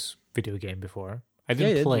 about this video game before. I Yeah, didn't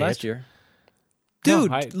you did play last it. year.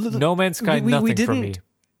 Dude, No Man's Sky, we nothing for didn't- me.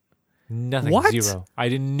 Nothing, What? zero. I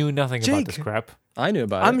knew nothing about this Jake. crap. I knew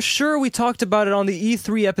about I'm it. sure we talked about it on the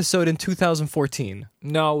E3 episode in 2014.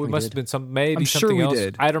 No, it We must did. have been maybe I'm sure something we else.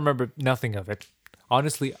 did. I don't remember nothing of it.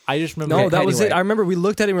 Honestly, I just remember. No, that was it. anyway. I remember we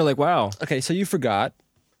looked at it and we were like, wow. Okay, so you forgot.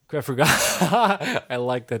 I forgot. I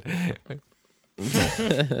like that.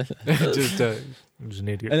 just an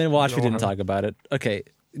idiot. And then watch, we No didn't harm. talk about it. Okay,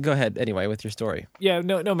 go ahead anyway with your story. Yeah,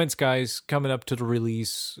 No Man's Sky is coming up to the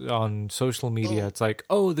release on social media. It's like,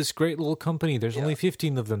 oh, this great little company. There's only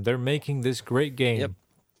 15 of them. They're making this great game. Yep.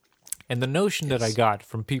 And the notion that I got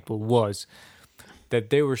from people was that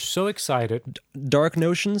they were so excited, Dark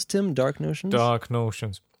Notions, Tim? Dark Notions? dark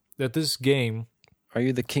notions, that this game Are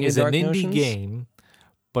you the king is of an Dark indie Notions? game,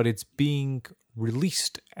 but it's being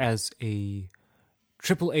released as a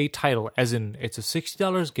AAA title, as in it's a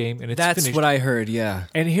 $60 game and it's That's finished. what I heard, yeah.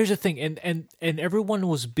 And here's the thing, and everyone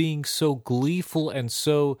was being so gleeful and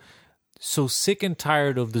so sick and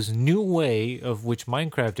tired of this new way of which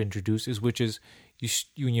Minecraft introduces, which is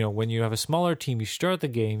when you have a smaller team, you start the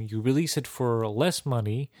game, you release it for less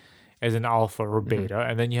money as an alpha or beta,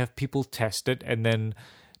 and then you have people test it, and then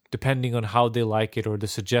depending on how they like it or the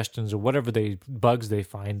suggestions or whatever bugs they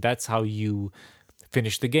find, that's how you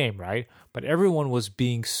finish the game, right? But everyone was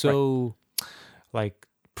being so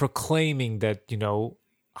proclaiming that,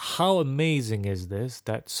 how amazing is this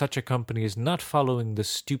that such a company is not following the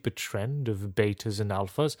stupid trend of betas and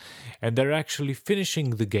alphas, and they're actually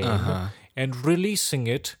finishing the game and releasing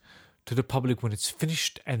it to the public when it's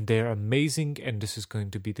finished, and they're amazing, and this is going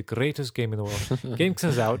to be the greatest game in the world. Game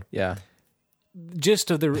comes out. Yeah. Gist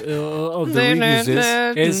of the reviews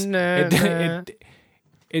is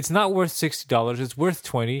it's not worth $60. It's worth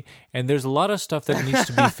 $20, and there's a lot of stuff that needs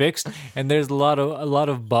to be fixed, and there's a lot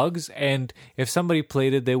of bugs. And if somebody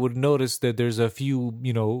played it, they would notice that there's a few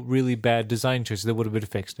really bad design choices that would have been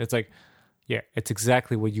fixed. It's like, yeah, it's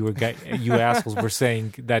exactly what you assholes were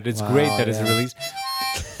saying, that it's great that it's released.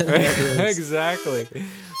 Exactly.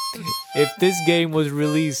 If this game was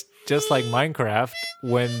released just like Minecraft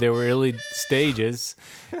when there were early stages,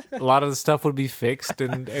 a lot of the stuff would be fixed,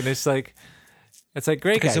 and it's like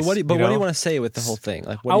great, Okay, guys. so what do you want to say with the whole thing?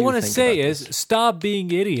 Like, what I do you want to think say about is this? stop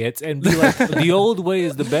being idiots and be like, the old way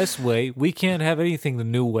is the best way. We can't have anything the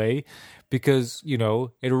new way because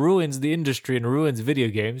it ruins the industry and ruins video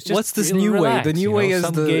games. Just What's this really new relax, way? The new way is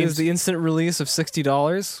Some the games, instant release of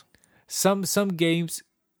 $60. some games.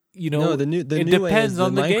 No, the new it way depends is the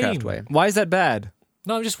on the Minecraft game. way. Why is that bad?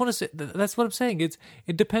 No, I just want to say that's what I'm saying.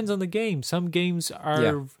 It depends on the game. Some games are.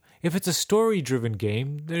 Yeah. If it's a story-driven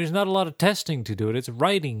game, there's not a lot of testing to do it. It's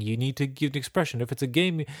writing. You need to give an expression. If it's a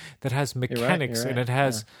game that has mechanics and it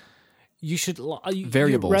has, you should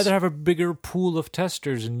Variables. You'd rather have a bigger pool of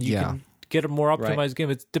testers and you can get a more optimized game.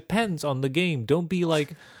 It depends on the game. Don't be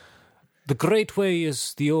like, the great way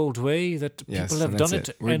is the old way that Yes, people have and done that's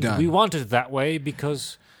it, it. We're and done. we want it that way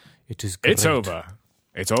because it is great. It's over.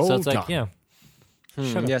 It's all So it's like, done. yeah.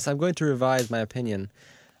 Shut up. Yes, I'm going to revise my opinion.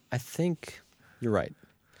 I think you're right.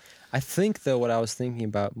 I think, though, what I was thinking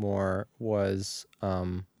about more was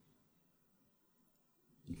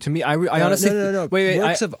To me, I honestly... no. Wait,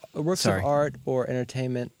 works of Sorry. art or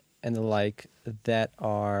entertainment and the like that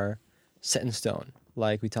are set in stone.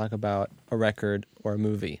 Like we talk about a record or a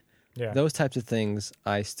movie. Yeah. Those types of things,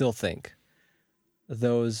 I still think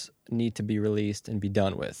those need to be released and be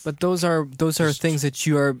done with. But those are things that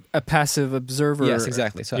you are a passive observer. Yes,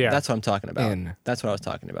 exactly. So Yeah. that's what I'm talking about. In. That's what I was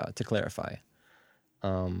talking about, to clarify.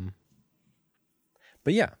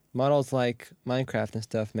 But yeah, models like Minecraft and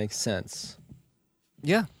stuff make sense.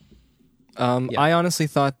 Yeah. Yeah. I honestly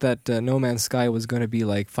thought that No Man's Sky was going to be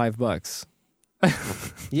like $5.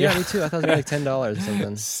 Yeah, me too. I thought it was like $10 or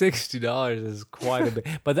something. $60 is quite a bit,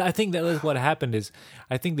 but I think that was what happened. Is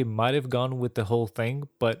I think they might have gone with the whole thing,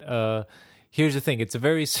 but here's the thing: it's a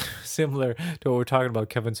very similar to what we're talking about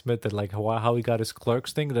Kevin Smith, that like how he got his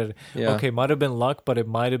Clerks thing. That Yeah. okay, might have been luck, but it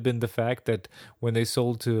might have been the fact that when they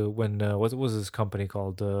sold to what was this company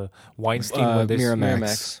called Weinstein when they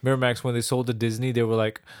Miramax. Miramax when they sold to Disney, they were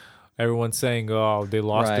like, everyone's saying, "Oh, they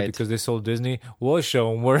lost it Right. because they sold Disney." We'll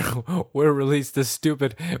show them. We're released this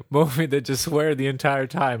stupid movie that just swear the entire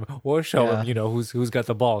time. We'll show them, Yeah. who's got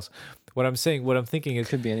the balls. What I'm thinking is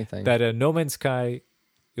Could be anything. that No Man's Sky,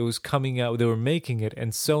 it was coming out. They were making it,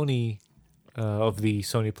 and Sony, of the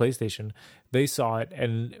Sony PlayStation, they saw it,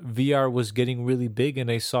 and VR was getting really big, and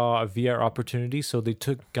they saw a VR opportunity, so they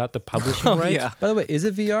got the publishing rights. yeah. By the way, is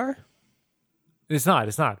it VR? It's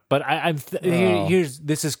not. But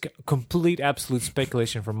this is complete, absolute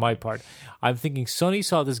speculation from my part. I'm thinking Sony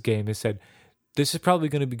saw this game and said, "This is probably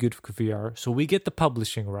going to be good for VR." So we get the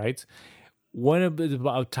publishing rights. When it's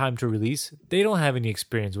about time to release, they don't have any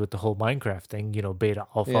experience with the whole Minecraft thing, beta,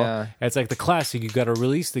 alpha. Yeah. It's like the classic. You got to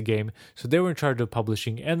release the game. So they were in charge of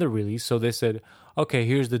publishing and the release. So they said, "Okay,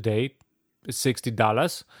 here's the date. It's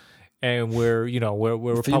 $60, and we're For you, my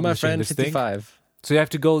publishing friend, this thing." 55. So you have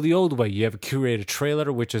to go the old way. You have a curated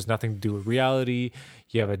trailer, which has nothing to do with reality.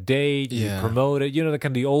 You have a date. You Yeah. promote it. The kind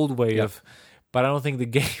of the old way of. But I don't think the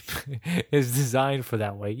game is designed for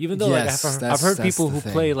that way. Even though Yes, I've heard that's people the who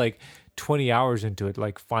thing. play like 20 hours into it,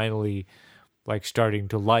 like finally, like starting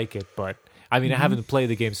to like it. But I mean, I haven't played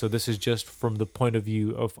the game, so this is just from the point of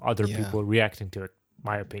view of other Yeah. people reacting to it.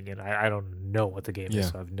 My opinion. I don't know what the game Yeah. is,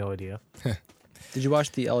 so I have no idea. Did you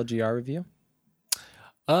watch the LGR review?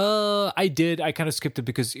 I did. I kind of skipped it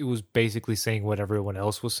because it was basically saying what everyone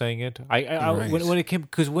else was saying it. Right. When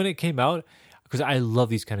it came out, because I love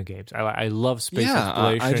these kind of games. I love space Yeah,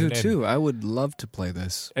 exploration. I do and, too. I would love to play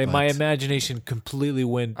this. And but my imagination completely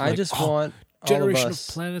went. I like, just oh, want all of Generation of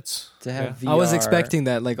us Planets to have VR. I was expecting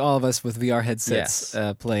that, like all of us with VR headsets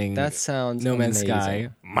Yes. playing That sounds No Man's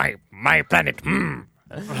amazing. Sky. my planet.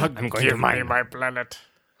 I'm going to my planet.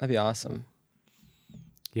 That'd be awesome.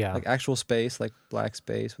 Yeah, Like actual space, like black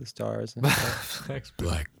space with stars. And stuff.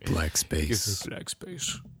 Black Give me space. black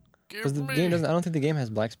space. 'Cause the game doesn't. I don't think the game has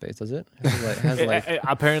black space, does it? It has like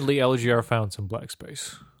Apparently, LGR found some black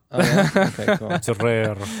space. oh, yeah? Okay, cool. It's a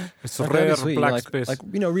rare. It's a Like, that'd rare be sweet. black like, space. like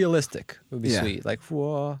realistic would be Yeah. sweet. Like,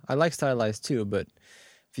 whoa. I like stylized too, but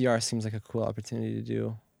VR seems like a cool opportunity to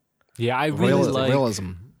do. yeah, I really like.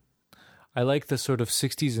 realism. I like the sort of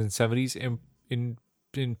 60s and 70s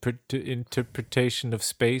interpretation of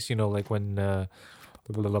space. Like when,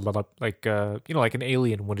 like an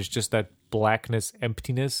alien, when it's just that blackness,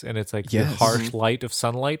 emptiness, and it's like the Yes. harsh light of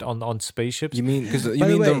sunlight on spaceships. You mean By the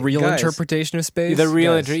the way, real guys, interpretation of space? The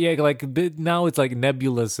real, Guys. now it's like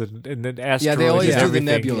nebulas and asteroids. Yeah, they always and do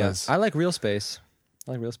the everything. nebulas. I like real space.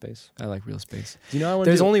 I like real space. I like real space. Do you know I want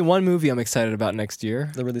There's to do only one movie I'm excited about next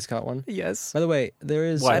year. the Ridley Scott one? Yes. By the way, there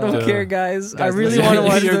is. What? I don't Uh, care, guys. I guys, really listen. want to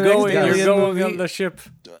watch You're the next going. Alien You're going movie. on the ship.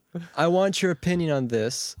 I want your opinion on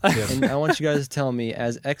this, and I want you guys to tell me,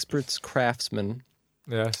 as experts, craftsmen,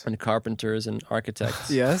 Yes. and carpenters and architects.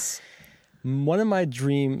 Yes. One of my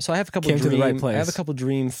dreams. So I have a couple Came to dream. the right place. I have a couple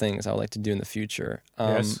dream things I would like to do in the future.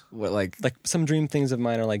 Yes. What, like? Like some dream things of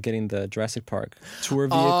mine are like getting the Jurassic Park tour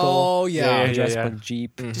vehicle. Oh Yeah, yeah. Jurassic yeah. Park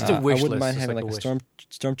Jeep. Just a wish I wouldn't list, mind just having like like a a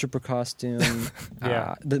stormtrooper costume.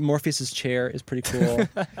 Yeah. The Morpheus's chair is pretty cool.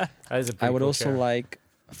 That is a I pretty would cool also chair. like,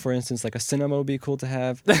 for instance, like a cinema would be cool to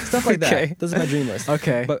have. Stuff like Okay. that. This is my dream list.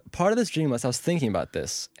 Okay. But part of this dream list, I was thinking about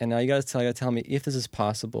this, and now you gotta tell me if this is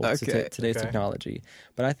possible to Okay. today's Okay. technology.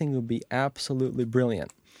 But I think it would be absolutely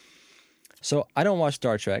brilliant. So I don't watch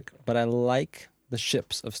Star Trek, but I like the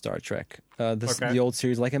ships of Star Trek, Okay. the old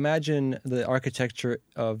series. Like imagine the architecture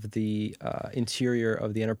of the interior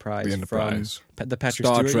of the Enterprise, The Enterprise. from the Patrick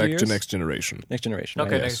Star Stewart Trek years. to Next Generation. Next Generation.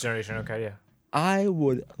 Okay, right? next generation. Okay, yeah. I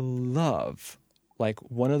would love like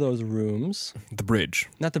one of those rooms. The bridge.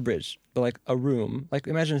 Not the bridge, but like a room. Like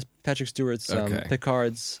imagine Patrick Stewart's Okay.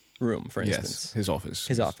 Picard's room, for Yes. instance. His office.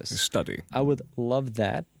 His office. His study. I would love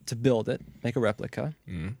that to build it, make a replica.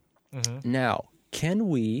 Mm. Now, can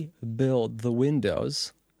we build the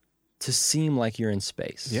windows to seem like you're in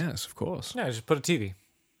space? Yes, of course. Yeah, just put a TV.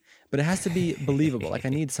 But it has to be believable. Like I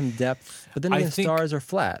need some depth. But then I again, think- stars are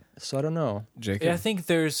flat, so I don't know. Jacob. Yeah, I think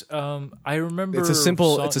there's. I remember It's a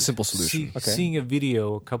simple solution. Okay. Seeing a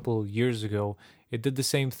video a couple years ago, it did the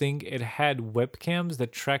same thing. It had webcams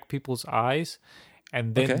that track people's eyes,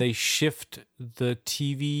 and then Okay. they shift the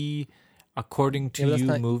TV according to Yeah, but that's you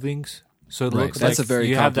not- moving. So it Right, looks that's like a very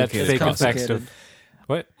you have that complicated fake concept. effect of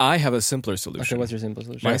what? I have a simpler solution. Okay, what's your simple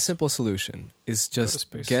solution? My simple solution is just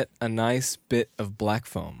space. get a nice bit of black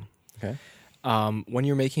foam. Okay. When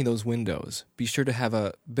you're making those windows, be sure to have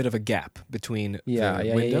a bit of a gap between Yeah, the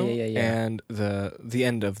yeah, window yeah. and the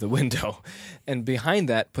end of the window. And behind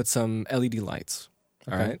that, put some LED lights.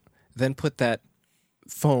 All Okay. right. Then put that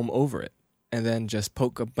foam over it. and then just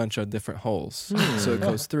poke a bunch of different holes so it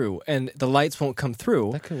goes through, and the lights won't come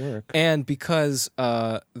through. That could work. And because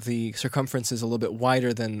the circumference is a little bit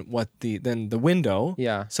wider than the window,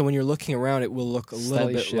 Yeah. so when you're looking around, it will look a little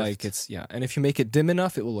Slightly bit shift. like it's and if you make it dim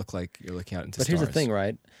enough, it will look like you're looking out into But stars. here's the thing,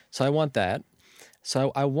 right? So I want that.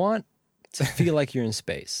 So I want to feel like you're in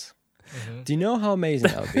space. Do you know how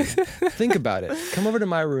amazing that would be? Think about it. Come over to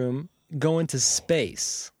my room, go into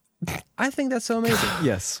space. I think that's so amazing.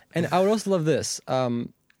 Yes. And I would also love this.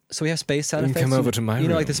 So we have space sound You can effects. come over to my You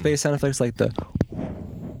know, like the room. space sound effects, like the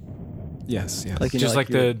Yes. like you Just know, like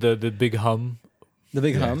your- the big hum. the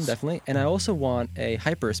big hum, Yes. definitely. And I also want a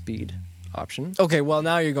hyperspeed option. Okay. Well,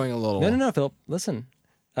 now you're going a little. No, Philip. Listen,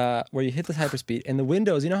 where you hit the hyperspeed and the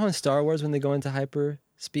windows. You know how in Star Wars when they go into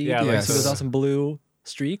hyperspeed, Yeah, like so there's the- all some blue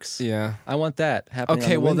streaks. Yeah. I want that happening.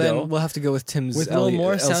 Okay. on the Well, window then we'll have to go with Tim's with a little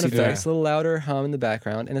more sound LCD. effects, a little louder hum in the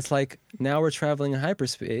background, and it's like now we're traveling in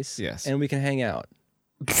hyperspace. Yes. and we can hang out.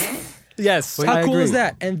 Yes. How I cool agree. is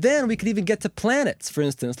that? And then we could even get to planets, for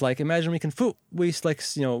instance. Like imagine we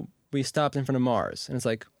stopped in front of Mars, and it's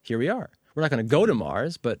like here we are. We're not going to go to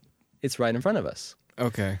Mars, but it's right in front of us.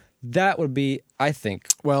 Okay. That would be, I think,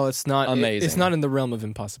 Well, it's not Amazing. It's not in the realm of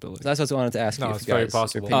impossibility. that's what I wanted to ask you. No, if it's you very guys, your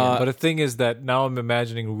possible. opinion. But the thing is that now I'm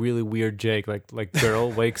imagining really weird Jake, like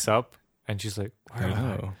girl wakes up and she's like, "Where am I?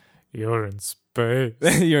 Hello. You're in space."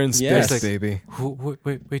 You're in space, Yes. baby.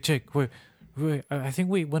 Wait, Jake, wait. I think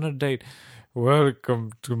we went on a date.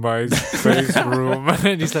 Welcome to my space room.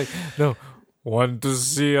 And he's like, no, want to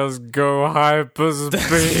see us go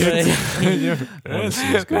hyperspeed?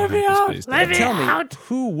 Let me out. But tell me,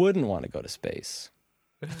 who wouldn't want to go to space?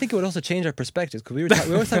 I think it would also change our perspectives because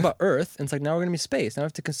we always talk about Earth, and it's like now we're going to be space. Now we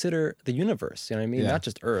have to consider the universe. You know what I mean? Yeah. Not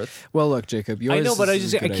just Earth. Well, look, Jacob. Yours I know, but I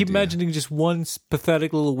is a good keep idea. imagining just one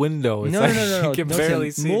pathetic little window. It's No, like no. You can No,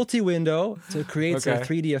 barely Tim, see. multi-window so it creates a Okay.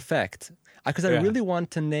 3D effect. Because I Yeah. really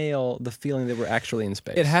want to nail the feeling that we're actually in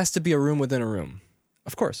space. It has to be a room within a room.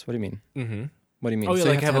 Of course. What do you mean? Mm-hmm. What do you mean? Oh, you So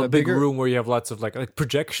you like have have to a big bigger- room where you have lots of like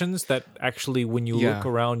projections that actually, when you Yeah. look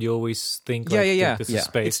around, you always think, Yeah, like, yeah. this Yeah. is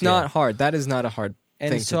space. It's not hard. That is not a hard And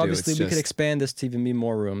thing so to do. obviously It's we could just- expand this to even be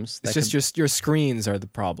more rooms. It's that just could- your screens are the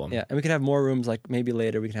problem. yeah, and we could have more rooms. Like maybe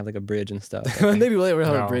later we can have like a bridge and stuff. Maybe later we'll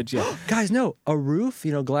have No. a bridge. Yeah. Guys, no, a roof.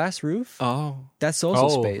 You know, glass roof. Oh. That's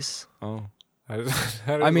also Oh. space. Oh. I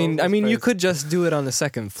I mean, you could just do it on the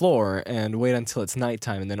second floor and wait until it's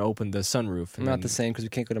nighttime and then open the sunroof. And Not then, the same because we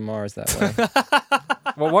can't go to Mars that way.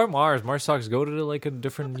 Well, why Mars? Mars sucks. Go to like a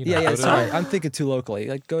different. You know, yeah, go to- sorry. I'm thinking too locally.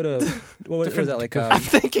 Like go to what is that like? I'm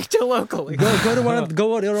thinking too locally. Go to one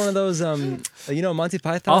of those. You know, Monty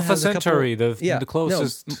Python. Alpha has a couple- Centauri, the Yeah,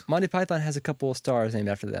 closest. No, Monty Python has a couple of stars named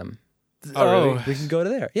after them. Oh, really? We can go to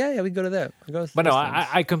there. Yeah, we can go to there. But no,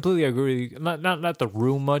 I completely agree. With you. Not the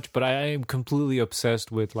room much, but I am completely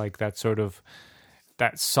obsessed with like that sort of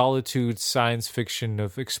that solitude science fiction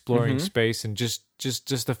of exploring space and just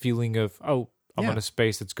the feeling of I'm Yeah. on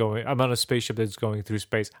a I'm on a spaceship that's going through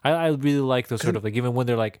space. I really like those sort of like even when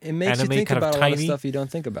they're like It makes you anime think kind about of a lot of tiny. stuff you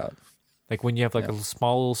don't think about. Like when you have like a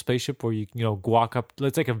small little spaceship where you walk up.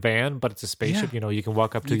 It's like a van, but it's a spaceship. Yeah. You can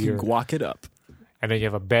walk up to You your can guac it up. and then you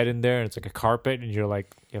have a bed in there and it's like a carpet and you're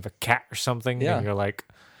like you have a cat or something Yeah. and you're like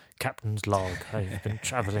Captain's log. I've been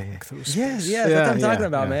traveling through space. Yes, Yeah, that's what I'm talking yeah,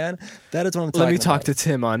 about, yeah. man. That is what I'm talking Let me about. talk to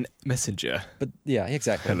Tim on Messenger. But yeah,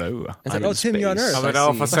 exactly. Hello. It's I'm like, in Tim, you're on space. Earth. I'm an I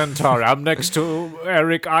Alpha see. Centauri. I'm next to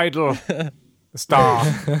Eric Idle. Star.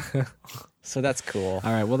 So that's cool.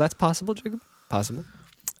 All right. Well, that's possible, Jacob. Possible.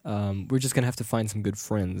 We're just gonna have to find some good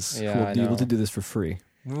friends Yeah, who will I be able know. to do this for free.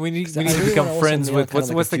 We need I to really become wanna also friends nail with kind of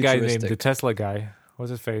like what's a the guy named the futuristic- Tesla guy?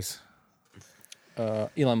 What's his face?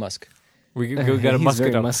 Elon Musk. We got to He's musk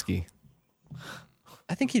very it up. musky.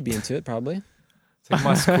 I think he'd be into it probably. It's like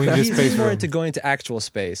Musk. We need a He's space more room. into going to actual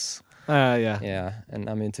space. Yeah. Yeah, and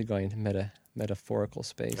I'm into going to metaphorical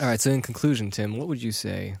space. All right. So, in conclusion, Tim, what would you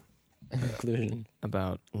say Conclusion.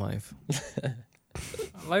 about life?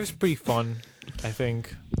 Life's pretty fun. I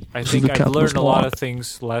think I've learned a lot of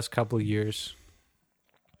things the last couple of years.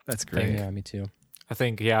 That's great. Yeah, me too. I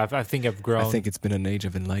think I've grown. I think it's been an age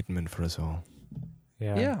of enlightenment for us all.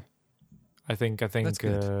 Yeah. I think That's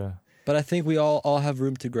good. But I think we all have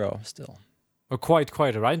room to grow still. quite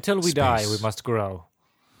right. Until we die, we Space. must grow.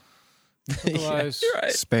 Otherwise,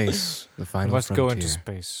 Space, the we final must frontier. go into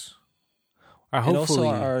space. And Hopefully,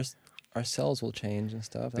 also our cells will change and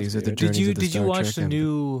stuff. That's These are the weird. journeys did you of the did you Star watch Trek the and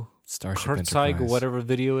new Starship Kurtzig or Enterprise. whatever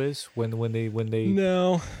video is when they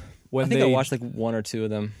No. when I think they I watched like one or two of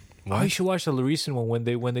them. Oh, you should watch the recent one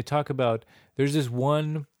when they talk about there's this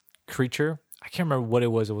one creature. I can't remember what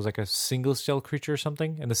it was. It was like a single cell creature or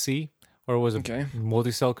something in the sea, or was it Okay. a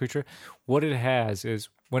multi-cell creature? What it has is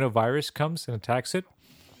when a virus comes and attacks it,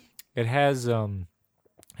 it has an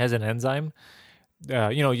enzyme.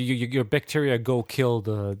 Your bacteria go kill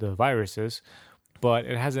the viruses, but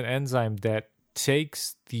it has an enzyme that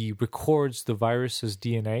records the virus's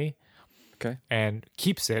DNA, Okay. and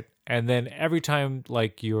keeps it. And then every time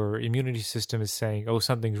like your immunity system is saying, "Oh,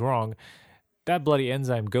 something's wrong," that bloody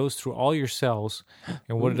enzyme goes through all your cells,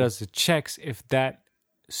 and what it does, it checks if that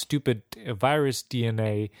stupid virus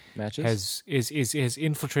DNA Matches? has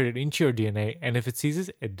infiltrated into your DNA, and if it sees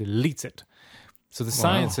it deletes it. So the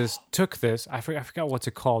scientists took this. I forgot what's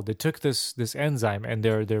it called. They took this enzyme and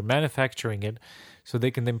they're manufacturing it, so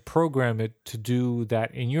they can then program it to do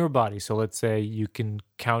that in your body. So let's say you can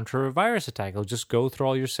counter a virus attack. It'll just go through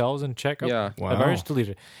all your cells and check. Yeah. The virus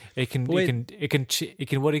deleted.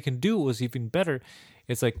 What it can do was even better.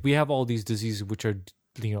 It's like we have all these diseases which are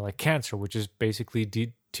like cancer, which is basically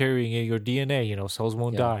deteriorating your DNA. Cells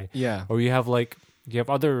won't die. Yeah. Or you have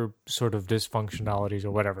other sort of dysfunctionalities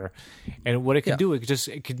or whatever, and what it can do,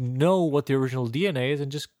 it can know what the original DNA is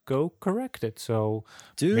and just go correct it. So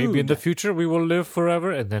maybe in the future we will live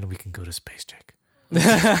forever, and then we can go to space, Jake.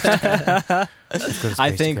 I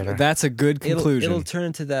think that's a good conclusion. It'll turn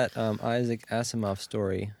into that Isaac Asimov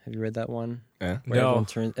story. Have you read that one? Yeah. Where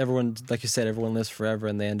everyone, like you said, everyone lives forever,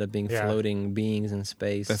 and they end up being floating beings in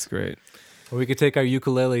space. That's great. Or we could take our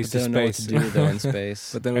ukuleles to They don't know what space to do though in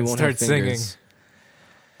space. But then we and won't start have fingers. singing.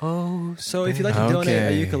 Oh, So if you'd like to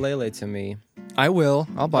donate a ukulele to me, I will.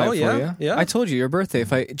 I'll buy it for yeah? you. Yeah? I told you your birthday.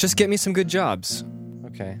 If I just get me some good jobs.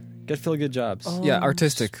 okay, get feel good jobs. Yeah,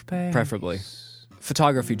 artistic, space. preferably.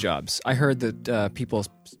 Photography jobs. I heard that people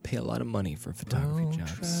pay a lot of money for photography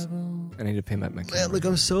jobs. I need to pay my camera. Look,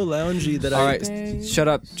 I'm so loungy that All right, shut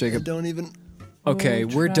up, Jacob. don't even. Okay,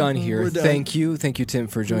 we're done here. We're done. Thank you, Tim,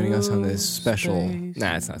 for joining us on this special.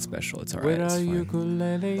 Nah, it's not special. It's all right. It's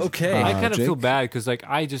fine. Okay. I kind of Jake? feel bad because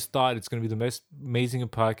I just thought it's going to be the most amazing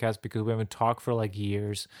podcast because we haven't talked for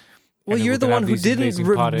years. Well, and you're we're the gonna one have who these didn't amazing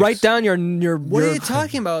podcasts. write down your. What are you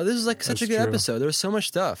talking about? This is like such a That's good true. episode. There was so much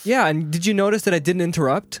stuff. Yeah, and did you notice that I didn't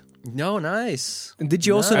interrupt? No, nice. And did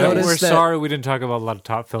you also Nice. notice We're that? sorry we didn't talk about a lot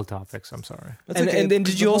of Phil topics. I'm sorry. That's And, okay, and then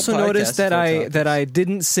because did the you whole also notice podcast that is full that I topics.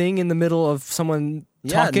 didn't sing in the middle of someone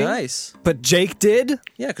Yeah, talking? nice. But Jake did.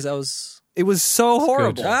 Yeah, because I was. It was so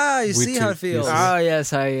horrible. You We see how too- it feels. yes. Ah,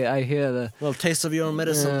 yes, I hear the. Little taste of your own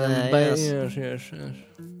medicine. but yes. yes.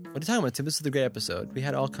 What are you talking about, Tim? This is a great episode. We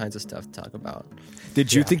had all kinds of stuff to talk about.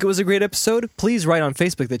 Did you think it was a great episode? Please write on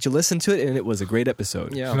Facebook that you listened to it and it was a great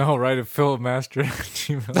episode. Yeah. No, right at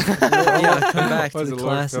philmaster@gmail. Yeah, come back to Was the it Lord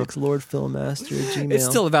classics. Lord Phil Master Gmail. It's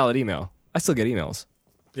still a valid email. I still get emails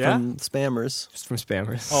Yeah. from spammers. just from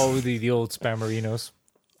spammers. Oh, the old spammerinos.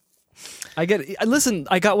 I get. Listen,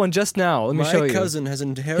 I got one just now. Let me show My you. cousin has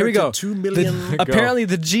inherited Here we go. 2 million. Apparently,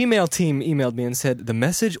 the Gmail team emailed me and said the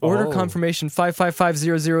message order Oh. confirmation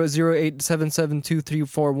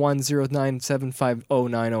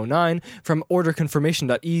 555000877234109750909 from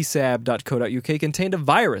orderconfirmation.esab.co.uk contained a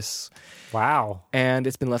virus, Wow. and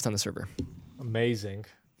it's been left on the server. Amazing.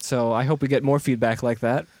 So I hope we get more feedback like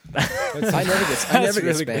that. I never get That's spam.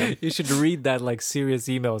 really good. You should read that like serious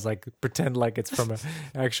emails, like pretend like it's from an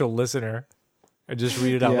actual listener, and just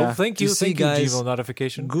read it out. Yeah. Oh, thank You you, see, thank guys, you, Gmail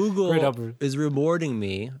notification. Great Google upward. is rewarding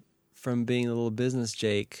me from being a little business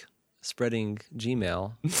Jake spreading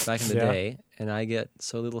Gmail back in the Yeah. day, and I get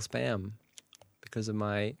so little spam because of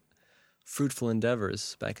my fruitful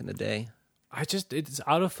endeavors back in the day. It's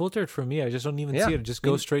auto filtered for me. I just don't even Yeah. see it. It just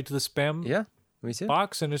goes straight to the spam Yeah, me too.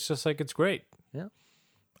 box, and it's just like it's great. Yeah.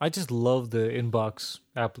 I just love the inbox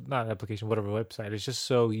not application, whatever website. It's just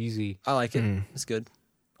so easy. I like it. It's good.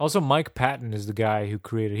 Also, Mike Patton is the guy who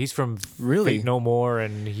created. He's from Really? Fate No More,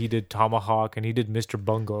 and he did Tomahawk, and he did Mr.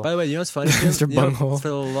 Bungle. By the way, you know what's funny? Tim? Mr. You know, Bunghole. for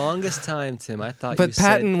the longest time, Tim, I thought you But said...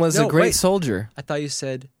 Patton was No, a great wait. soldier. I thought you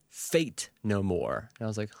said Fate No More. And I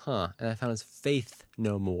was like, huh. And I found it's Faith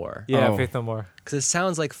No More. Yeah, Oh. Faith No More. Because it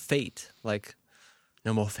sounds like fate. Like,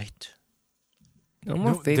 no more fate. No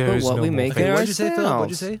more No, fate, there but is what no we more make fate. it What'd you say, Phil? What'd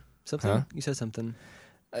you ourselves. say? Something? Huh? You said something.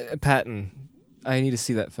 Patton. I need to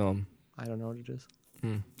see that film. I don't know what it is.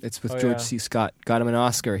 It's with Oh, George yeah. C. Scott. Got him an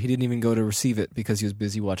Oscar. He didn't even go to receive it because he was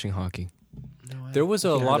busy watching hockey. There was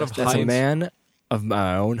a lot of That's a hype man of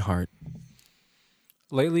my own heart.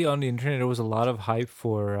 lately on the internet. There was a lot of hype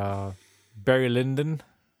for Barry Lyndon.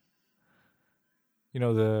 You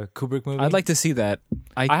know, the Kubrick movie. I'd like to see that.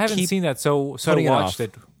 I haven't keep seen that, so I putting it watched off.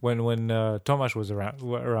 it when Tomasz was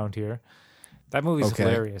around here. That movie's Okay.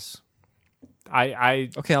 hilarious. I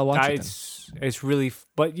Okay, I'll watch it then. it's really,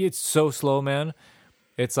 but it's so slow, man.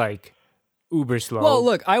 It's like uber slow. Well,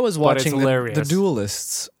 look, I was but it's watching the hilarious.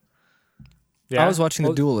 Duelists. I was watching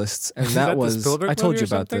Well, The Duelists, and is that that the was Spielberg I told movie you or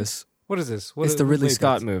about something? this. What is this? It's the who Ridley made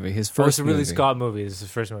Scott that? movie. His Oh, first it's the Ridley movie. Scott movie. This is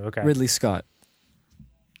his first movie. Okay. Ridley Scott.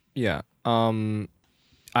 Yeah.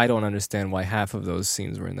 I don't understand why half of those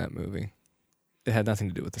scenes were in that movie. It had nothing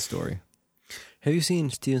to do with the story. Have you seen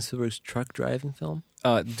Steven Spielberg's truck driving film?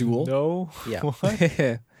 Duel. No. Yeah.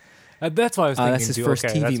 That's why I was thinking. That's his Duel. first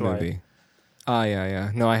Okay, TV that's why. movie.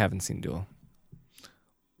 Yeah. No, I haven't seen Duel.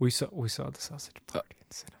 We saw the Sausage Party in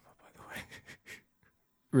cinema, by the way.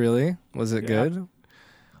 Really? Was it Yeah. good?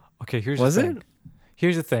 Okay, here's Was the thing. it?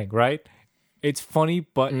 Here's the thing, right? It's funny,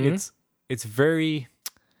 but Mhm. it's very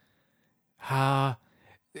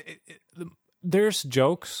there's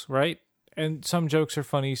jokes, right? And some jokes are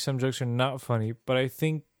funny, some jokes are not funny, but I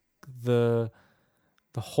think the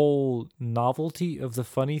whole novelty of the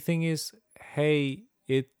funny thing is, hey,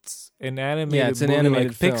 it's an animated it's an movie animated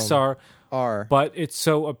like film. Pixar, R. but it's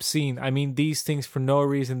so obscene. I mean, these things for no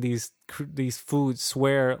reason, these foods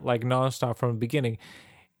swear like nonstop from the beginning.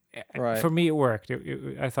 Right. For me, it worked.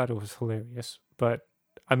 I thought it was hilarious, but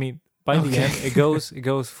I mean, by the end, it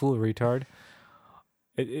goes full retard.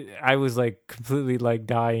 I was like completely like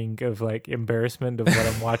dying of like embarrassment of what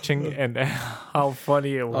I'm watching and how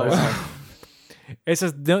funny it was. It's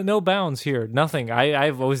just no bounds here. Nothing.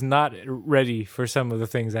 I was not ready for some of the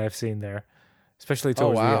things I've seen there, especially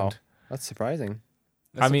towards the end. That's surprising.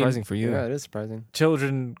 That's I mean- surprising for you. Yeah, it is surprising.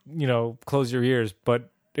 Children, close your ears,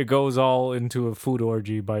 but it goes all into a food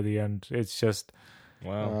orgy by the end. It's just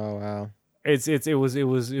Wow. Oh wow. it was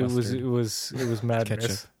Mustard. madness.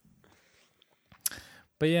 Ketchup.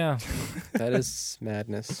 But yeah, That is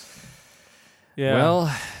madness. yeah.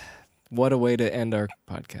 Well, what a way to end our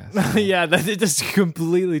podcast. Yeah, it just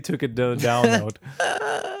completely took it down note.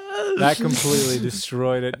 That completely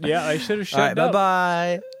destroyed it. Yeah, I should have shut All right, up.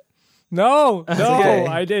 bye-bye. No, okay.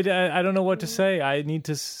 I did. I don't know what to say. I need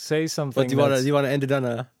to say something. But do you want to end it on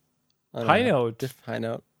a high note? High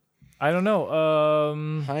note. I don't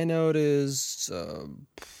know. High note is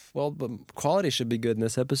but quality should be good in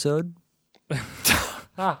this episode.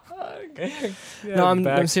 Okay. Yeah, No, I'm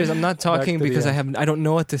back- serious. I'm not talking to the because end. I don't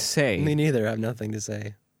know what to say. Me neither. I have nothing to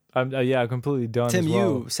say. I'm completely done. Tim, as well.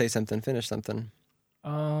 you say something. Finish something.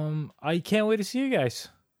 I can't wait to see you guys.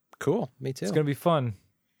 Cool. Me too. It's gonna be fun.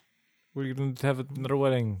 We're gonna have another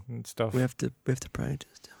wedding and stuff. We have to probably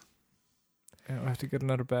just. I have to get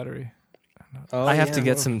another battery. Oh, I have to yeah,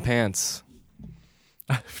 get well. some pants.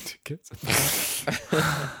 I have to get some.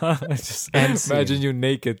 Just And scene. imagine you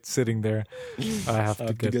naked sitting there. I have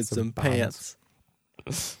to get some pants.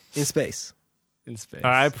 In space. In space.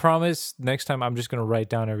 I promise next time I'm just gonna write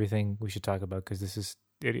down everything we should talk about because this is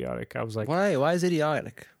idiotic. I was like, Why? Why is it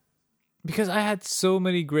idiotic? because I had so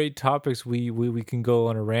many great topics we can go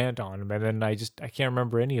on a rant on, and then I can't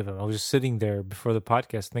remember any of them. I was just sitting there before the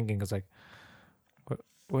podcast thinking, I was like,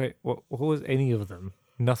 what was any of them?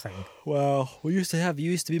 Nothing. Well, you used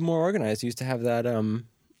to be more organized. You used to have that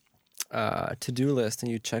to-do list,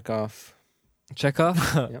 and you check off. Chekhov?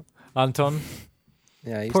 Anton,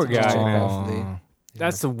 Yeah, I used Poor to just guy, check man. off the.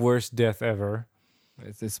 that's the worst death ever.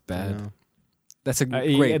 It's I bad. know. That's a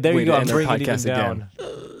Yeah, great there way you go. to I'm end our bringing it podcast even again.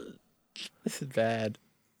 down. This is bad.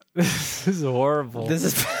 This is horrible. This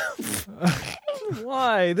is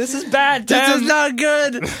Why? This is bad, this is not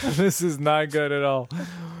good. This is not good at all.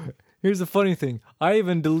 Here's the funny thing. I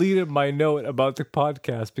even deleted my note about the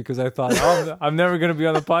podcast because I thought, I'm never going to be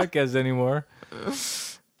on the podcast anymore.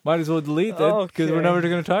 Might as well delete it because we're Okay. never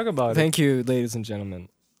going to talk about it. Thank you, ladies and gentlemen.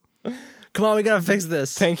 Come on, we gotta fix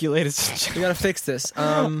this. Thank you, ladies and gentlemen. We gotta fix this.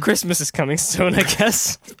 Christmas is coming soon, I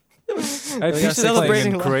guess. I we think gotta they're celebrate playing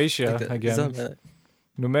in life. Croatia again.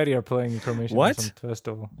 Numeri are playing in Croatia What? some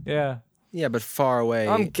festival. Yeah. Yeah, but far away.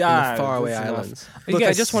 I'm in the God, far away that's enough. islands. You Look, I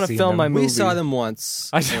guys just want to seen film them. my movie. We saw them once.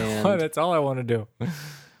 and That's all I want to do.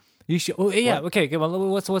 You should. Oh yeah. Okay. Come on.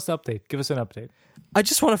 What's the update? Give us an update. I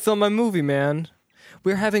just want to film my movie, man.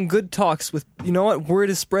 We're having good talks with, you know what? Word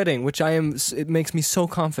is spreading, which it makes me so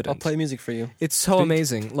confident. I'll play music for you. It's so Did-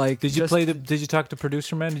 amazing. Like, Did you just- Did you talk to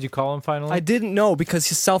producer man? Did you call him finally? I didn't know because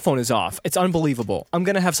his cell phone is off. It's unbelievable. I'm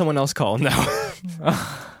gonna have someone else call him now.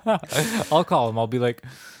 I'll call him. I'll be like,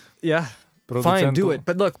 Yeah. Fine, do "Producento." it.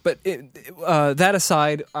 But look, that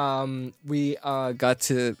aside, we got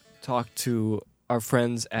to talk to our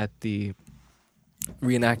friends at the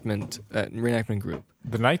reenactment group.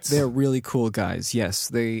 The Knights. They're really cool guys. Yes,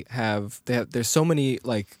 there's so many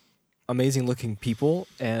like amazing looking people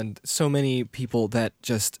and so many people that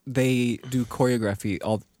just they do choreography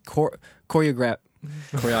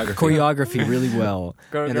choreography really well.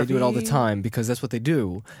 And they do it all the time because that's what they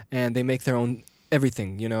do. And they make their own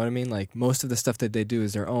everything. You know what I mean? Like most of the stuff that they do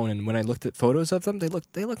is their own. And when I looked at photos of them, they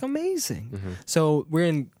look amazing. Mm-hmm. So we're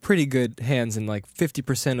in pretty good hands, and like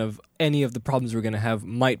 50% of any of the problems we're gonna have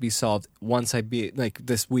might be solved once I be like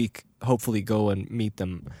this week. Hopefully, go and meet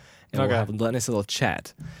them, and Okay. we'll have a nice little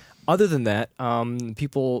chat. Other than that,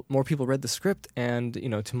 more people read the script, and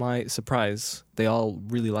to my surprise, they all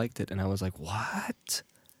really liked it, and I was like, "What?"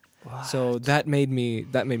 So that made me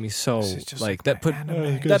so This is just like like that my put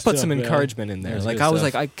anime. that put stuff, some man. encouragement in there. That's Like good I was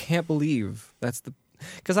stuff. like, I can't believe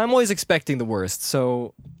because I'm always expecting the worst.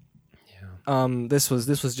 So this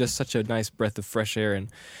was just such a nice breath of fresh air, and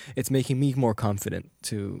it's making me more confident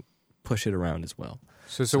to push it around as well.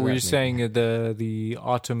 So So were you that saying the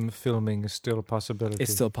autumn filming is still a possibility?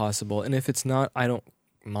 It's still possible, and if it's not, I don't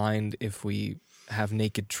mind if we have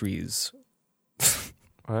naked trees.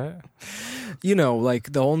 What?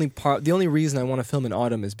 Like the only reason I want to film in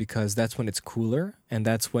autumn is because that's when it's cooler, and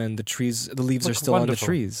that's when the leaves are Look still wonderful. on the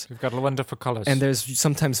trees. You've got wonderful colors. And there's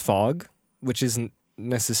sometimes fog, which isn't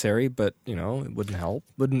necessary, but it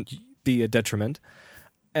wouldn't be a detriment.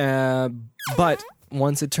 But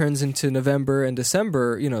once it turns into November and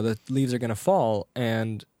December, the leaves are going to fall,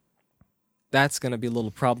 and that's going to be a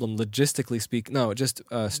little problem logistically speaking. No, just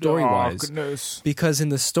story-wise. Oh, goodness. Because in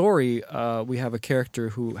the story, we have a character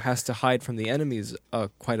who has to hide from the enemies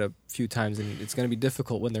quite a few times, and it's going to be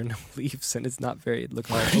difficult when there are no leaves, and it's not very look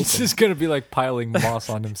all He's open. just going to be like piling moss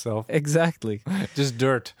on himself. Exactly. Just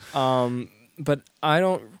dirt. But I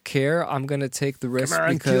don't care. I'm going to take the risk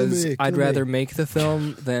on, because kill me, I'd kill me. rather make the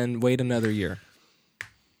film than wait another year.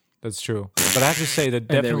 That's true. But I have to say that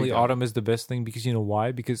there we definitely go. autumn is the best thing because you know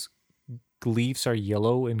why? Because leaves are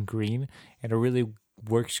yellow and green, and it really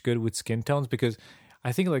works good with skin tones. Because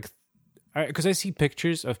I think because I see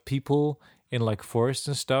pictures of people in like forests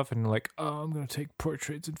and stuff, and like, oh, I'm gonna take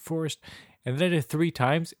portraits in forest, and then I did it 3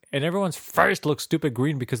 times, and everyone's first looks stupid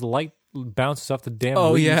green because the light bounces off the damn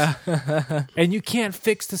Oh, leaves. yeah. And you can't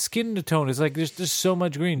fix the skin tone. It's like there's so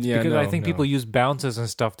much green. Yeah, because I no, think no. people use bounces and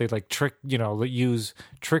stuff. They like use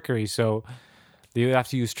trickery. So they have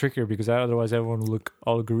to use trickery because otherwise everyone will look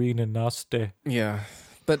all green and nasty. Yeah.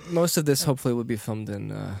 But most of this hopefully will be filmed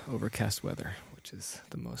in overcast weather, which is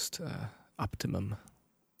the most optimum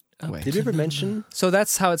way. Did you ever mention? So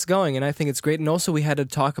that's how it's going, and I think it's great. And also, we had to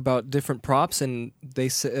talk about different props, and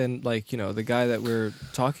the guy that we're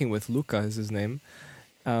talking with, Luca is his name.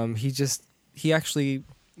 He actually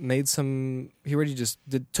made some. He already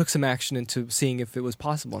took some action into seeing if it was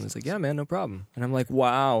possible, and he's like, "Yeah, man, no problem." And I'm like,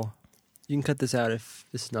 "Wow." You can cut this out if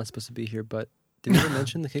this is not supposed to be here. But did we ever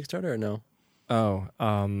mention the Kickstarter or no? Oh,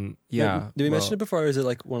 yeah. Did we mention it before, or is it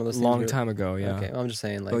like one of those things Long where- time ago? Yeah. Okay, well, I'm just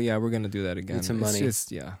saying, like, Oh yeah, we're gonna do that again. Need some It's money.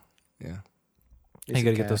 just- yeah. here's You some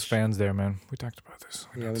gotta get those cash. fans there, man. We talked about this.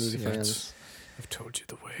 Yeah, we need It's- fans. I've told you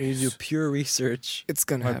the way. We need to do pure research. It's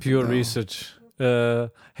gonna My happen. pure though. research. Hey,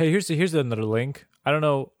 here's another link. I don't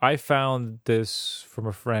know. I found this from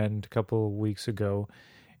a friend a couple of weeks ago,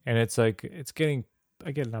 and it's like it's getting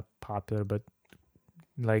again not popular, but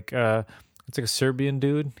like it's like a Serbian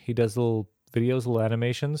dude. He does little videos, little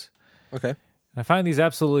animations. Okay. I find these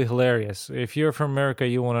absolutely hilarious. If you're from America,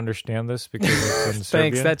 you won't understand this because it's in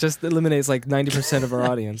Serbian. Thanks. That just eliminates like 90% of our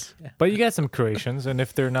audience. But you get some Croatians, and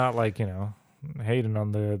if they're not like hating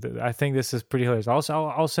on the I think this is pretty hilarious.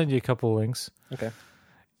 I'll send you a couple of links. Okay.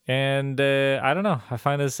 And I don't know. I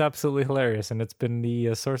find this absolutely hilarious, and it's been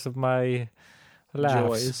the source of my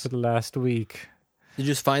laughs Joys. for the last week. Did you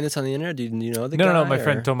just find this on the internet? Do you know the No, guy? no, my or-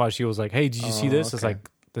 friend Tomas, he was like, "Hey, did you see this?" It's okay. like,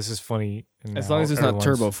 "This is funny." And As now long as it's not everyone's-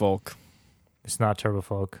 Turbo Folk. It's not Turbo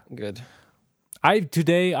Folk. Good.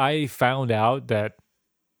 Today I found out that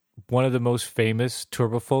one of the most famous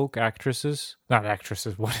Turbo Folk actresses, not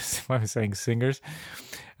actresses, what am I saying, singers?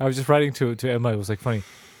 I was just writing to Emma, it was like funny.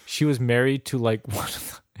 She was married to like one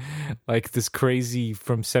of like this crazy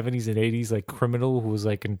from 70s and 80s like criminal who was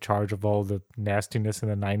like in charge of all the nastiness in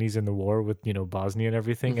the 90s in the war with, Bosnia and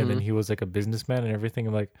everything, and then he was like a businessman and everything.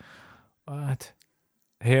 I'm like, what?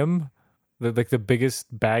 Him? The biggest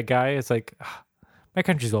bad guy? It's like my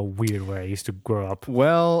country's all weird where I used to grow up.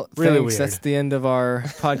 Well, Really thanks. weird. That's the end of our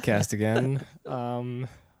podcast again.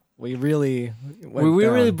 We really We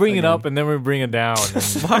really down bring it again. up and then we bring it down. And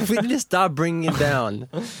Why we need to stop bringing it down?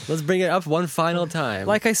 Let's bring it up one final time.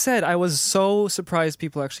 Like I said, I was so surprised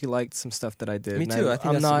people actually liked some stuff that I did. Me And too. I think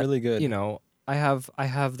I'm that's not, really good. I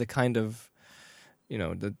have the kind of,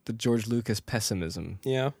 the George Lucas pessimism,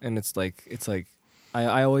 yeah. and it's like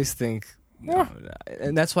I always think,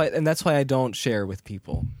 and that's why I don't share with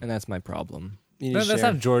people, and that's my problem. You need no, to that's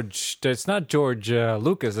share. not George. It's not George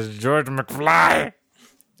Lucas. It's George McFly.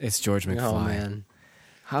 It's George McFly. Oh man.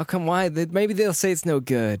 How come? Why? Maybe they'll say it's no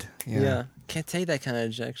good. Yeah. Can't take that kind of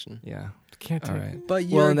rejection. Yeah. Can't All take right. But Well,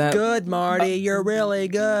 you're in that- good, Marty. You're really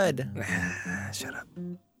good. Shut up.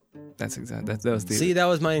 That's exactly that was the See, that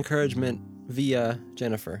was my encouragement via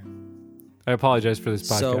Jennifer. I apologize for this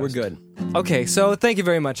podcast. So we're good. Okay, so thank you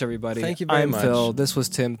very much, everybody. Thank you very I'm much. Phil. This was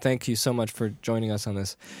Tim. Thank you so much for joining us on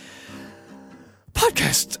this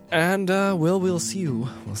podcast. And we'll see you.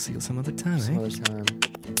 We'll see you some other time. Some Eh? other time.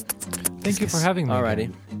 Thank you for having me.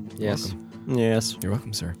 Alrighty. Yes. Yes. You're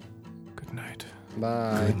welcome, sir. Good night.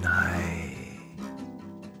 Bye. Good night.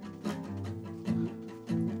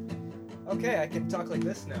 Okay, I can talk like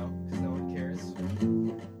this now because no one cares.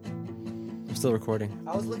 I'm still recording.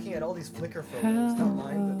 I was looking at all these Flickr photos, not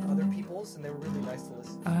mine, but other people's, and they were really nice to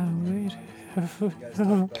listen to. You guys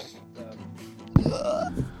talk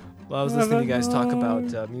about, well, I was listening to you guys talk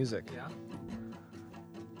about music. Yeah.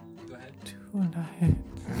 Go ahead.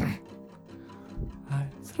 Tonight, I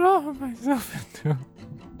throw myself into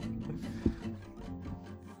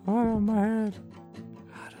out of my head,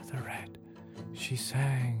 out of the red. She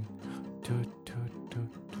sang.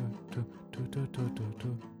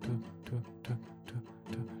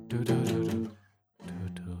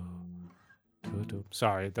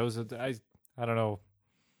 Sorry, those are I don't know.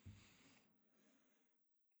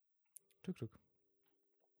 It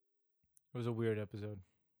was a weird episode.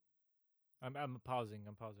 I'm pausing.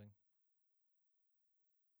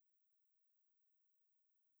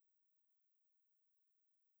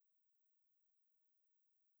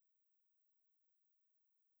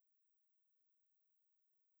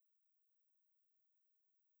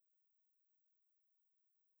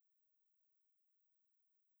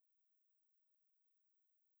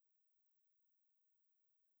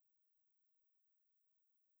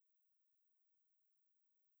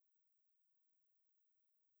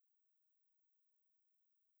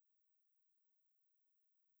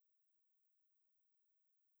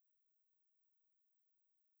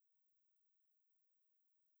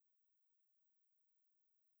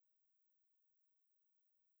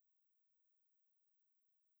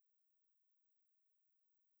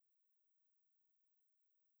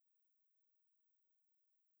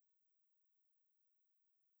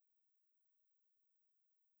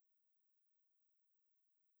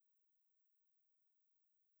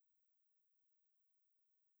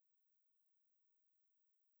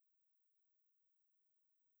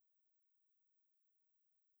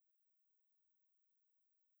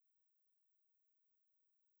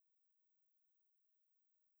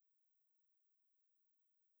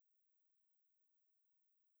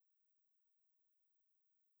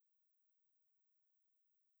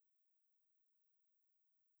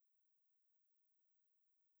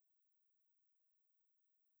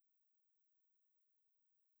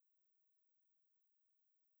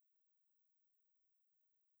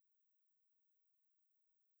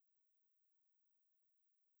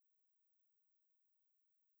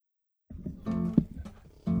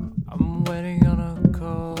 I'm waiting on a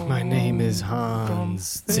call. My name is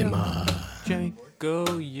Hans Zimmer.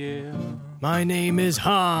 Jago, yeah. My name is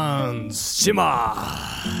Hans Zimmer.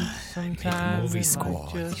 Sometimes movie you score,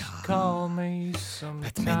 might just yeah. call me.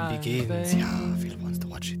 Sometimes Batman Begins. they Yeah, Phil wants to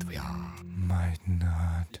watch it. Yeah. might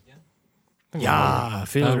not. Yeah,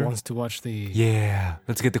 Phil Better? wants to watch the. Yeah,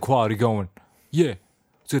 let's get the quality going. Yeah,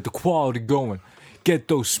 let's get the quality going. Get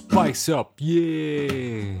those spikes up.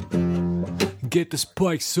 Yeah. Get the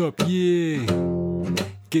spikes up. Yeah.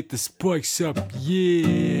 Get the spikes up.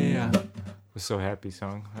 Yeah. Was so happy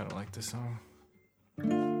song. I don't like this song.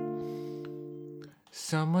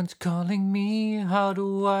 Someone's calling me. How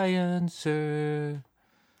do I answer?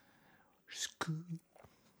 Scoot.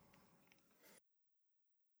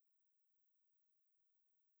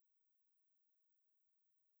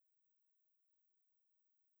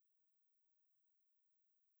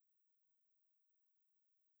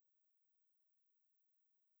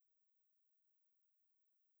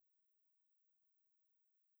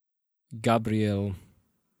 Gabriel.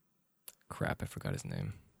 Crap, I forgot his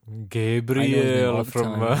name. Gabriel all the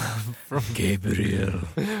from time. from Gabriel.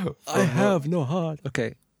 I have no heart.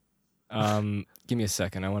 Okay. Give me a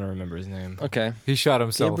second. I want to remember his name. Okay. he shot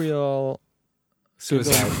himself. Gabriel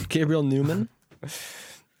Suicide. Gabriel Newman.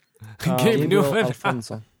 Gabe Newman.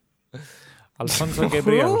 Alfonso. Alfonso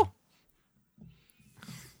Gabriel.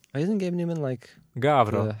 Oh, isn't Gabe Newman like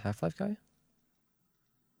Gavro. the Half-Life guy?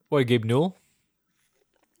 Wait, Gabe Newell?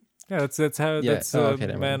 Yeah, that's how Yeah. that's Oh, okay,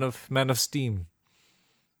 never man of Steam.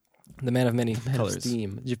 The man of many Man of colors.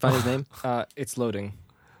 Steam. Did you find his name? It's loading.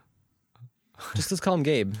 Just let's call him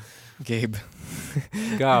Gabe. Gabe.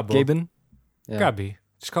 Gabo. Gaben? Yeah. Gabi.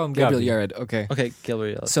 Just call him Gabriel Gabi. Yared. Okay. Okay,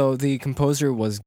 Gabriel. So the composer was